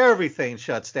everything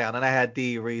shuts down, and I had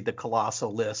Dee read the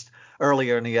colossal list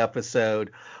earlier in the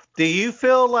episode, do you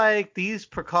feel like these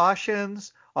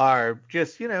precautions are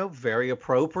just, very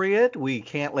appropriate? We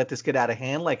can't let this get out of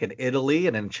hand like in Italy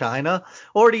and in China?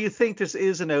 Or do you think this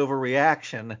is an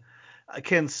overreaction,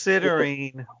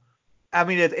 considering, I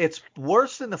mean, it's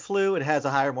worse than the flu. It has a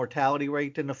higher mortality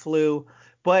rate than the flu.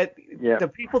 But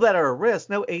the people that are at risk,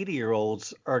 no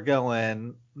 80-year-olds are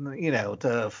going,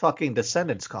 to fucking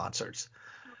Descendants concerts.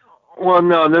 Well,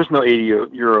 no, there's no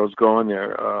 80-year-olds going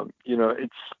there.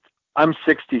 I'm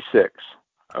 66.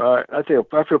 I feel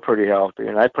pretty healthy,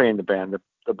 and I play in the band,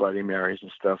 the Bloody Marys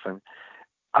and stuff. And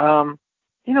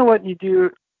you know what you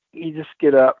do? You just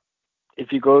get up.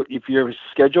 If you're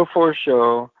scheduled for a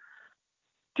show,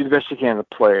 do the best you can to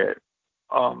play it.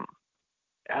 I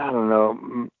don't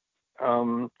know.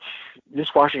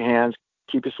 Just wash your hands,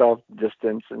 keep yourself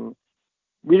distance, and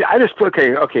I just put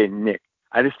Nick.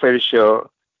 I just played a show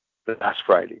last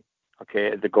Friday,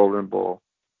 at the Golden Bull.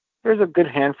 There's a good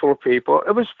handful of people.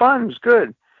 It was fun. It was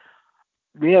good.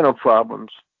 We had no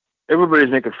problems.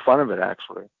 Everybody's making fun of it,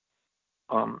 actually.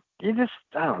 I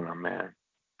don't know, man.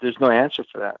 There's no answer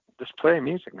for that. Just play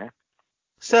music, man.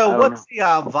 So what's the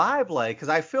vibe like? Because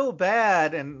I feel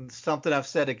bad, and something I've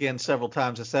said again several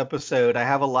times this episode, I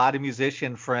have a lot of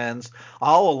musician friends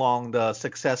all along the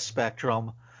success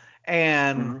spectrum,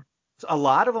 and a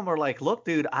lot of them are like, look,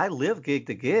 dude, I live gig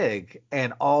to gig,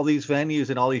 and all these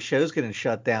venues and all these shows getting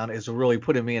shut down is really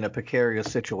putting me in a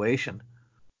precarious situation.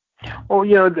 Well,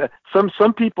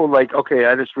 some people like,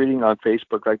 I was reading on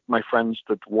Facebook, like my friends,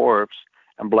 the Dwarfs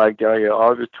and Black Dahlia,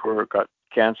 all the tour got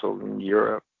canceled in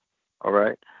Europe. All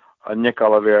right. Nick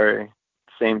Oliveri,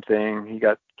 same thing. He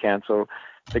got canceled.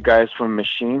 The guys from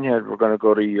Machine Head were going to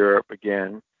go to Europe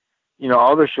again.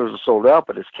 All their shows are sold out,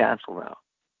 but it's canceled now.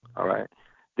 All right.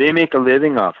 They make a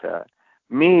living off that.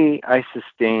 Me, I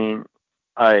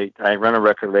run a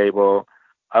record label.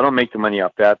 I don't make the money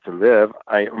off that to live.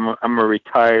 I'm a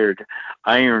retired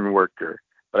iron worker,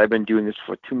 but I've been doing this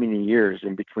for too many years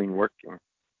in between working.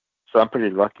 So I'm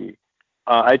pretty lucky.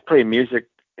 I play music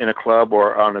in a club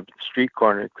or on a street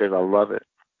corner because I love it,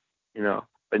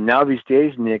 But now these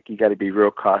days, Nick, you got to be real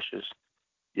cautious,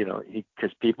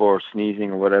 because people are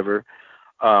sneezing or whatever.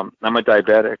 I'm a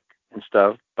diabetic and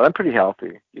stuff, but I'm pretty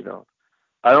healthy,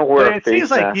 I don't wear a face mask. It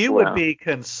seems like you would be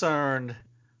concerned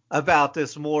about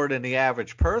this more than the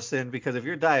average person, because if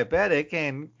you're diabetic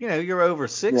and, you're over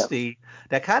 60,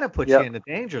 that kind of puts you in the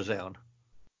danger zone.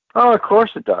 Oh, of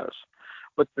course it does.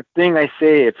 But the thing I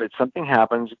say, if something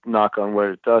happens, knock on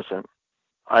wood, it doesn't.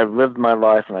 I've lived my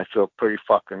life and I feel pretty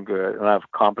fucking good, and I've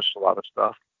accomplished a lot of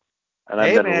stuff. And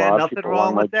I've met a lot of people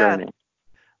along my journey.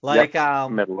 Like,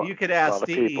 you could ask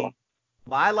Dee,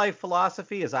 my life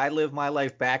philosophy is I live my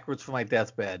life backwards from my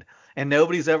deathbed. And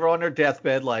nobody's ever on their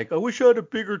deathbed like, I wish I had a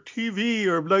bigger TV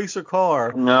or a nicer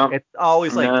car. No. It's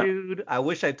always like, dude, I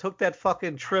wish I took that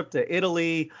fucking trip to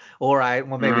Italy, or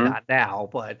maybe not now,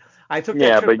 but I took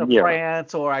that trip to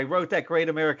France, or I wrote that great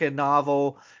American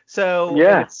novel. So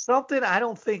if it's something I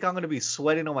don't think I'm going to be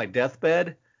sweating on my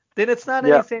deathbed, then it's not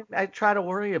anything I try to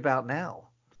worry about now.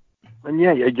 And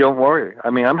don't worry. I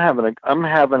mean, I'm having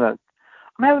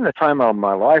a time of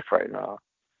my life right now.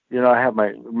 I have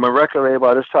my record label.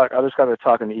 I just got to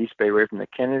talk in the East Bay away from the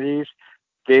Kennedys.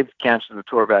 They've canceled the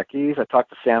tour back east. I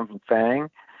talked to Sam from Fang.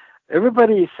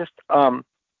 Everybody is just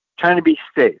trying to be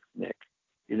safe, Nick.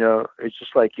 It's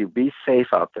just like you be safe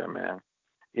out there, man.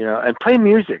 And play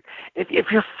music.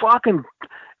 If you're fucking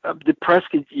depressed,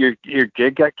 your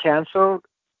gig got canceled,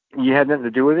 you had nothing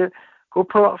to do with it, Go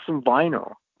pull out some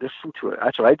vinyl. Listen to it.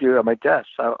 That's what I do at my desk.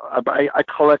 I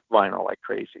collect vinyl like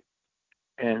crazy.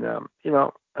 And,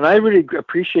 and I really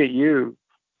appreciate you,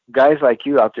 guys like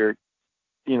you out there,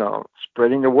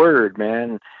 spreading the word,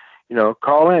 man.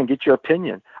 Call in and get your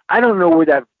opinion. I don't know where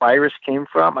that virus came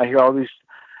from. I hear all these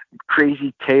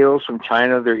crazy tales from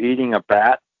China. They're eating a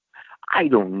bat. I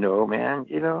don't know, man.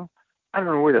 I don't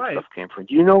know where that stuff came from.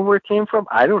 Do you know where it came from?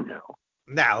 I don't know.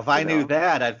 Now, if I knew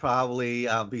that, I'd probably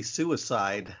be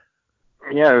suicide.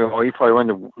 Yeah, well, he probably won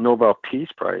the Nobel Peace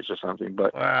Prize or something.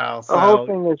 But wow, the whole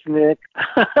thing is, Nick,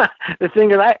 the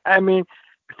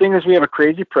thing is we have a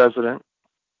crazy president,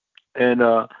 and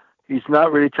he's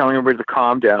not really telling everybody to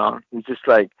calm down. He's just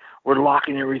like, we're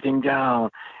locking everything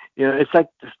down. It's like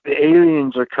the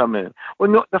aliens are coming. Well,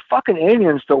 no, the fucking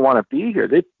aliens don't want to be here.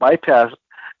 They bypass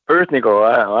Earth and they go,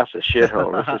 oh, that's a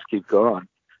shithole. Let's just keep going.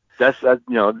 That's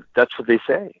what they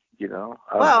say.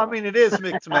 It is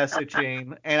mixed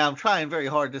messaging, and I'm trying very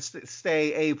hard to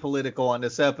stay apolitical on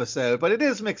this episode, but it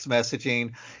is mixed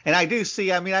messaging, and I do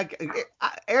see. I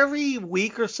every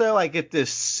week or so, I get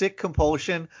this sick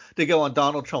compulsion to go on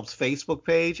Donald Trump's Facebook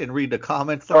page and read the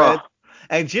comment thread.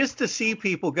 And just to see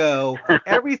people go,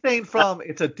 everything from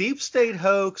it's a deep state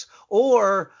hoax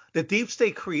or the deep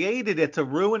state created it to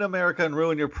ruin America and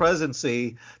ruin your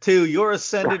presidency to you're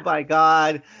ascended by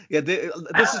God. Yeah,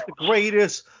 this is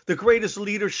the greatest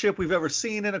leadership we've ever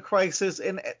seen in a crisis.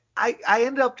 And I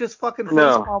end up just fucking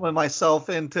facepalming myself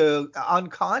into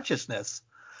unconsciousness.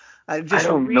 I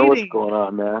don't know what's going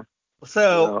on, man.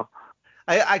 So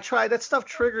I try. That stuff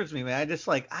triggers me, man.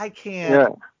 I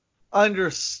can't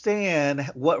understand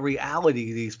what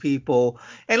reality these people.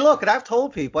 And look, and I've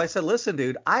told people, I said, listen,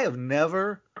 dude, I have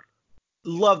never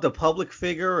loved a public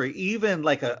figure or even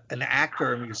like an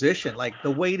actor or musician like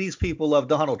the way these people love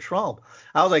Donald Trump.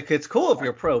 I was like, it's cool if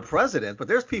you're pro-president, but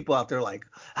there's people out there like,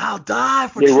 I'll die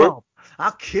for Trump.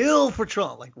 I'll kill for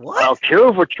Trump. Like, what? I'll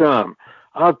kill for Trump.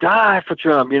 I'll die for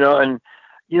Trump. And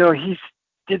he's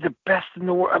did the best in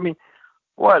the world. I mean,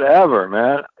 whatever,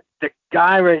 man. The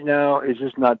guy right now is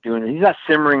just not doing it. He's not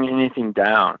simmering anything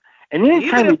down. And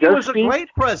even if he was a great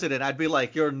president, I'd be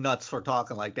like, you're nuts for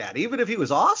talking like that. Even if he was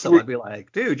awesome, I'd be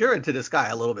like, dude, you're into this guy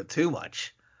a little bit too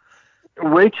much.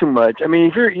 Way too much. I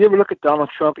mean, if you ever look at Donald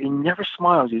Trump, he never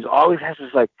smiles. He always has this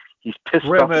he's pissed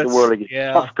off at the world. Like he's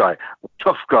tough guy.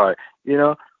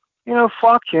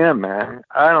 Fuck him, man.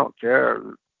 I don't care.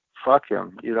 Fuck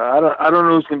him. I don't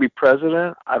know who's gonna be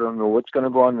president. I don't know what's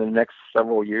gonna go on in the next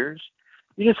several years.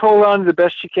 You just hold on to the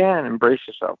best you can. Embrace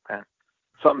yourself, man.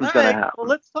 Something's going to happen. Well,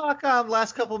 let's talk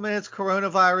last couple minutes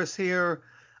coronavirus here.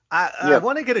 I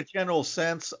want to get a general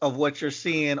sense of what you're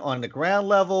seeing on the ground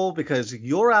level because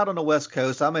you're out on the West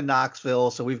Coast. I'm in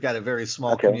Knoxville, so we've got a very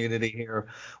small community here.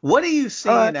 What are you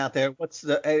seeing out there?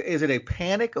 Is it a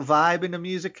panic vibe in the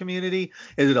music community?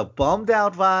 Is it a bummed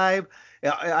out vibe?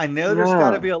 I know there's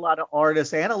got to be a lot of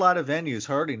artists and a lot of venues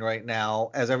hurting right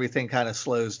now as everything kind of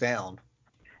slows down.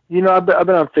 I've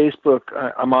been on Facebook.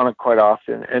 I'm on it quite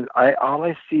often, and all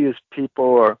I see is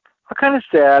people are kind of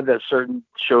sad that certain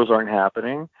shows aren't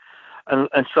happening,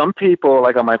 and some people,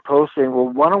 like on my post, saying, "Well,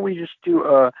 why don't we just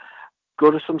go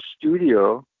to some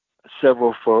studio,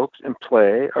 several folks, and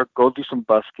play, or go do some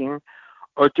busking,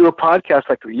 or do a podcast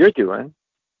like what you're doing,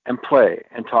 and play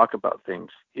and talk about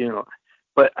things."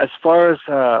 But as far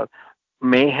as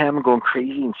mayhem, going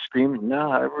crazy and screaming,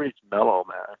 everybody's mellow,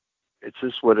 man. It's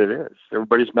just what it is.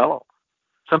 Everybody's mellow.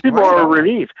 Some people are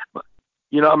relieved.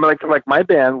 I'm like my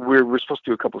band. We're supposed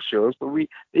to do a couple shows, but we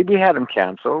had them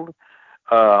canceled.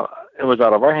 It was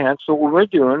out of our hands. So what we're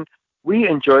doing, we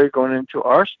enjoy going into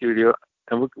our studio,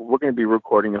 and we're going to be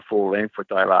recording a full length for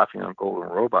Die Laughing on Golden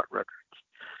Robot Records.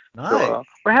 Nice. So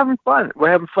we're having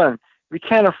fun. We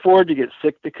can't afford to get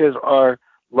sick because our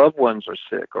loved ones are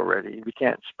sick already. We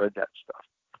can't spread that stuff.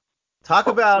 Talk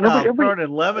about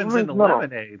turning lemons into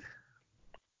lemonade.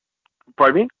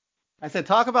 Pardon me? I said,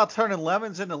 talk about turning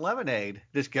lemons into lemonade.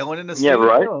 Just going in the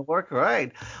studio and work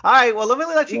right. All right, well, let me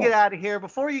let you get out of here.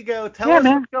 Before you go, tell us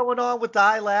what's going on with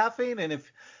Die Laughing and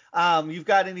if you've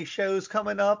got any shows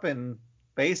coming up and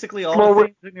basically all the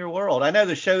things in your world. I know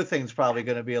the show thing's probably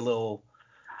going to be a little...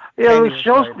 Yeah, the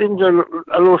show things are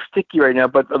a little sticky right now,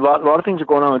 but a lot of things are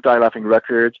going on with Die Laughing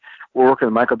Records. We're working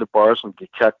with Michael DeBars from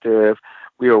Detective.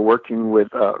 We are working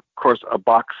with, of course, a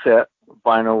box set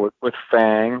vinyl with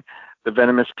Fang. The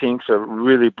Venomous Pinks are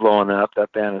really blowing up.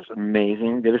 That band is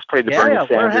amazing. They just played the Bernie Sanders.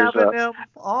 Yeah, we're having them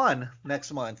on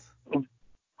next month.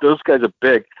 Those guys are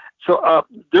big. So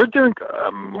they're doing.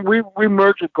 We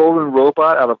merged with Golden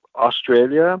Robot out of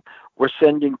Australia. We're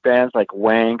sending bands like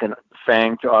Wang and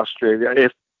Fang to Australia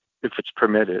if it's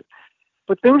permitted.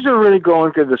 But things are really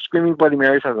going good. The Screaming Bloody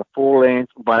Marys has a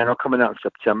full-length vinyl coming out in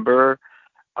September.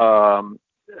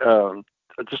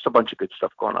 Just a bunch of good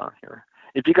stuff going on here.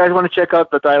 If you guys want to check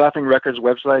out the Die Laughing Records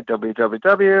website,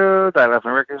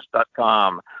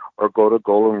 www.dielaughingrecords.com, or go to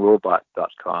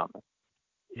goldenrobot.com.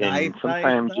 And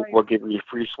sometimes we'll give you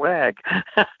free swag.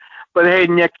 But hey,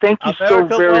 Nick, thank you so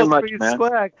very much, man.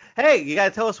 Swag. Hey, you got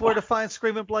to tell us where to find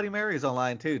Screaming Bloody Marys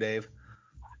online too, Dave.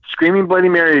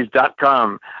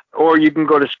 ScreamingBloodyMarys.com, or you can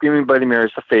go to Screaming Bloody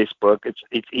Marys to Facebook.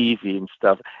 It's easy and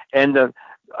stuff. And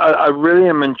I really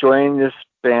am enjoying this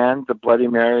band, the Bloody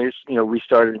Marys. You know, we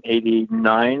started in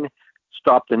 '89,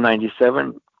 stopped in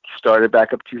 '97, started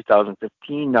back up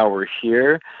 2015. Now we're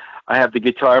here. I have the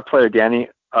guitar player Danny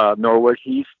Norwood.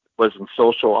 He was in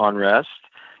Social Unrest.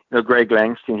 You know, Greg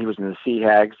Langston, he was in the Sea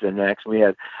Hags. And next we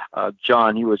had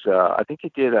John. He was, I think he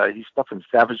did. He's stuff in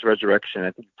Savage Resurrection.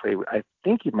 I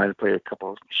think he might have played a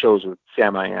couple of shows with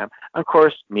Sam I Am. Of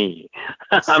course, me.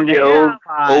 I'm the old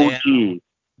OG.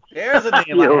 There's a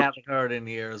name I haven't heard in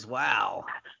years. Wow.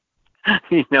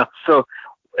 You know, so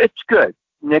it's good,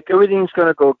 Nick. Everything's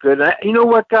gonna go good. And you know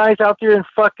what, guys out there in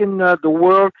fucking the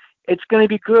world, it's gonna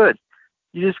be good.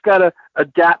 You just gotta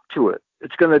adapt to it.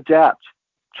 It's gonna adapt.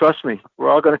 Trust me, we're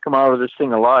all going to come out of this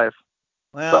thing alive.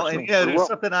 Well, and you know, there's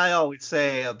something I always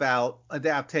say about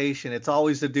adaptation. It's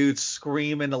always the dudes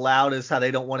screaming the loudest how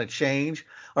they don't want to change,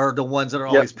 or the ones that are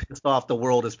always pissed off the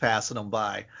world is passing them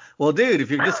by. Well, dude, if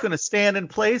you're just going to stand in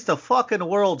place, the fucking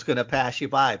world's going to pass you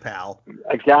by, pal.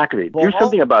 Exactly. Do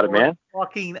something about it, man.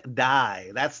 Fucking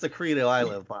die. That's the credo I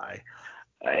live by.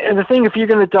 And the thing, if you're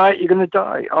going to die, you're going to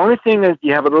die. Only thing is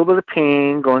you have a little bit of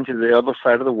pain going to the other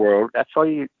side of the world. That's all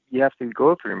you have to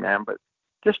go through, man. But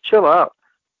just chill out.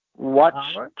 Watch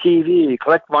TV,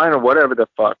 collect vinyl, whatever the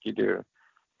fuck you do.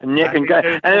 And Nick and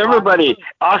everybody,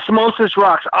 Osmosis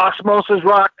rocks,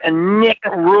 and Nick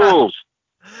rules.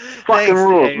 Fucking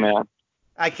rules, Dave. Man.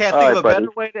 I can't think of a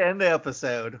better way to end the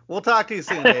episode. We'll talk to you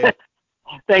soon, Dave.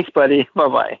 Thanks, buddy.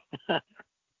 Bye-bye.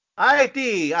 All right,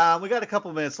 D, we got a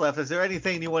couple minutes left. Is there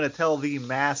anything you want to tell the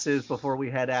masses before we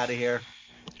head out of here?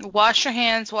 Wash your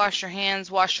hands, wash your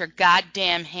hands, wash your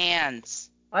goddamn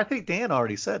hands. I think Dan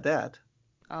already said that.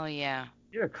 Oh, yeah.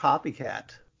 You're a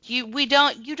copycat. You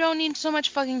don't need so much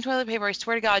fucking toilet paper. I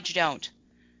swear to God, you don't.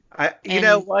 You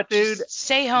know what, dude?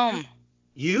 Stay home.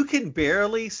 You can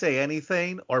barely say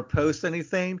anything or post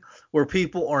anything where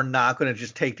people are not going to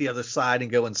just take the other side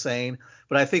and go insane.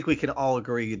 But I think we can all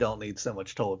agree you don't need so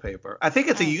much toilet paper. I think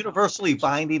it's a universally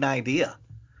binding idea.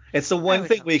 It's the one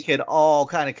thing we could all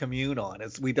kind of commune on.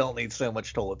 Is we don't need so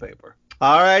much toilet paper.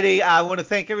 Alrighty, I want to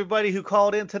thank everybody who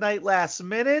called in tonight last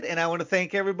minute, and I want to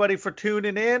thank everybody for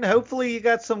tuning in. Hopefully you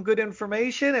got some good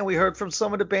information, and we heard from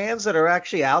some of the bands that are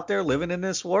actually out there living in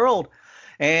this world.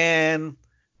 And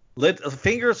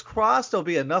fingers crossed there'll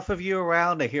be enough of you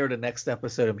around to hear the next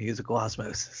episode of Musical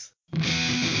Osmosis.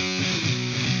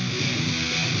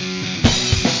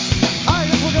 Alright,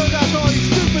 this one goes out to all you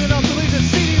stupid enough to